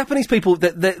thing is, Japanese people,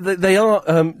 they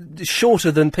are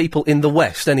shorter than people in the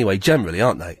West anyway, generally,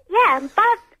 aren't they? Yeah,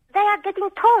 but they are getting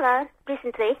taller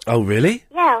recently. Oh, really?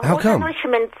 Yeah. How come? The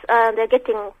nourishment they're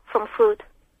getting from food.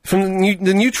 From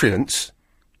the nutrients?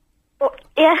 Oh,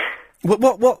 yeah.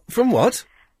 What? From what?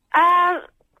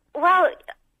 Well,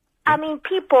 I mean,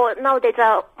 people nowadays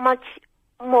are much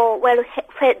more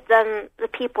well-fed than the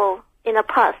people in the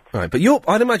past. Right, but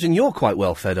I'd imagine you're quite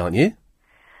well-fed, aren't you?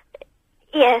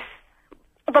 Yes.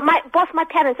 But both my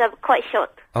parents are quite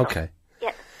short. Okay.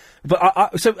 Yeah.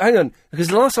 But so hang on, because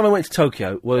the last time I went to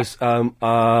Tokyo was I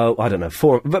don't know,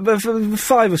 5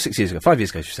 or 6 years ago. 5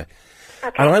 years ago, I should say.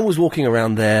 Okay. And I was walking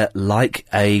around there like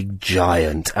a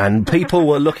giant, and people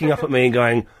were looking up at me and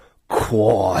going,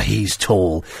 "Quah, he's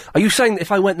tall." Are you saying that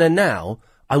if I went there now,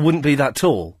 I wouldn't be that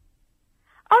tall?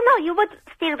 Oh no, you would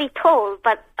still be tall,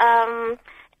 but I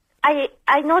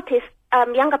noticed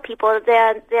younger people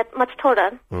they're much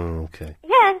taller. Oh, okay.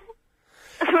 Yeah.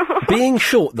 Being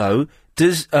short though,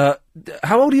 does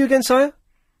how old are you again, sire?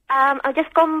 I've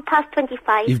just gone past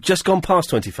 25. You've just gone past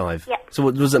 25? Yeah. So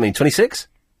what does that mean, 26?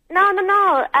 No.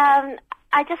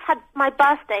 I just had my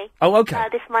birthday. Oh, okay.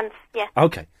 This month, yeah.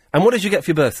 Okay. And what did you get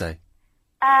for your birthday?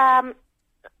 I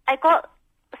got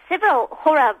several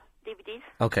horror DVDs.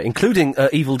 Okay, including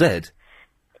Evil Dead?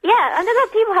 Yeah, and a lot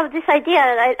of people have this idea.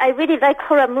 I really like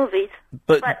horror movies.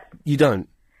 But you don't?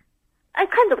 I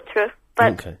kind of true,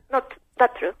 but Okay. not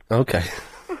that true. Okay.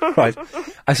 Right.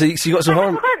 So you got some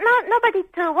horror... Nobody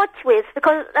to watch with,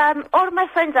 because all my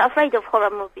friends are afraid of horror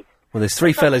movies. Well, there's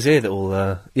three fellas here that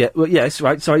will... Yeah, well, yes,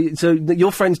 right, sorry. So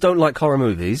your friends don't like horror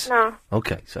movies? No.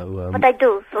 Okay, so... But I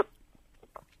do, so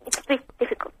it's a bit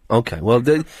difficult. Okay, well,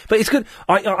 but it's good.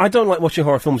 I don't like watching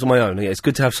horror films on my own. Yeah, it's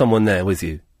good to have someone there with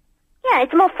you. Yeah,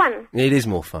 it's more fun. It is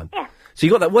more fun. Yeah. So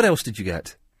you got that. What else did you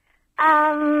get?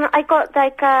 I got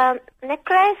like a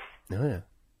necklace. Oh, yeah.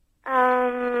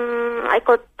 I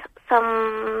got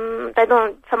some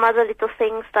other little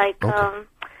things like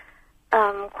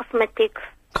cosmetics.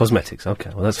 Cosmetics, okay,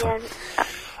 well, that's Yeah.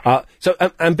 fine. So,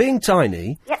 and being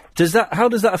tiny, Yeah. how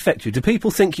does that affect you? Do people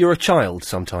think you're a child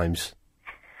sometimes?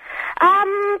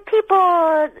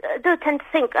 People do tend to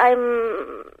think I'm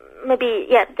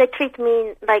they treat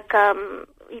me like a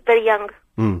very young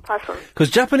person. Because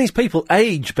Japanese people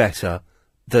age better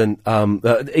than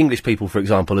English people, for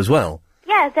example, as well.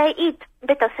 Yeah, they eat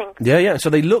better things. Yeah, so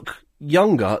they look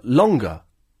younger longer.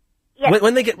 Yeah.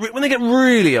 When they get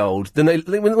really old, then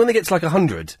when they get to like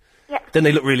 100, Yeah. then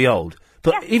they look really old.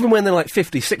 But even when they're like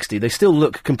 50, 60, they still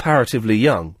look comparatively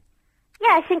young.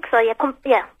 Yeah, I think so.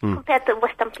 Yeah, compared to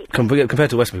Western people.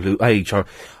 Compared to Western people who age.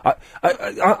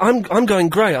 I'm going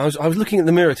grey. I was looking at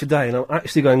the mirror today, and I'm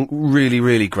actually going really,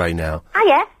 really grey now. Oh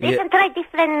yeah, you Yeah. can try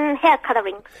different hair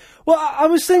colouring. Well, I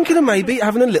was thinking of maybe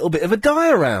having a little bit of a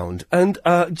dye around, and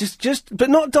but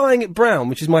not dyeing it brown,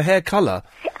 which is my hair colour.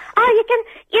 Oh,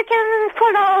 you can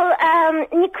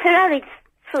follow Nick Ferrari's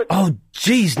suit. Oh,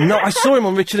 jeez, no! I saw him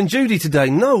on Richard and Judy today.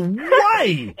 No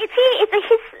way!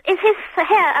 Is his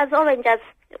hair as orange as?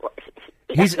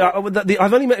 He's.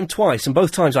 I've only met him twice, and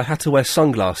both times I had to wear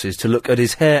sunglasses to look at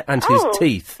his hair and his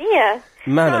teeth. Yeah.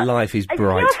 Man alive, he's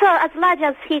bright. He's also as large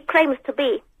as he claims to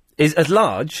be. Is as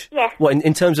large? Yeah. What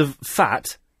in terms of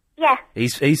fat? Yeah.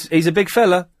 He's a big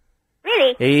fella.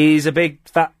 Really? He's a big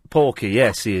fat porky.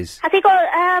 Yes, he is. Has he got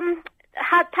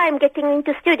hard time getting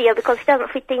into studio because he doesn't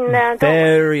fit in the door?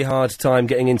 Very hard time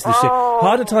getting into the seat.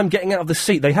 Harder time getting out of the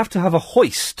seat. They have to have a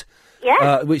hoist.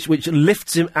 Yeah. Which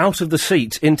lifts him out of the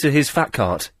seat into his fat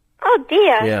cart. Oh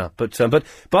dear. Yeah, but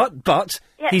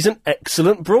he's an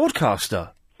excellent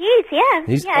broadcaster. He is, yeah.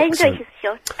 He's I enjoy excellent. his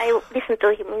show. I listen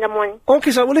to him in the morning.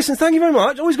 Okay, so well, listen. Thank you very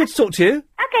much. Always good to talk to you.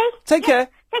 Okay. Take care.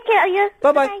 Take care of you.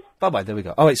 Bye bye. Bye bye. There we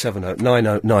go. 0870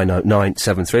 9090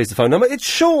 973 is the phone number. It's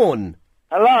Sean.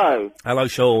 Hello. Hello,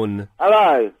 Sean.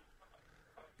 Hello.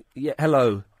 Yeah.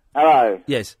 Hello. Hello.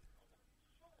 Yes.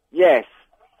 Yes.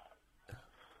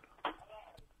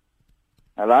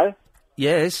 Hello?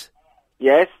 Yes.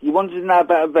 Yes, you wanted to know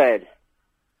about a bed.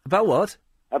 About what?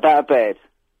 About a bed.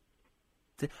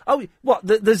 Oh, what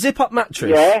the zip-up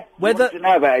mattress? Yeah. Where you wanted to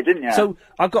know about it, didn't you? So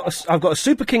I've got a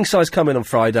super king size coming on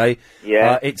Friday.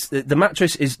 Yeah. It's the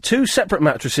mattress is two separate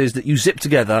mattresses that you zip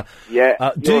together.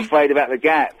 Yeah. You're afraid about the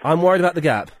gap. I'm worried about the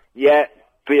gap. Yeah.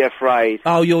 Be afraid.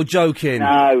 Oh, you're joking.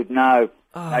 No. No,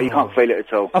 you can't feel it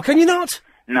at all. Oh, can you not?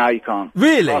 No, you can't.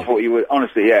 Really? I thought you would.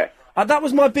 Honestly, yeah. That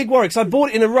was my big worry because I bought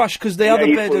it in a rush because the other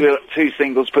you bed. thought two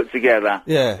singles put together.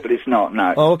 Yeah. But it's not.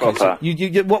 No. Oh, okay. Proper. So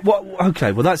you what?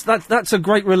 Okay. Well, that's a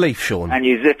great relief, Sean. And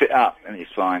you zip it up, and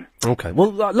it's fine. Okay.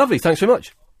 Well, lovely. Thanks very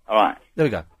much. All right. There we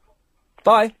go.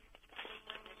 Bye.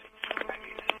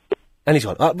 And he's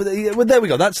gone. Well, there we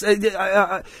go. That's.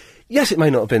 Yes, it may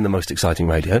not have been the most exciting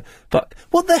radio, but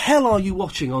what the hell are you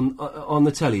watching on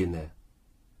the telly in there?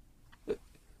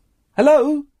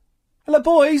 Hello,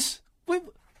 boys.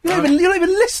 You're not even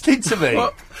listening to me.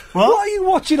 What are you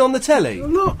watching on the telly?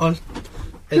 I'm not. I'm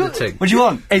editing. What do you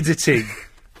want?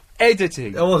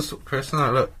 Editing. I was, Chris.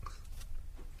 No, look.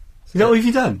 Is that what have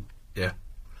you done? Yeah.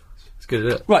 It's good,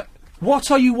 isn't it? Right. What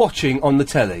are you watching on the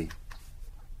telly?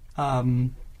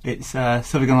 It's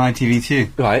something on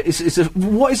ITV2. Right.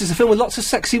 What is this? A film with lots of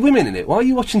sexy women in it? Why are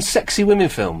you watching sexy women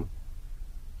film?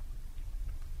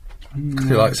 Do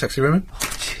you like sexy women?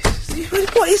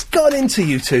 What has gone into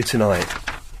you two tonight?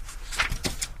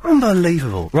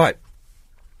 Unbelievable. Right.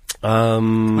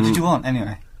 What did you want,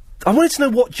 anyway? I wanted to know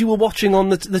what you were watching on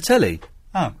the telly.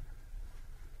 Oh.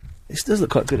 This does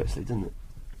look quite good, actually, doesn't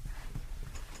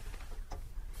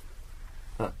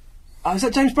it? Is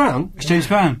that James Brown? It's James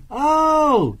Brown.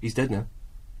 Oh! He's dead now.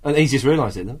 And he's just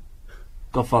realised it, though.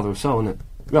 Godfather of Soul, isn't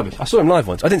it? Rubbish. I saw him live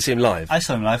once. I didn't see him live. I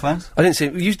saw him live once. I didn't see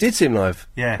him. You did see him live?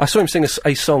 Yeah. I saw him sing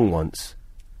a song once.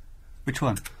 Which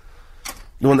one?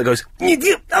 The one that goes,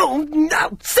 oh,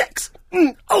 no, sex!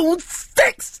 Oh,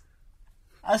 sex!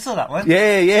 I saw that one.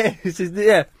 Yeah.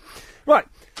 Yeah. Right.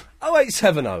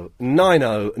 0870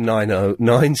 90 90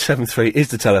 973 is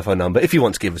the telephone number if you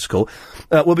want to give us a call.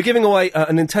 We'll be giving away a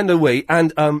Nintendo Wii,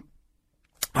 and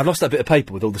I've lost that bit of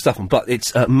paper with all the stuff on, but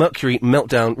it's Mercury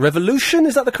Meltdown Revolution.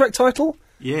 Is that the correct title?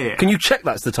 Yeah. Can you check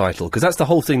that's the title? Because that's the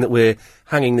whole thing that we're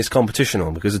hanging this competition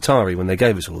on, because Atari, when they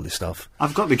gave us all this stuff...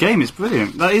 I've got the game, it's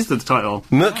brilliant. That is the title.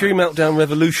 Mercury Meltdown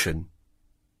Revolution.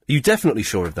 Are you definitely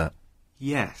sure of that?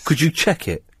 Yes. Could you check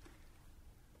it?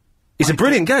 It's a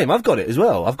brilliant game. I've got it as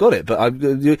well. I've got it. But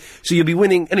so you'll be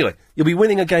winning... Anyway, you'll be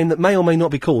winning a game that may or may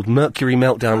not be called Mercury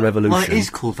Meltdown Revolution. Well, it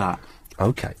is called that.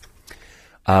 OK.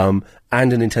 And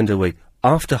a Nintendo Wii.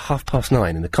 After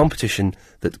 9:30 in a competition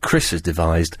that Chris has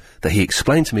devised, that he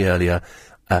explained to me earlier,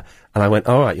 and I went,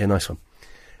 all right, yeah, nice one.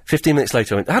 15 minutes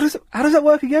later, I went, how does that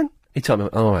work again? He told me,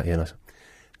 all right, yeah, nice one.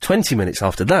 20 minutes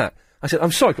after that, I said,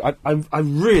 I'm sorry, I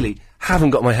really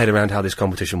haven't got my head around how this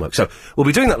competition works. So, we'll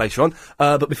be doing that later on,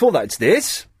 but before that, it's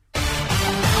this.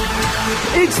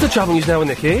 It's the Travel News now with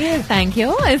Nicky. Thank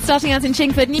you. It's starting out in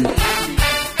Chingford.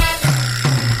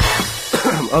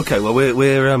 OK, well,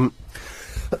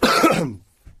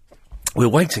 we're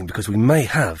waiting because we may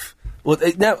have... Well,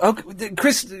 now,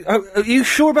 Chris, are you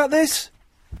sure about this?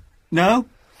 No.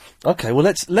 OK, well,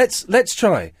 let's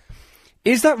try.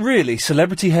 Is that really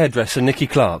celebrity hairdresser Nicky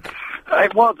Clark?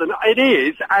 It wasn't. It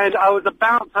is, and I was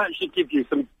about to actually give you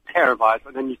some hair advice,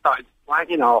 and then you started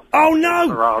slagging off. Oh, no!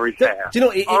 Ferrari's hair. Do you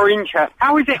know... Orange hair.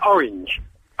 How is it orange?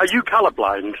 Are you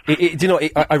colourblind? Do you know,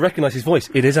 I recognise his voice.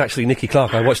 It is actually Nicky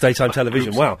Clark. I watch daytime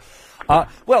television. Wow.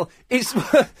 Well, it's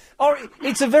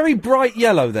it's a very bright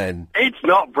yellow, then. It's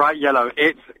not bright yellow.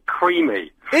 It's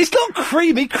creamy. It's not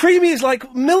creamy. Creamy is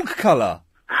like milk colour.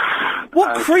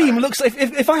 What cream looks...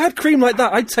 If I had cream like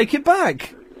that, I'd take it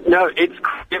back. No, it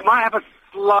might have a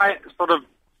slight sort of,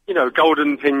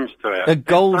 golden tinge to it. A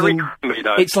golden... It's very creamy,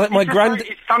 though. It's like my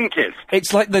It's sun-kissed.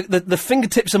 It's like the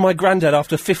fingertips of my granddad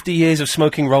after 50 years of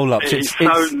smoking roll-ups. It's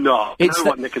not. I know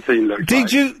what nicotine looks like.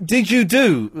 Did you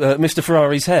do Mr.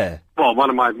 Ferrari's hair? Well, one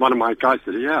of my guys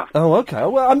did it, yeah. Oh, okay.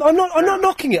 Well, I'm not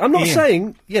knocking it. I'm not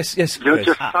saying... Yes, You're Chris.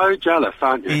 just so jealous,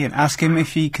 aren't you? Ian, ask him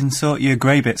if he can sort your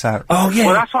grey bits out. Oh, yeah.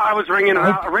 Well, that's what I was ringing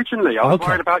about originally. I was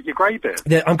worried about your grey bit.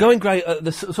 Yeah, I'm going grey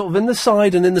sort of in the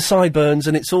side and in the sideburns,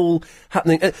 and it's all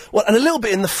happening. Well, and a little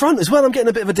bit in the front as well. I'm getting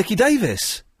a bit of a Dickie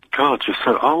Davis. God, you're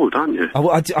so old, aren't you?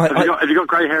 Have you got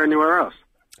grey hair anywhere else?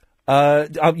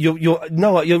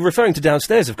 You're referring to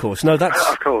downstairs, of course. No, that's...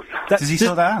 of course. Does he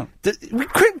sort that out?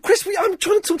 Chris, I'm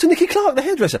trying to talk to Nicky Clark, the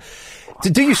hairdresser.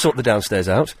 Do you sort the downstairs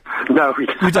out? No, we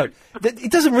don't. You don't?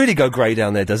 It doesn't really go grey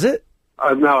down there, does it?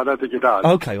 No, I don't think it does.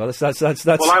 Okay, well, that's...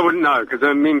 Well, I wouldn't know, because,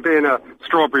 being a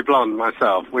strawberry blonde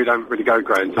myself, we don't really go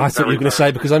grey until... I thought you were going to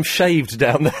say, because I'm shaved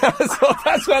down there.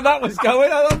 That's where that was going.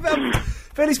 I'm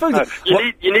fairly spoken.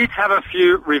 You need to have a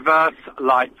few reverse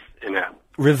lights in it.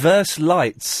 Reverse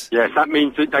lights? Yes, that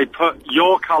means that they put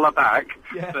your colour back,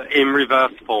 but in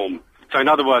reverse form. So, in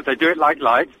other words, they do it like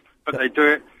lights, but they do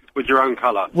it with your own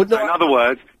colour. Well, no, so in other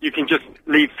words, you can just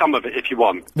leave some of it if you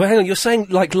want. Well, hang on, you're saying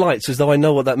like lights as though I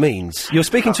know what that means. You're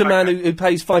speaking to a man who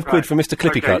pays £5 for Mr.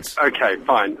 Clippy Cuts. Okay,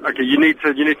 fine. Okay, you need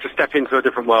to step into a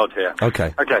different world here.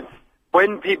 Okay. Okay.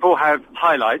 When people have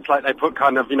highlights, like they put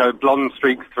kind of, blonde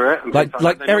streaks through it... And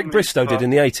like Eric Bristow did in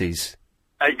the 80s?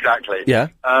 Exactly. Yeah.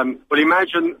 Well,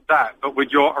 imagine that, but with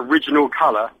your original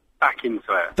colour back into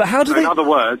it. But how do they... In other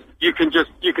words, you can say,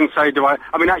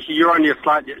 actually, you're only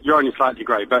slightly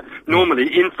grey, but normally,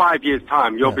 in 5 years'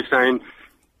 time, you'll be saying,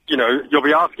 you'll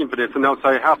be asking for this, and they'll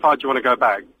say, how far do you want to go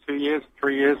back? 2 years,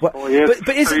 3 years, 4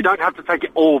 years? So you don't have to take it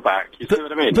all back, you see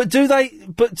what I mean?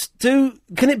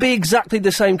 Can it be exactly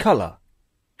the same colour?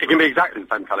 It can be exactly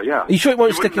the same colour, yeah. Are you sure it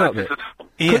won't stick out a bit?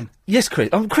 Ian. Yes, Chris.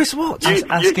 Chris, what?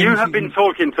 You have been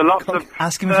talking to lots of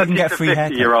ask him if you can get a free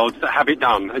haircut. 50-year-olds that have it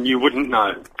done, and you wouldn't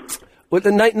know. Well,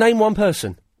 name one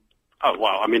person. Oh,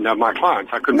 well, my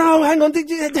clients, I couldn't... No, hang on,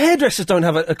 the hairdressers don't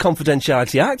have a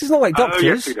confidentiality act, it's not like doctors. Oh,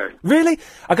 yes, we do. Really?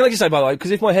 I can just say, by the way, because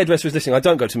if my hairdresser is listening, I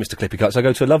don't go to Mr. Clippy Cuts, I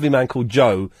go to a lovely man called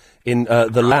Joe in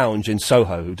the Lounge in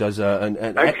Soho, who does an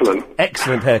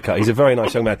excellent haircut. He's a very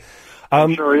nice young man.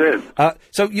 I'm sure he is.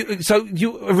 So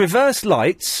you reverse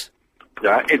lights...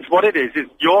 Yeah, it's what it is.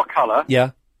 It's your colour. Yeah.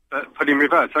 Put in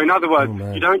reverse. So in other words,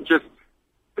 you don't just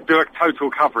do a total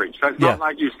coverage. So it's not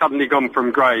like you've suddenly gone from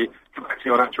grey to back to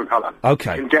your natural colour.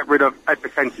 Okay. You can get rid of a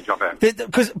percentage of it.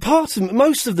 Because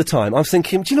most of the time, I was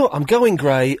thinking, do you know what? I'm going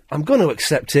grey. I'm going to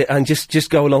accept it and just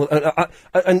go along.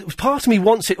 And part of me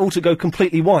wants it all to go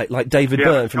completely white, like David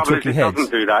Byrne from Talking Heads. It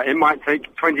doesn't do that. It might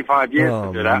take 25 years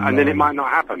to do that, and then it might not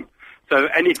happen. So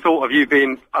any thought of you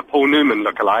being a Paul Newman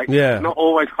lookalike, is not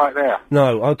always quite there.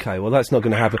 No, okay, well that's not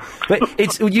going to happen.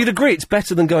 But you'd agree it's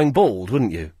better than going bald,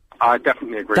 wouldn't you? I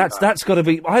definitely agree. That's got to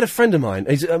be. I had a friend of mine.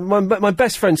 He's, my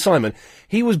best friend Simon.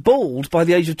 He was bald by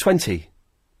the age of 20.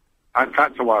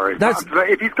 That's a worry. But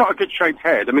if he's got a good shaped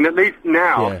head, I mean, at least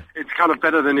now it's kind of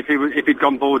better than if he'd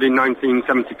gone bald in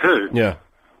 1972. Yeah.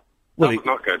 Well, that was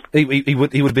not good. He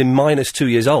would have been minus 2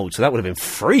 years old, so that would have been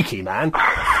freaky, man.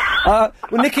 Well,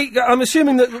 Nicky, I'm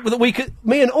assuming that we could,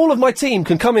 me and all of my team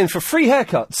can come in for free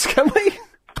haircuts, can we?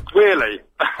 Really?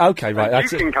 Okay,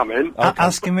 right. You can come in.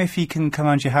 Ask him if he can come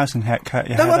around your house and cut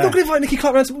your hair. No, I'm not going to invite Nicky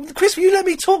Clark round. Chris, will you let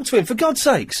me talk to him, for God's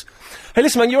sakes? Hey,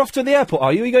 listen, man, you're off to the airport,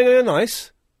 are you? Are you going anywhere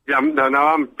nice? Yeah, no,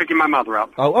 I'm picking my mother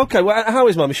up. Oh, okay. Well, how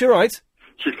is Mum? Is she all right?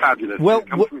 She's fabulous. Well, she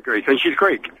comes from Greece, and she's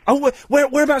Greek. Oh,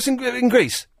 whereabouts in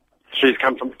Greece? She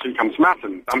comes from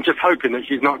Athens. I'm just hoping that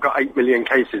she's not got 8 million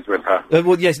cases with her.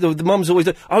 Well, yes, the mum's always.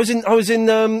 I was in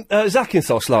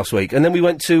Zakynthos last week, and then we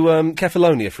went to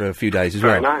Kefalonia for a few days as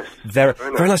Very well. Nice.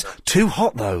 Very nice. Too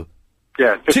hot though.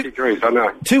 Yeah, 50 degrees. I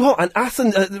know. Too hot, and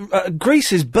Athens,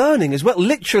 Greece is burning as well,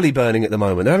 literally burning at the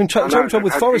moment. They're having trouble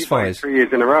with forest fires. 3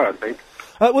 years in a row, I think.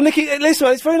 Well, Nicky, listen,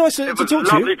 man, it's very nice to talk to you.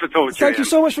 Lovely to talk to you. Thank you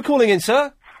so much for calling in,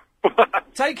 sir.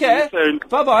 Take care. See you soon.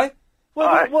 Bye-bye.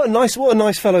 What a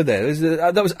nice fellow there.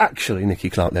 That was actually Nicky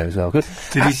Clark there as well. Good.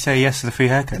 Did he say yes to the free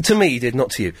haircut? To me, he did, not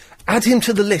to you. Add him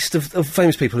to the list of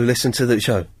famous people who listen to the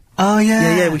show. Oh,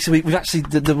 yeah. Yeah, we've actually...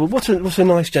 what a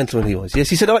nice gentleman he was. Yes,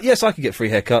 he said, yes, I could get free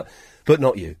haircut, but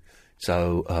not you.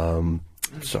 So,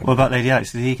 sorry. What about Lady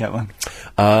Alex? Did he get one?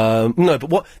 No, but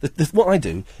what I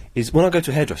do is, when I go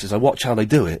to hairdressers, I watch how they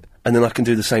do it, and then I can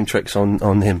do the same tricks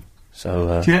on him.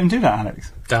 So, do you let him do that,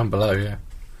 Alex? Down below, yeah.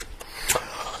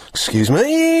 Excuse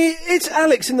me, it's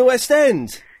Alex in the West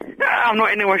End. I'm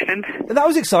not in the West End. That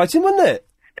was exciting, wasn't it?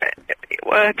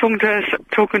 Talking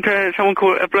to someone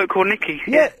a bloke called Nicky.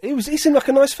 Yeah, he seemed like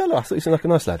a nice fella. I thought he seemed like a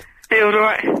nice lad. He was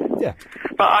alright. Yeah.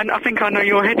 But I think I know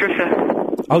your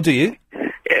hairdresser. Oh, do you?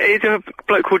 He's a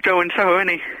bloke called Joe and Soho, isn't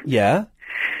he? Yeah.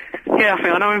 Yeah, I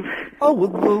think I know him. Oh,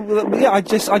 well, yeah, I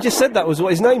just said that was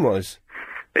what his name was.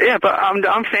 Yeah, but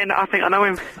I'm saying that I think I know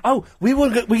him. Oh, we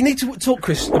need to talk,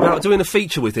 Chris, about doing a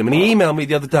feature with him, and he emailed me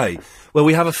the other day where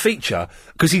we have a feature,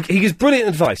 because he gives brilliant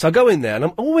advice. I go in there, and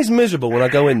I'm always miserable when I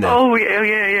go in there. Oh,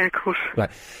 yeah, of course. Right.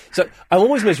 So, I'm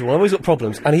always miserable, I've always got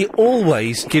problems, and he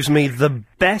always gives me the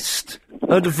best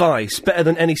advice, better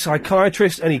than any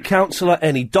psychiatrist, any counsellor,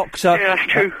 any doctor. Yeah, that's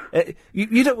true.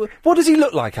 You don't... What does he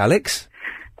look like, Alex?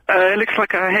 It looks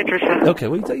like a hairdresser. Okay,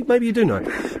 well, maybe you do know.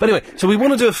 But anyway, so we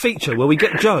want to do a feature where we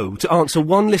get Joe to answer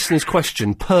one listener's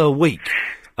question per week.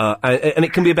 And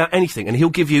it can be about anything, and he'll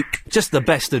give you just the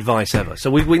best advice ever.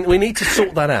 So we need to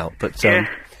sort that out. But anyway,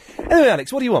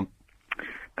 Alex, what do you want?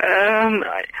 Because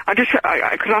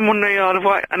I'm on the Isle of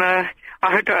Wight, and I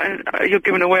heard that you're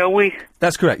giving away a wee.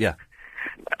 That's correct, yeah.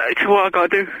 So what I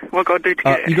got to do? What I got to do to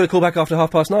get it? You got to call back after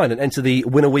 9:30 and enter the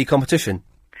Win a Wee competition.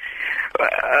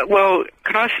 Well,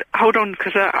 can I hold on,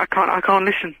 because I can't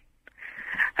listen.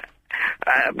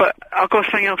 But I've got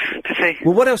something else to say.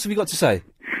 Well, what else have you got to say?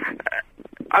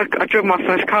 I drove my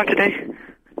first car today.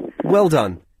 Well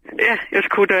done. Yeah, it's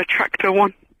called a Tractor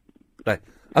 1. Right.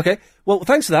 Okay. Well,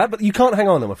 thanks for that, but you can't hang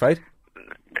on, I'm afraid.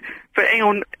 But hang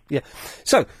on. Yeah.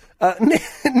 So,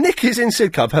 Nick is in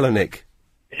Sidcup. Hello, Nick.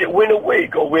 Is it Win a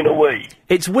Wig or Win a Wee?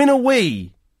 It's Win a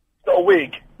Wee. It's not a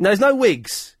wig. No, there's no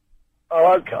wigs.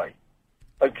 Oh, okay.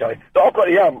 Okay. So I've got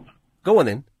the ump. Go on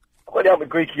then. I've got the ump with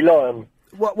Greeky Lion.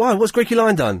 Why? What's Greeky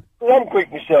Lion done? Well, I'm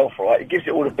Greek myself, right? It gives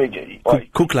it all the biggie.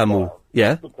 Right? Kuklamu.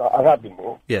 Yeah. I've had them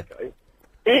all. Yeah. Okay.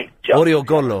 It just...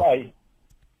 Oriogolo.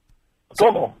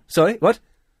 Gomo. Sorry, what?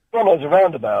 Gomo's a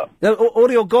roundabout. No,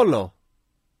 Oriogolo.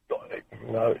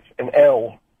 No, it's an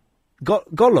L.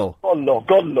 Gollo.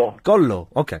 Gollo.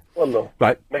 Okay. Gollo.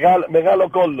 Right. Megalo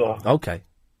Gollo. Okay.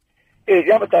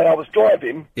 The other day I was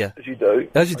driving, yeah, as you do.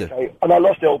 As you do. Okay, and I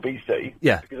lost LBC.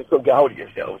 Yeah. Because I couldn't get hold of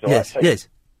yourselves. Yes, right? yes.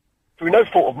 Through no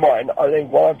fault of mine, I then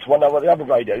went to one of the other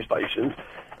radio stations,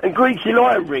 and Greeky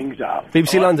Lion rings up.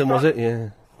 BBC London, was it? Yeah.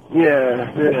 Yeah.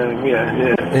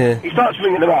 He starts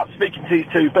ringing them up, speaking to these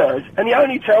two birds, and he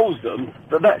only tells them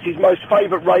that that's his most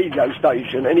favourite radio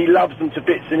station, and he loves them to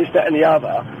bits, and this, that, and the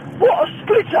other. What a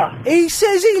splitter! He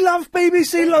says he loves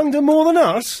BBC London more than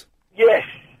us? Yes.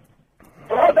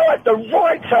 But I had the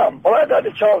right I hadn't had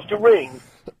a chance to ring.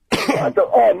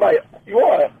 Oh, mate, you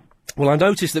alright? Well, I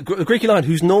noticed that the Greeky Line,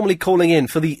 who's normally calling in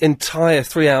for the entire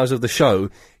 3 hours of the show,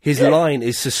 his line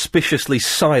is suspiciously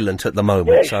silent at the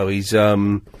moment. Yes. So he's,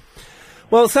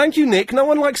 Well, thank you, Nick. No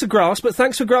one likes a grass, but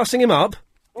thanks for grassing him up.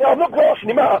 No, I'm not grassing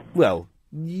him up. Well,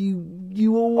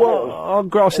 you all are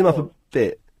grassing him up a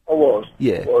bit. I was.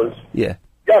 Yeah. Was. Yeah.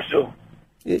 Yes, sir.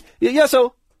 Yes, sir.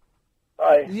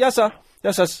 Hi. Yes, sir.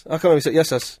 Yes, sir. I can't remember. Yes,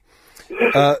 sir.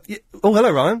 Oh,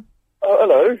 hello, Ryan.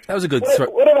 Hello. That was a good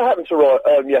Whatever happened to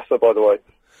Yasser, by the way?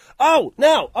 Oh,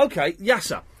 now, okay,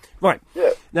 Yasser. Right.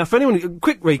 Yeah. Now, for anyone,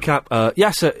 quick recap.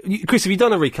 Yasser, Chris, have you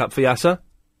done a recap for Yasser?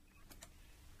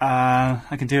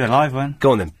 I can do a live one.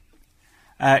 Go on then.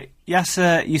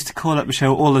 Yasser used to call up the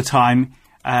show all the time.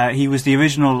 He was the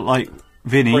original,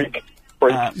 Vinny.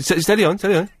 Steady on.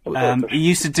 He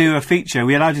used to do a feature.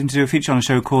 We allowed him to do a feature on a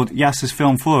show called Yasser's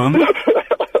Film Forum.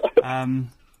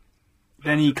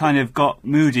 Then he kind of got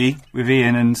moody with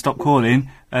Ian and stopped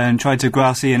calling and tried to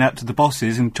grass Ian up to the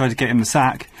bosses and tried to get him the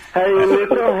sack. Hey,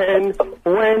 little hen,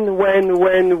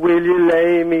 when will you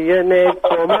lay me an egg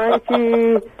for my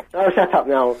tea? Oh, shut up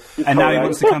now. And now he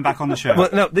wants to come back on the show. Well,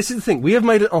 no, this is the thing. We have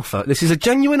made an offer. This is a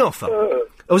genuine offer.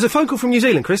 It was a phone call from New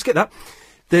Zealand, Chris. Get that?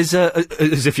 There's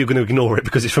as if you're going to ignore it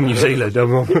because it's from New Zealand.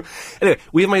 Anyway,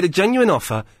 we have made a genuine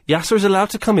offer. Yasser is allowed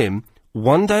to come in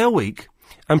 1 day a week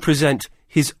and present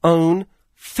his own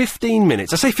 15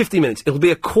 minutes. I say 15 minutes. It'll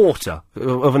be a quarter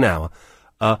of an hour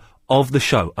of the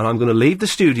show. And I'm going to leave the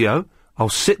studio. I'll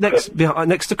sit next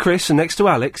to Chris and next to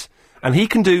Alex, and he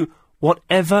can do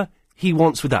whatever he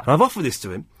wants with that. And I've offered this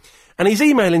to him, and he's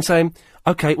emailing saying,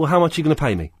 OK, well, how much are you going to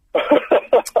pay me?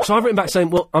 So I've written back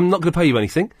saying, well, I'm not going to pay you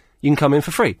anything. You can come in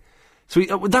for free. So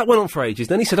that went on for ages.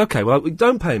 Then he said, OK, well,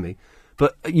 don't pay me,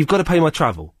 but you've got to pay my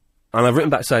travel. And I've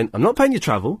written back saying, I'm not paying your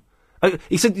travel.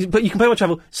 He said, but you can pay my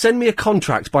travel. Send me a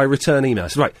contract by return email. I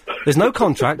said, right, there's no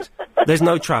contract, there's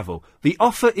no travel. The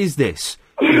offer is this.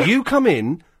 You come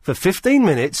in for 15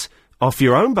 minutes off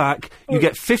your own back, you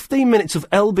get 15 minutes of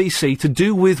LBC to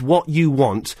do with what you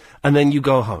want, and then you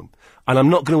go home. And I'm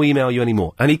not going to email you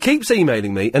anymore. And he keeps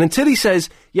emailing me, and until he says,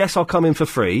 yes, I'll come in for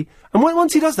free, and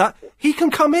once he does that, he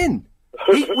can come in.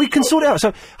 We can sort it out.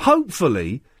 So,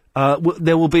 hopefully,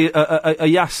 there will be a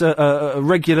Yasser, a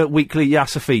regular weekly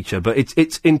Yasser feature, but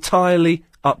it's entirely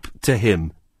up to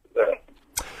him.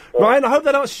 Ryan, I hope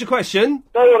that answers your question.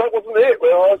 No, that wasn't it.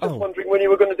 Well, I was just wondering when you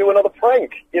were going to do another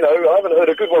prank. You know, I haven't heard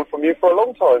a good one from you for a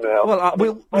long time now.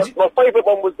 Well, my favourite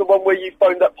one was the one where you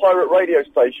phoned that pirate radio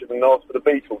station and asked for the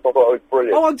Beatles. I thought it was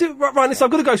brilliant. Oh, I'll do right. Listen,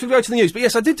 I've got to go. So we'll go to the news. But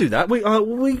yes, I did do that. We've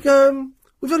only done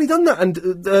that,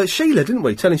 and Sheila, didn't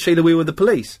we? Telling Sheila we were the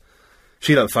police.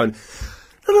 She don't phone.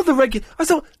 I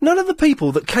thought none of the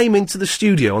people that came into the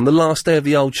studio on the last day of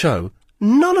the old show,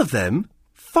 none of them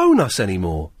phone us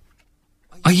anymore.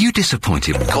 Are you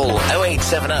disappointed? Call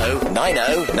 0870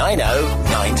 90 90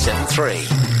 973.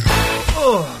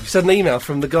 Oh, just had an email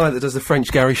from the guy that does the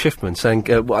French, Gary Schiffman, saying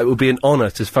it would be an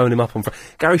honour to phone him up on Friday.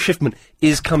 Gary Schiffman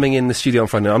is coming in the studio on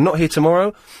Friday. Now, I'm not here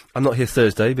tomorrow. I'm not here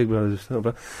Thursday. Big Brother's...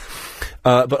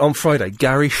 but on Friday,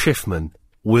 Gary Schiffman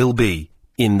will be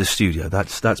in the studio.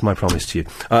 That's my promise to you.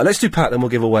 Let's do Pat, then we'll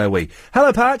give away a wee.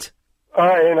 Hello, Pat.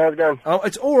 Hi, Ian. How's it going? Oh,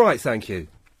 it's all right, thank you.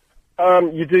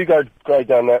 You do go grey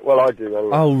down there. Well, I do,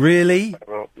 anyway. Oh, really?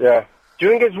 Yeah. Do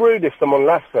you think it's rude if someone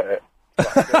laughs at it?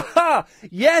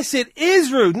 Yes, it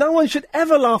is rude. No one should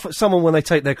ever laugh at someone when they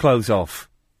take their clothes off.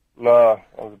 No,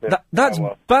 that was a bit... That's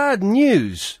bad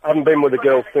news. I haven't been with a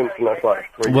girl since, and that's like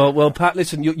 3 years. Well, Pat,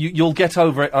 listen, you'll get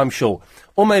over it, I'm sure.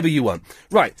 Or maybe you won't.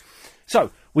 Right. So,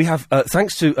 we have,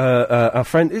 thanks to our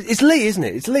friend... It's Lee, isn't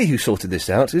it? It's Lee who sorted this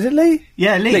out. Is it Lee?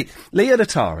 Yeah, Lee. Lee at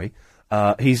Atari.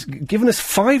 He's given us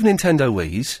 5 Nintendo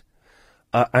Wiis,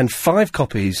 and 5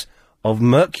 copies of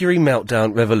Mercury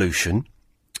Meltdown Revolution,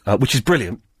 which is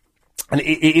brilliant. And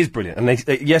it is brilliant. And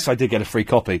yes, I did get a free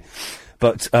copy.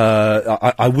 But,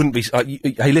 I wouldn't be...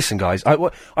 hey, listen, guys.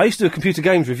 I used to do a computer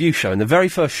games review show, and the very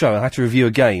first show I had to review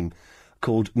a game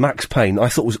called Max Payne. I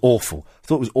thought it was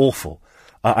awful.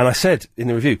 And I said in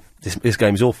the review, this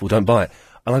game is awful, don't buy it.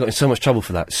 And I got in so much trouble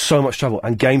for that. So much trouble.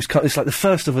 And it's like the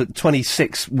first of a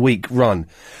 26-week run.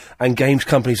 And games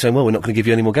companies saying, well, we're not going to give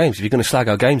you any more games if you're going to slag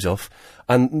our games off.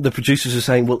 And the producers are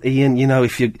saying, well, Ian, you know,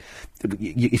 if you're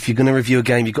going to review a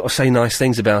game, you've got to say nice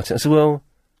things about it. I said, well,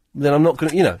 then I'm not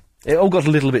going to, you know. It all got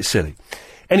a little bit silly.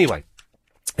 Anyway,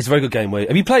 it's a very good game.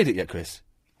 Have you played it yet, Chris?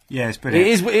 Yeah, it's brilliant.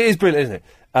 It is brilliant, isn't it?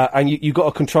 And you've got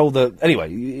to control Anyway,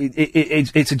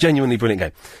 it's a genuinely brilliant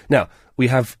game. Now, we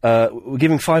have, we're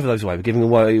giving 5 of those away. We're giving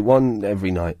away 1 every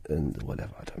night and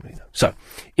whatever. I don't really know. So,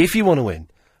 if you want to win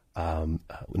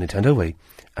Nintendo Wii,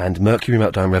 and Mercury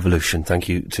Meltdown Revolution. Thank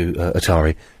you to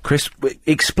Atari. Chris,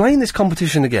 explain this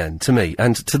competition again to me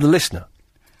and to the listener.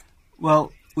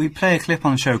 Well, we play a clip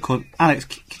on the show called... Alex,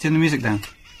 can you turn the music down?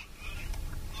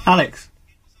 Alex?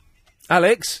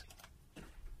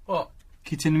 What?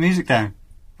 Can you turn the music down?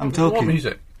 I'm talking. What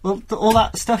music? Well, all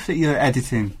that stuff that you're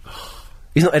editing.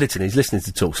 He's not editing, he's listening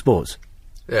to Talk Sports.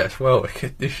 Yes, well,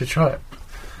 you should try it.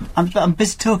 I'm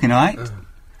busy talking, alright?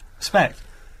 Respect.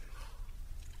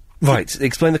 Right,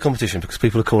 explain the competition, because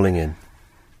people are calling in.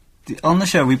 On the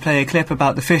show, we play a clip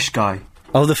about the fish guy.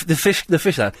 Oh, the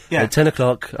fish lad. Yeah. At 10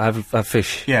 o'clock, I have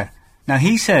fish. Yeah. Now,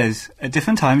 he says, at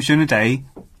different times during the day,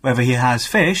 whether he has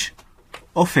fish,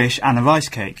 or fish and a rice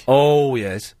cake. Oh,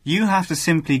 yes. You have to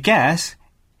simply guess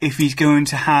if he's going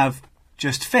to have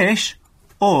just fish,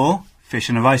 or fish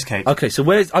and a rice cake. Okay, so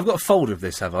I've got a folder of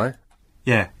this, have I?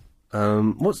 Yeah.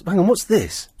 What's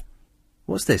this?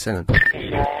 What's this? Hang on.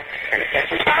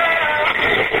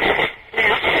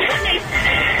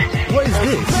 What is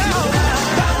this?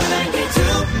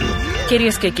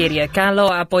 Κυρίες και κύριοι, καλό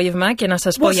απόγευμα και να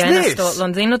σας πω για ένα στο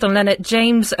Λονδίνο, τον λένε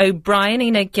James O'Brien,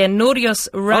 είναι καινούριος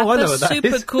rapper,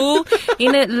 super cool,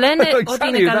 λένε ότι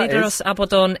είναι καλύτερος από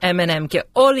τον Eminem και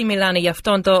όλοι μιλάνε για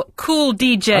αυτόν το cool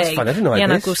DJ, για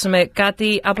να ακούσουμε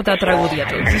κάτι από τα τραγούδια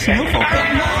του.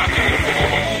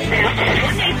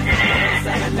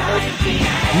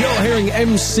 You're hearing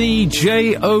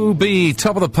MCJOB,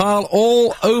 top of the pile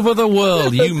all over the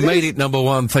world. You made it number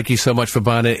one. Thank you so much for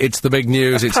buying it. It's the big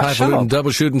news. It's highfalutin,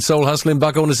 double shooting, soul hustling.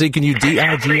 Back on the sea. Can you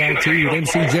DRGIT with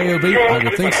MCJOB? I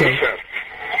would think so.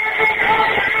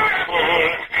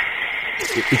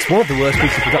 It's one of the worst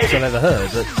pieces of production I've ever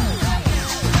heard. But...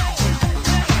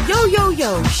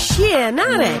 Yo,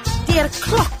 tjenare! Det är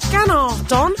klockan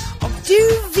 18 och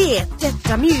du vet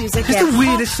detta music It's the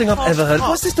weirdest thing I've ever heard.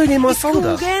 What's this doing in my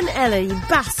folder? I skogen eller i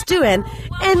bastuen.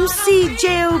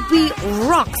 MCJOB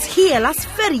rocks. Hela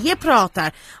Sverige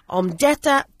pratar om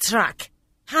detta track.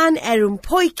 Han är en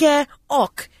pojke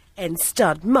och en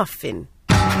stud muffin.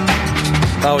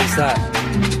 Oh, it's that.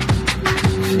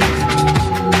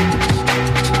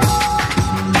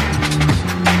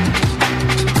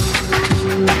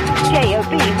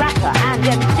 J.O.B. rapper and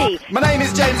MC. My name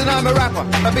is James and I'm a rapper.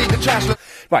 I beat the trash.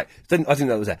 Right, I didn't know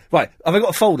that was there. Right, have I got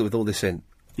a folder with all this in?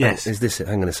 Yes. Is this it?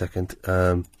 Hang on a second.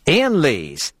 Ian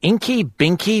Lee's Inky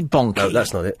Binky Bonky. No,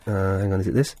 that's not it. Hang on, is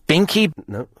it this? Binky.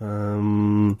 No.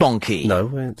 Bonky.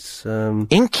 No, it's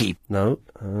Inky. No.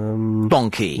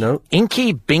 Bonky. No.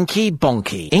 Inky Binky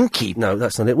Bonky. Inky. No,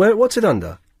 that's not it. What's it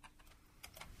under?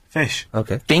 Fish.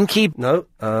 Okay. Binky. No.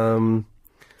 Hang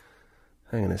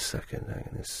on a second.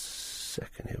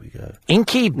 Here we go.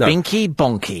 Inky Binky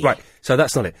Bonky. Right. So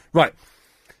that's not it. Right.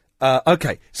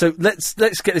 Okay. So let's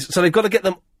get this. So they've got to get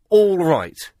them all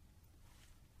right.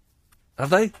 Have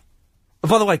they? Oh,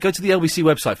 by the way, go to the LBC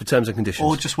website for terms and conditions.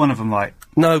 Or just one of them right?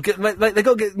 No, they've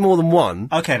got to get more than one.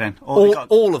 Okay then.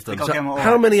 All of them. So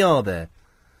how many are there?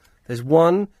 There's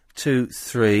 1, 2,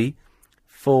 3,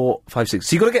 4, 5, 6.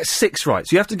 So you've got to get 6 right.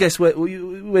 So you have to guess where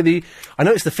the... I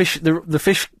know it's the fish... The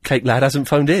fish cake lad hasn't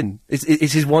phoned in. It's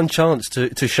his one chance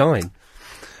to shine.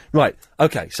 Right.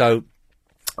 Okay. So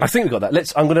I think we've got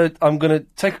that. I'm gonna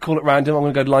take a call at random. I'm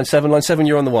gonna go to line 7. Line 7,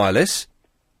 you're on the wireless.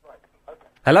 Right. Okay.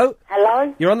 Hello.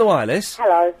 Hello. You're on the wireless.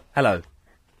 Hello. Hello.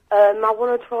 I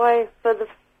want to try for the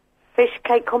fish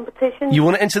cake competition. You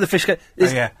want to enter the fish cake? Oh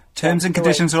yeah. Terms and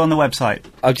conditions are on the website.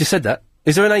 I've just said that.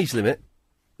 Is there an age limit?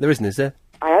 There isn't, is there?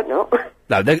 I hope not.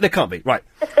 No, there can't be. Right.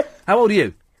 How old are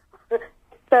you?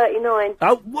 39.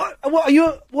 Oh, what are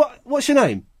you? What's your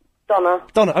name? Donna.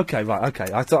 Donna. Okay, right.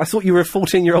 Okay. I thought you were a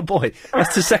 14-year-old boy.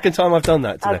 That's the second time I've done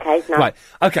that today. Okay. No. Right.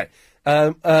 Okay.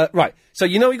 Right. So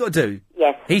you know what you got to do.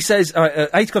 Yes. He says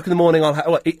 8 o'clock in the morning.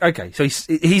 Okay. So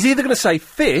he's either going to say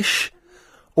fish,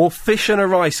 or fish and a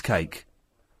rice cake.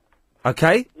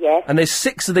 Okay. Yes. And there's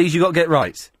 6 of these you got to get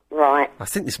right. Right. I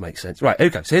think this makes sense. Right.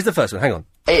 Okay. So here's the first one. Hang on.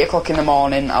 8 o'clock in the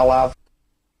morning, I'll have...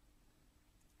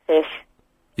 Fish.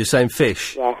 You're saying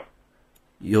fish? Yes.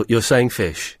 You're saying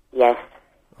fish? Yes.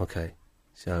 Okay.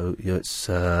 So it's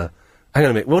hang on a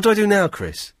minute. What do I do now,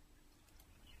 Chris?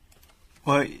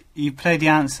 Well, you play the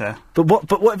answer. But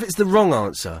what if it's the wrong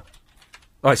answer?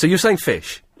 Right, so you're saying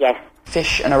fish? Yes.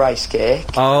 Fish and a rice cake.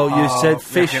 Oh, you said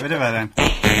fish. Get rid of her then.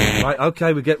 Right,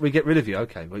 okay, we get rid of you.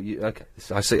 Okay, well, okay.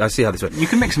 I see how this works. You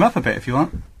can mix them up a bit if you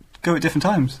want. Go at different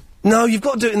times. No, you've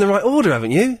got to do it in the right order,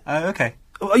 haven't you? Okay.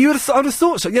 I would have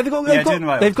thought so. Yeah, they've got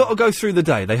to go through the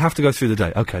day. They have to go through the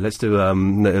day. Okay, let's do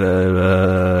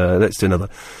another.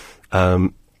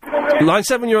 Line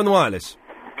 7, you're on the wireless.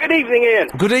 Good evening, Ian.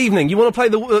 Good evening. You want to play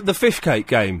the fish cake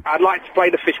game? I'd like to play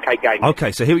the fish cake game.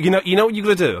 Okay, so here you know what you're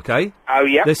going to do, okay? Oh,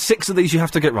 yeah? There's 6 of these you have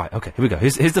to get right. Okay, here we go.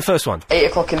 Here's the first one. 8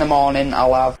 o'clock in the morning,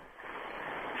 I'll have...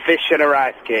 Fish and a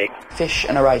rice cake. Fish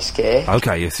and a rice cake.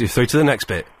 Okay, you're through to the next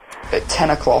bit. At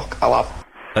 10 o'clock, I'll have...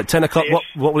 At 10 o'clock,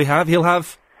 what will he have? He'll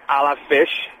have... I'll have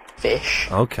fish. Fish.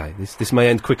 Okay, this may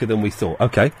end quicker than we thought.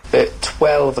 Okay. At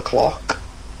 12 o'clock,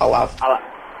 I'll have...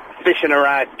 Fish and a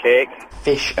rice cake.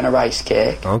 Fish and a rice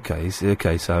cake. Okay,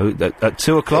 so at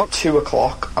 2 o'clock? At 2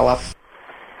 o'clock, I'll have...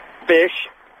 Fish.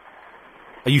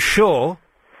 Are you sure?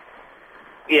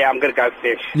 Yeah, I'm going to go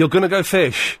fish. You're going to go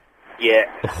fish? Yeah.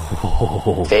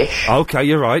 Oh. Fish. Okay,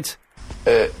 you're right.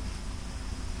 At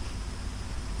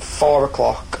 4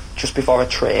 o'clock, just before a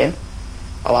train,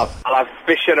 I'll have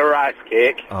fish and a rice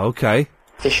cake. Okay.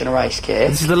 Fish and a rice cake.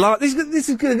 This is the last. This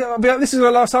is the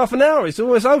last half an hour. It's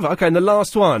almost over. Okay, and the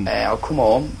last one. I'll come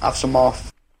home, have some more.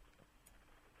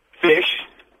 Fish.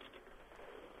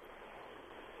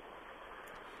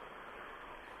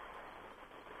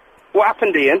 What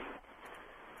happened, Ian?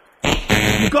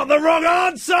 You got the wrong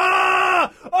answer!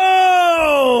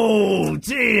 Oh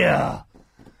dear.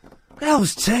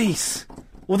 Hell's teeth.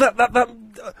 Well, that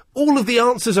all of the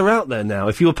answers are out there now.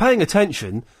 If you were paying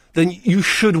attention, then you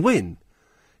should win.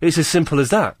 It's as simple as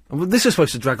that. Well, this is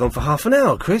supposed to drag on for half an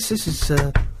hour, Chris. This is,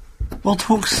 Well,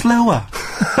 talk slower.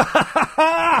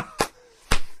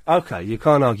 Okay, you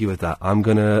can't argue with that. I'm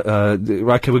gonna,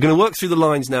 okay, we're gonna work through the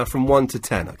lines now from 1 to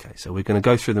 10. Okay, so we're gonna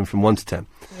go through them from 1 to 10.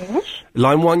 Yes.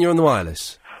 Line 1, you're on the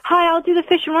wireless. Hi, I'll do the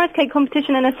fish and rice cake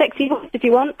competition in a sexy voice if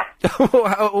you want.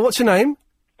 What's your name?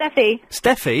 Steffi.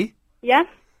 Steffi? Yeah?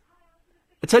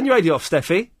 Turn your radio off,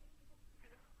 Steffi.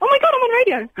 Oh my god, I'm on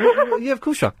radio. Yeah, of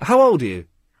course you are. How old are you?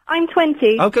 I'm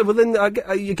 20. Okay, well then,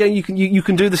 again, you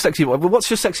can do the sexy voice. Well, what's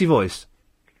your sexy voice?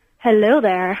 Hello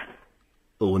there.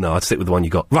 Oh, no, I'd stick with the one you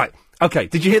got. Right, okay,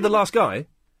 did you hear the last guy?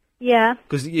 Yeah.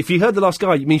 Because if you heard the last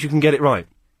guy, it means you can get it right.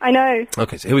 I know.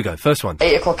 Okay, so here we go, first one.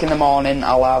 8 o'clock in the morning,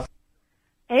 I'll have...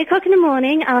 8 o'clock in the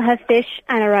morning, I'll have fish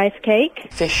and a rice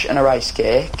cake. Fish and a rice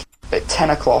cake. At 10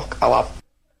 o'clock, I'll have...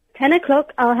 10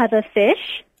 o'clock, I'll have a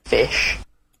fish. Fish.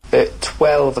 At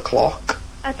 12 o'clock,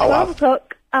 At 12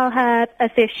 o'clock, I'll have a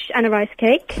fish and a rice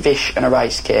cake. Fish and a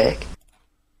rice cake.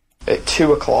 At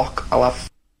 2 o'clock, I'll have...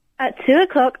 At 2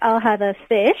 o'clock, I'll have a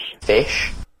fish.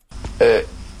 Fish. At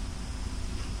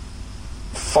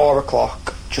 4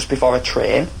 o'clock, just before a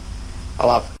train,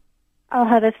 I'll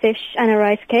have a fish and a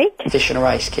rice cake. Fish and a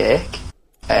rice cake.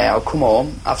 I'll come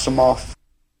home, have some more...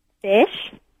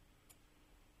 Fish.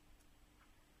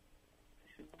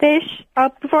 Fish.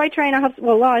 Before I train,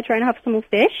 while I train, I have some more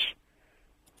fish.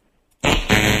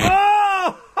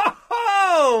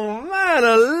 Oh, man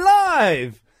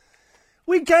alive!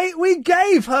 We gave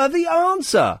her the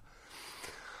answer.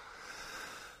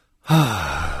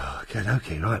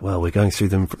 Okay, right. Well, we're going through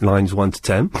them lines 1 to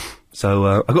 10. So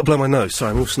I've got to blow my nose.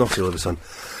 Sorry, I'm all snotty all of a sudden.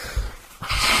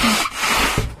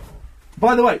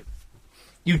 By the way,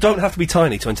 you don't have to be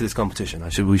tiny to enter this competition.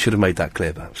 We should have made that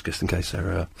clear, perhaps, just in case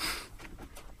there are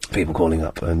people calling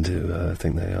up and who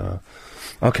think they are.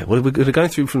 Okay, well, we're going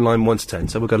through from line 1 to 10,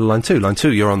 so we'll go to line 2. Line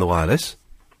 2, you're on the wireless.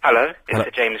 Hello, it's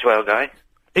the James Whale guy.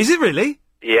 Is it really?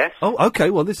 Yes. Oh, okay,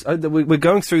 well, this we're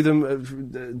going through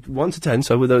them 1 to 10,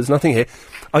 so there's nothing here.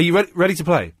 Are you ready to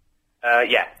play?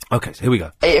 Yeah. Okay, so here we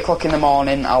go. 8 o'clock in the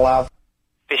morning, I'll have...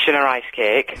 Fish and a rice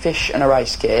cake. Fish and a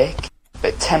rice cake.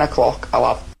 At 10 o'clock,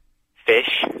 I'll have...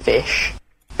 Fish. Fish.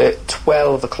 At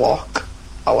 12 o'clock,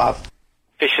 I'll have...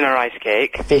 Fish and a rice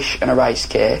cake. Fish and a rice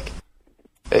cake.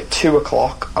 At 2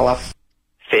 o'clock, I'll have...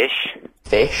 Fish.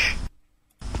 Fish.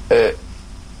 At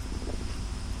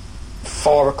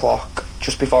 4 o'clock,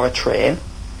 just before a train,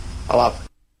 I'll have...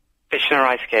 Fish and a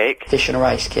rice cake. Fish and a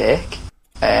rice cake.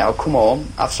 I'll come home,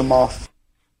 have some more...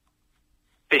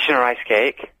 Fish and a rice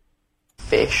cake.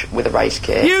 Fish with a rice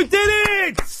cake. You did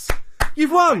it!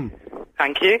 You've won!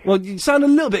 Thank you. Well, you sound a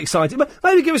little bit excited, but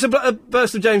maybe give us a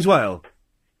burst of James Whale.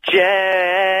 James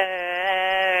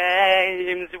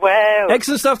Whale.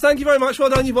 Excellent stuff, thank you very much. Well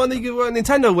done, you've won the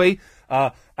Nintendo Wii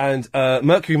and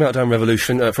Mercury Meltdown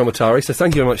Revolution from Atari, so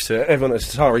thank you very much to everyone at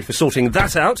Atari for sorting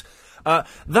that out.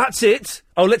 That's it.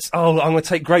 I'm going to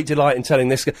take great delight in telling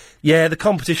this. Yeah, the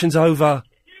competition's over.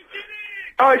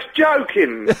 Oh, it's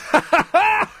joking.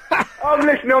 I'm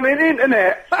listening on the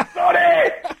internet.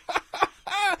 Sorry.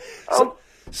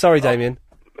 Sorry, Damien.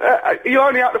 You're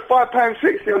only up to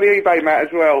 £5.60 on the eBay, Matt,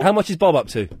 as well. How much is Bob up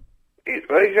to?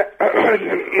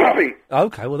 Nothing.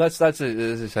 Okay, well, that's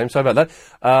a shame. Sorry about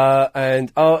that.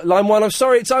 And line 1, I'm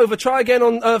sorry, it's over. Try again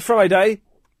on Friday.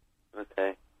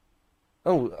 Okay.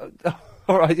 Oh,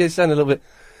 all right, you sound a little bit...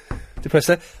 depressed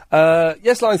there.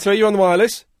 Yes, line 3, you're on the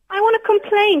wireless. I want to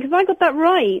complain because I got that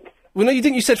right. Well, no, you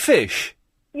didn't. You said fish.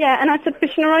 Yeah, and I said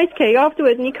fish and a rice cake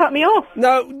afterwards, and you cut me off.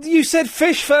 No, you said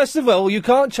fish first of all. You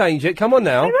can't change it. Come on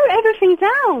now. I wrote everything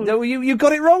down. No, you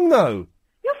got it wrong though.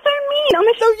 You're so mean. On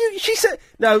the No, she said...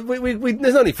 No,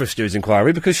 there's no need for a Stu's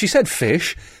inquiry, because she said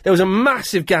fish. There was a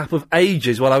massive gap of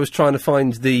ages while I was trying to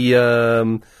find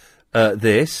the,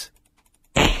 this.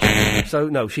 So,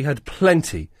 no, she had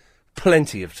plenty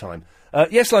of time.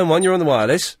 Yes, line 1, you're on the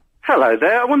wireless. Hello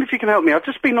there. I wonder if you can help me. I've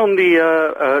just been on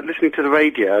the, listening to the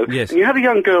radio. Yes. And you had a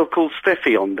young girl called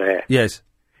Steffi on there. Yes.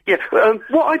 Yeah,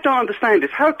 what I don't understand is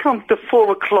how come the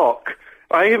 4 o'clock...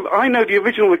 I know the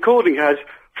original recording has...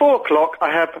 4 o'clock,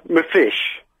 I have my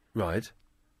fish. Right.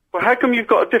 Well, how come you've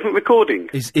got a different recording?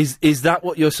 Is that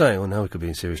what you're saying? Oh, now we could be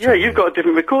in serious Yeah, trouble. you've got a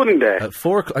different recording there. At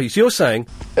 4 o'clock... So you're saying...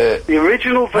 the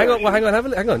original version...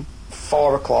 Hang on.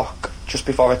 4 o'clock, just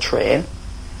before a train,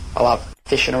 I'll have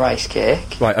fish and a rice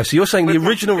cake. Right, so you're saying the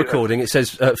original recording, it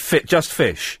says just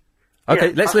fish. Okay,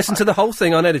 Yeah. let's listen to the whole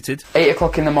thing unedited. 8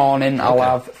 o'clock in the morning, I'll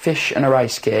have fish and a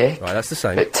rice cake. Right, that's the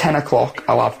same. At 10 o'clock,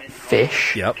 I'll have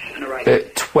fish. Yep.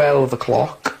 At 12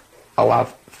 o'clock, I'll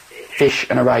have fish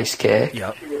and a rice cake.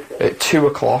 Yep. At 2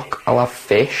 o'clock, I'll have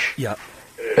fish. Yep.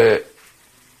 At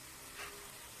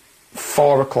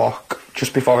 4 o'clock,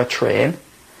 just before a train,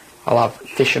 I'll have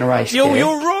fish and a rice cake.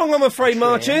 You're wrong, I'm afraid,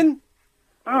 Martin.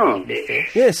 Oh.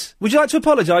 Yes. Would you like to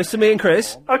apologise to me and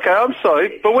Chris? Okay, I'm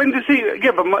sorry, but when does he...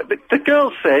 Yeah, but the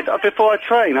girl said, before I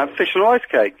train, I have fish and rice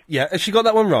cake. Yeah, and she got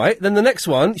that one right. Then the next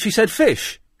one, she said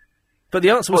fish. But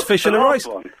the answer was fish and a rice...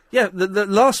 one? Yeah, the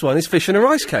last one is fish and a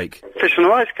rice cake. Fish and a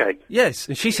rice cake? Yes,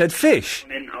 and she said fish.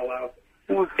 And then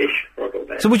I'll have fish for a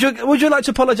bit. So would you like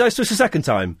to apologise to us a second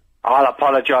time? I'll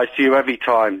apologise to you every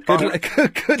time.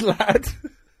 Good lad.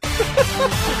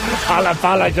 I'll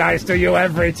apologise to you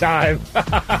every time.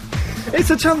 It's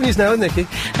a chum news now, Nikki.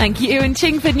 Thank you. And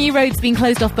Chingford New Road's been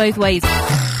closed off both ways.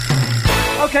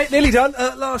 Okay, nearly done.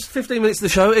 Last 15 minutes of the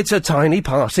show. It's a tiny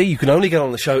party. You can only get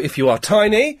on the show if you are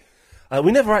tiny.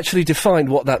 We never actually defined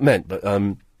what that meant, but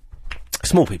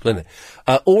small people, isn't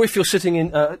it? Or if you're sitting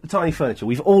in tiny furniture.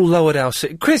 We've all lowered our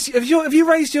seat. Chris, have you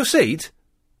raised your seat?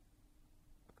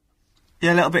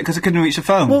 Yeah, a little bit, because I couldn't reach the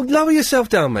phone. Well, lower yourself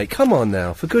down, mate. Come on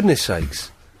now, for goodness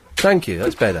sakes. Thank you,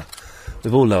 that's better.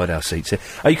 We've all lowered our seats here.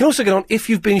 You can also get on if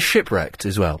you've been shipwrecked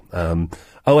as well.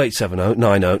 0870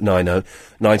 90 90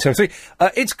 973.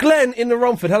 It's Glenn in the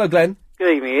Romford. Hello, Glenn.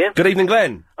 Good evening, Ian. Good evening,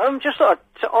 Glenn. Just thought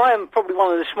I am probably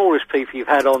one of the smallest people you've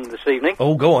had on this evening.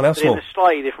 Oh, go on, how small? In a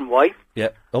slightly different way. Yeah.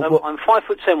 Oh, I'm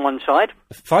 5'10" one side.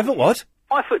 5 foot what?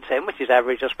 5'10", which is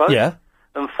average, I suppose. Yeah.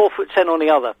 And 4'10" on the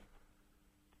other.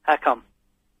 How come?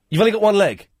 You've only got one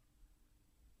leg?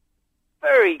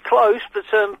 Very close, but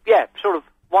yeah, sort of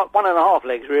one and a half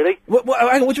legs, really.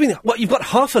 Hang on, what do you mean? What, you've got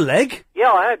half a leg?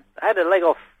 Yeah, I had a leg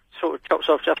off, sort of chops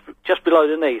off just below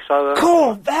the knee. So.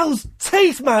 God, those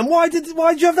teeth, man! Why did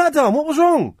you have that done? What was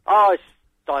wrong? Oh, it's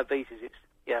diabetes.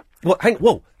 Yeah. What? Hang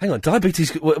on.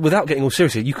 Diabetes. Without getting all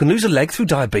serious, here, you can lose a leg through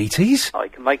diabetes. Oh,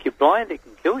 it can make you blind. It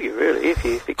can kill you, really, if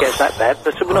it gets that bad.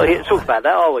 But we're not here to talk about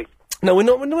that, are we? No, we're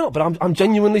not. But I'm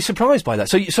genuinely surprised by that.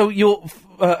 So you're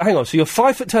hang on. So you're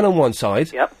 5'10" on one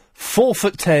side. Yep.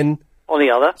 4'10" on the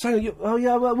other. So well,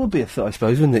 it would be a I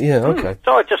suppose, wouldn't it? Yeah. Okay.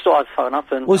 So I just thought I'd phone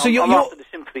up and. Well, so I'm after the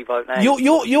sympathy vote now.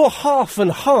 You're half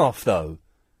and half though.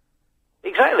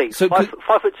 Exactly. So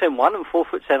 5'10" one and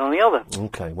 4'10" on the other.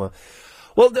 Okay.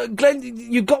 Well, Glenn,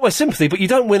 you got my sympathy, but you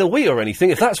don't win a wee or anything,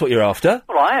 if that's what you're after.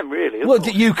 Well, I am really. Well,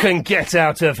 you can get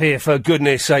out of here, for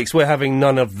goodness sakes. We're having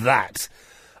none of that.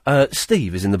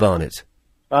 Steve is in the Barnet.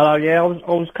 Hello, yeah, I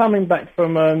was coming back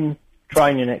from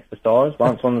training exercise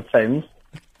once on the Thames.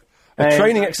 A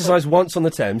training exercise once on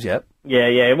the Thames, yeah.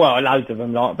 Yeah, well, loads of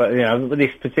them, but,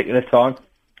 this particular time.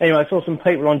 Anyway, I saw some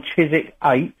people on Chiswick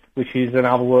 8, which is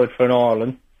another word for an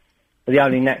island. The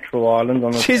only natural island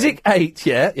on the Chiswick 8,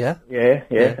 yeah. Yeah.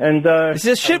 And, this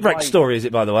is a shipwreck story, is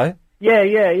it, by the way? Yeah.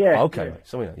 Oh, okay,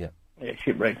 so yeah. Yeah,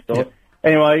 shipwreck story. Yeah.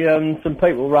 Anyway, some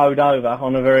people rowed over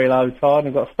on a very low tide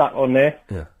and got stuck on there.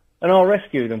 Yeah. And I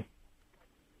rescued them.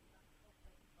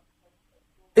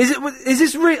 Is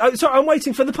this real? Sorry, I'm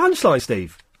waiting for the punchline,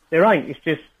 Steve. There ain't, it's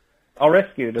just, I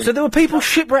rescued them. So there were people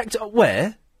shipwrecked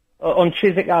where? On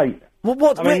Chiswick 8. Well,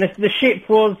 what? I mean, the ship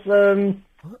was,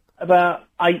 about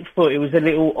 8 foot. It was a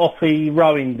little offy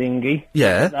rowing dinghy.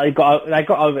 Yeah. They got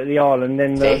over to the island,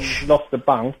 then lost the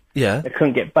bunk. Yeah. They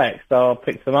couldn't get back, so I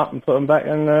picked them up and put them back,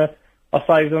 and I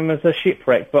saved them as a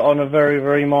shipwreck, but on a very,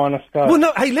 very minor scale. Well,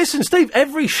 no, hey, listen, Steve,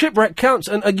 every shipwreck counts,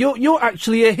 and you're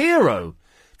actually a hero.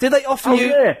 Did they offer you?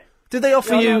 Yeah. Did they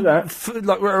offer you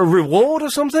like a reward or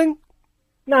something?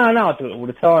 No, I do it all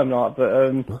the time, like,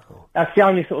 but that's the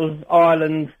only sort of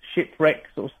island shipwreck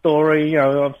sort of story, you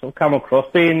know, I've sort of come across.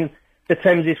 Being the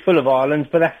Thames is full of islands,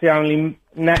 but that's the only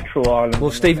natural island.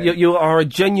 Well, Steve, you are a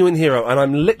genuine hero, and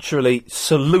I'm literally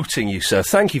saluting you, sir.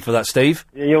 Thank you for that, Steve.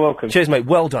 Yeah, you're welcome. Cheers, mate.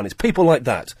 Well done. It's people like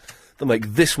that make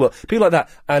this world... People like that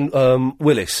and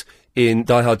Willis in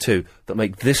Die Hard 2 that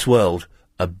make this world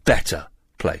a better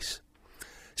place.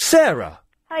 Sarah.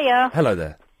 Hiya. Hello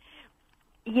there.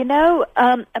 You know,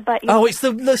 about your... Oh, it's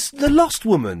the lost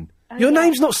woman. Oh, Your yeah.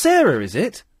 name's not Sarah, is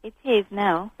it? It is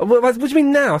now. What do you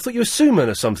mean now? I thought you were Suman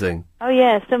or something. Oh,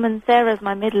 yeah, Suman Sarah's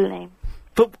my middle name.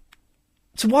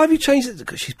 So why have you changed it?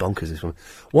 Because she's bonkers, this woman.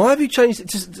 Why have you changed it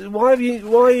to... Why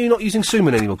are you not using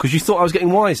Suman anymore? Because you thought I was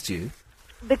getting wise to you?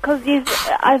 Because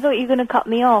I thought you were going to cut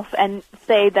me off and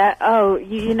say that,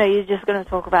 you know, you're just going to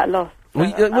talk about Lost.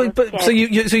 So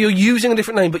you're using a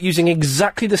different name, but using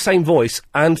exactly the same voice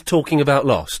and talking about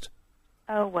Lost.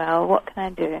 Oh, well, what can I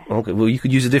do? Okay, well, you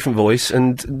could use a different voice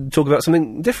and talk about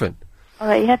something different. All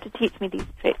right, you have to teach me these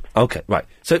tricks. Okay, right.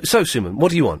 So Suman,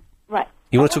 what do you want? Right.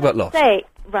 You want to talk about Lost? Say,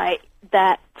 right,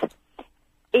 that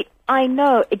I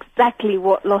know exactly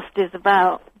what Lost is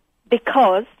about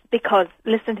because,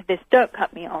 listen to this, don't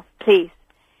cut me off, please.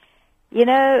 You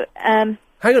know, Hang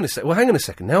on a sec. Well, hang on a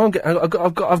second. Now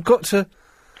I've got to.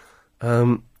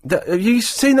 Have you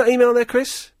seen that email there,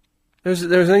 Chris? There's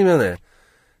an email there.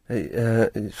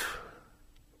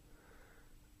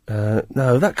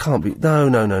 No, that can't be.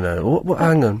 No. What,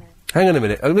 hang on a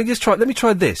minute. Let me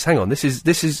try this. Hang on. This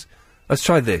is. Let's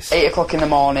try this. 8 o'clock in the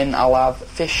morning, I'll have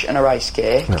fish and a rice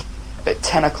cake. Yeah. At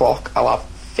 10 o'clock, I'll have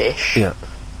fish. Yeah.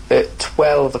 At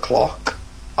 12 o'clock,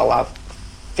 I'll have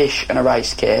fish and a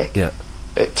rice cake. Yeah.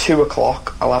 At 2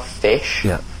 o'clock, I'll have fish.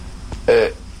 Yeah.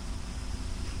 At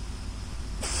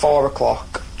 4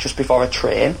 o'clock, just before a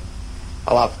train,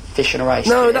 I'll have fish and a rice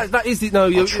No, cake. that is the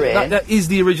that is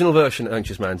the original version of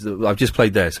Anxious Man that I've just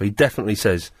played there. So he definitely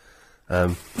says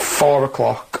 4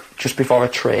 o'clock, just before a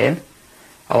train,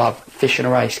 I'll have fish and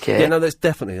a rice cake. Yeah, no, that's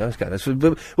definitely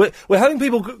we're having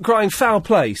people crying foul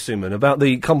play, Suman, about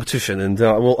the competition, and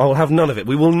I'll have none of it.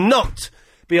 We will not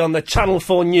be on the Channel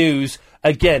 4 News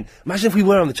again. Imagine if we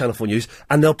were on the Channel 4 News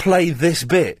and they'll play this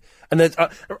bit. And there's,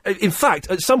 in fact,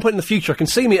 at some point in the future, I can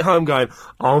see me at home going,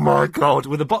 "Oh my God,"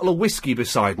 with a bottle of whiskey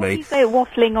beside me. What are you say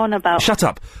waffling on about? Shut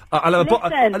up!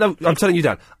 I'm telling you,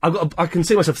 Dan. I can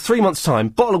see myself 3 months' time,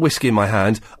 bottle of whiskey in my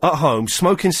hand, at home,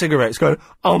 smoking cigarettes, going,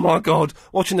 "Oh my God,"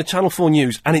 watching the Channel 4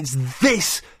 News, and it's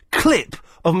this clip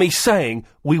of me saying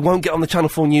we won't get on the Channel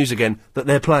 4 News again that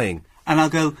they're playing. And I'll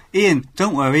go, Ian,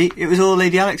 don't worry, it was all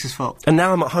Lady Alex's fault. And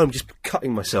now I'm at home just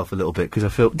cutting myself a little bit because I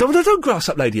feel don't grass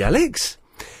up Lady Alex.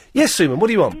 Yes, Suman, what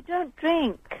do you want? You don't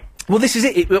drink. Well, this is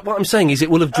it. What I'm saying is it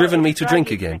will have driven me to drink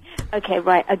again. Okay,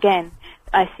 right, again.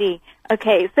 I see.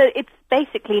 Okay, so it's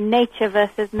basically nature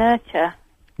versus nurture.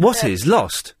 What is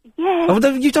Lost? Yes. Oh,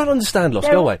 you don't understand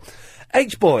Lost. Go away.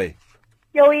 H-boy.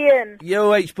 Yo, Ian.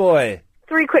 Yo, H-boy.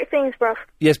 3 quick things, bruv.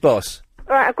 Yes, boss.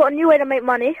 Alright, I've got a new way to make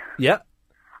money. Yeah.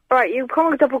 Alright, you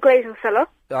become a double glazing seller.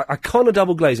 I con a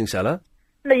double glazing seller.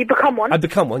 No, you become one. I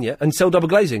become one, yeah, and sell double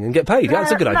glazing and get paid. Yeah,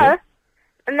 that's a good idea.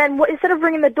 And then instead of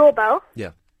ringing the doorbell,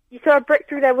 yeah, you throw a brick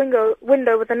through their window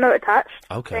with a note attached.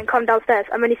 Okay. Then come downstairs,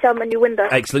 and then you sell them a new window.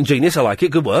 Excellent, genius. I like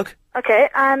it. Good work. Okay,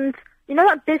 and you know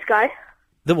that Biz guy?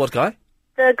 The what guy?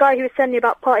 The guy who was telling you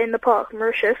about party in the park,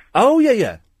 Mauritius. Oh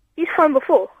yeah. He's phoned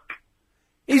before.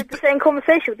 He's had the same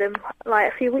conversation with him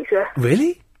like a few weeks ago.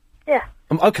 Really? Yeah.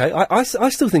 Okay. I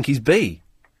still think he's B.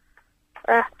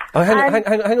 Hang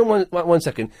on one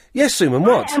second. Yes, Suman,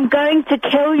 what? I'm going to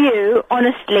kill you,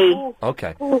 honestly.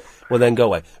 Okay. Well, then go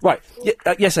away. Right.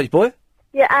 Yes, H-boy?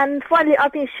 Yeah, and finally,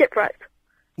 I've been shipwrecked.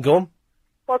 Go on.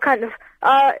 Well, kind of.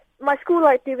 My school,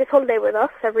 do this holiday with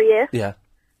us every year. Yeah.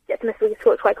 Get to miss the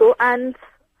school, it's quite cool. And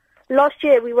last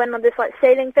year, we went on this,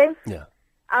 sailing thing. Yeah.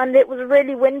 And it was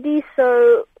really windy,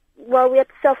 so, we had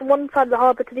to sail from one side of the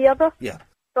harbour to the other. Yeah.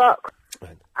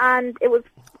 And it was,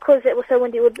 because it was so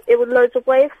windy, it would loads of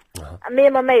waves. Uh-huh. And me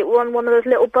and my mate were on one of those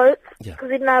little boats. Because we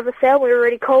didn't have a sail, we were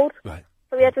really cold. Right.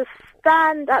 So we had to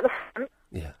stand at the front.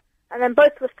 Yeah. And then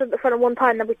both of us stood at the front at one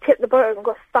time, and then we tipped the boat over and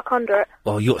got stuck under it.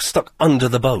 Oh, you got stuck under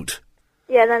the boat?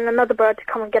 Yeah, and then another bird to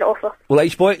come and get it off us. Well,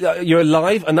 H-boy, you're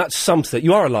alive, and that's something.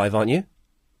 You are alive, aren't you?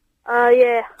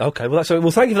 Yeah. Okay, well,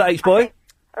 well, thank you for that, H-boy. Okay.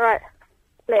 All right.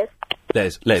 Les.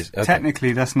 Okay.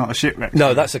 Technically, that's not a shipwreck.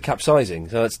 No, that's a capsizing.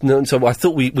 So I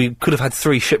thought we could have had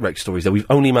 3 shipwreck stories there. We've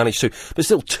only managed 2. But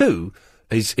still, 2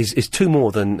 is 2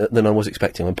 more than I was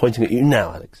expecting. I'm pointing at you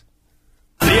now, Alex.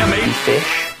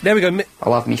 Fish. There we go.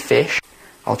 I'll have me fish.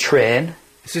 I'll train.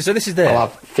 So this is there. I'll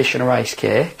have fish and a rice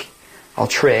cake. I'll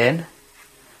train.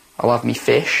 I'll have me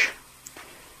fish.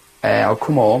 I'll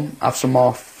come home, have some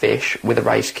more fish with a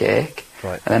rice cake.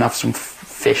 Right. And then have some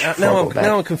fish before I go to bed.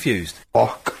 Now I'm confused.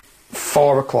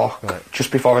 4 o'clock,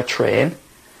 just before I train,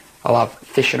 I'll have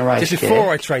fish and a rice cake. Just before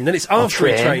I train, then it's after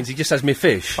he trains, he just has me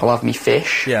fish. I'll have me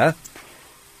fish. Yeah.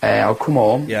 I'll come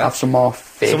home, have some more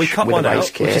fish so we cut with one a rice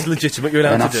out, cake. which is legitimate, you're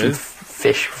allowed and to have do. some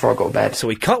fish before I go to bed. So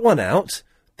we cut one out,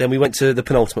 then we went to the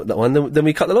penultimate that one, then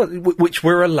we cut the lot, which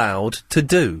we're allowed to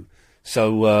do.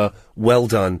 So, well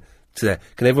done to that.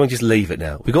 Can everyone just leave it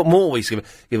now? We've got more weeks to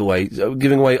give away.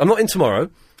 Giving away, I'm not in tomorrow,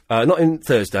 not in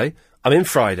Thursday, I'm in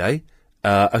Friday,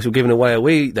 as we're giving away a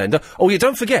wee then. Oh yeah,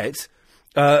 don't forget,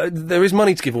 there is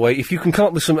money to give away if you can come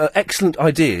up with some excellent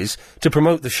ideas to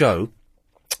promote the show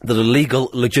that are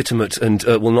legal, legitimate, and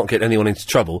will not get anyone into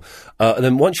trouble. And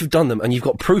then once you've done them and you've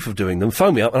got proof of doing them,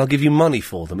 phone me up and I'll give you money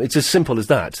for them. It's as simple as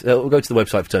that. We'll go to the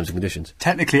website for terms and conditions.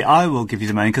 Technically, I will give you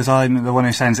the money because I'm the one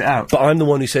who sends it out. But I'm the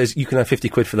one who says you can have 50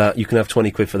 quid for that, you can have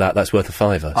 20 quid for that. That's worth a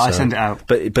fiver. I send it out.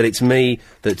 But it's me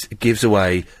that gives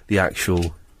away the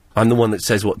actual. I'm the one that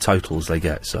says what totals they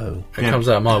get. So it comes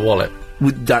out of my wallet.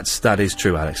 That is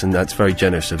true, Alex, and that's very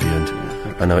generous of you.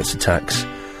 And I know it's a tax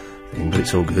thing, but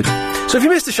it's all good. So if you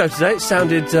missed the show today, it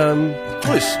sounded, it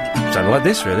sounded like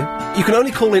this, really. You can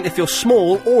only call in if you're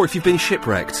small or if you've been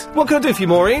shipwrecked. What can I do for you,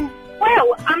 Maureen?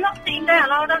 Well, I'm not sitting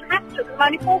down. I don't have to. I'm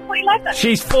only 4'11".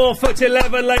 She's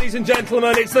 4'11", ladies and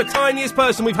gentlemen. It's the tiniest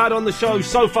person we've had on the show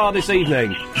so far this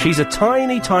evening. She's a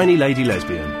tiny, tiny lady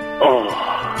lesbian. Oh.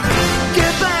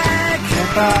 Get back,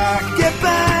 get back, get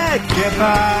back, get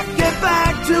back, get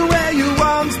back to where you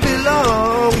once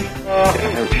belong.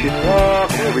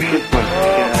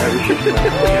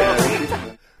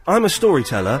 I'm a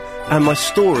storyteller, and my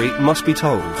story must be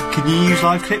told. Can you use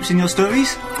live clips in your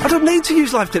stories? I don't need to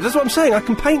use live clips, that's what I'm saying. I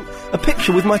can paint a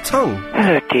picture with my tongue.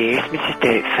 Hello, dear, it's Mrs.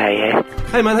 Dirkfire.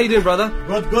 Hey, man, how you doing, brother?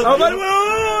 Good. Oh, man,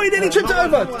 whoa, he nearly tripped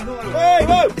over! Hey,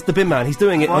 whoa! It's the bin man, he's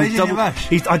doing it. Why is he in a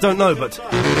rush? I don't know, but...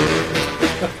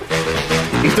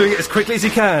 he's doing it as quickly as he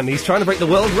can. He's trying to break the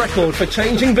world record for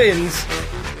changing bins.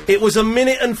 It was 1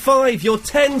 minute and 5. You're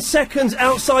 10 seconds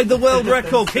outside the world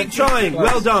record. Keep trying.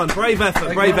 Well done. Brave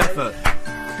effort. Brave effort.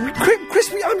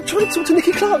 Crispy, I'm trying to talk to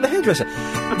Nicky Clark, the hairdresser.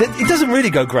 It doesn't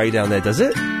really go grey down there, does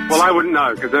it? Well, I wouldn't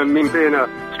know, because being a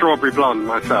strawberry blonde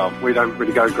myself, we don't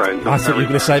really go grey. I thought you were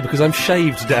going to say because I'm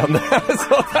shaved down there.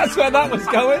 That's where that was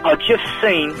going. I've just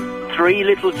seen 3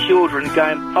 little children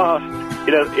going past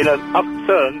in an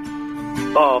upturned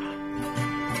bath.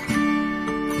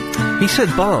 He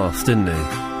said bath, didn't he?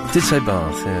 Did say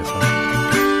bath, yes.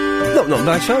 Not a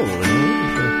bad show,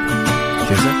 really.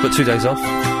 Tuesday, got 2 days off.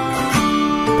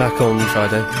 Back on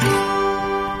Friday.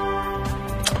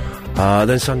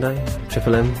 Then Sunday,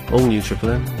 Triple M, all new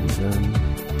Triple M.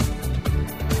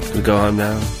 Gonna go home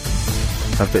now,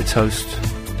 have a bit of toast,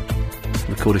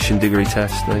 record a shindiggery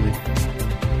test, maybe.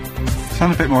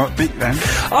 Sound a bit more upbeat then.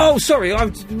 Oh, sorry, I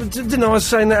didn't know I was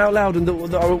saying that out loud and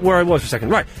where I was for a second.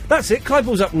 Right, that's it. Clive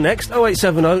Ball's up next.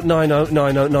 0870 90 90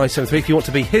 973 if you want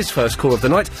to be his first call of the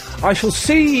night. I shall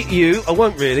see you, I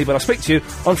won't really, but I'll speak to you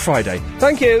on Friday.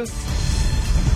 Thank you.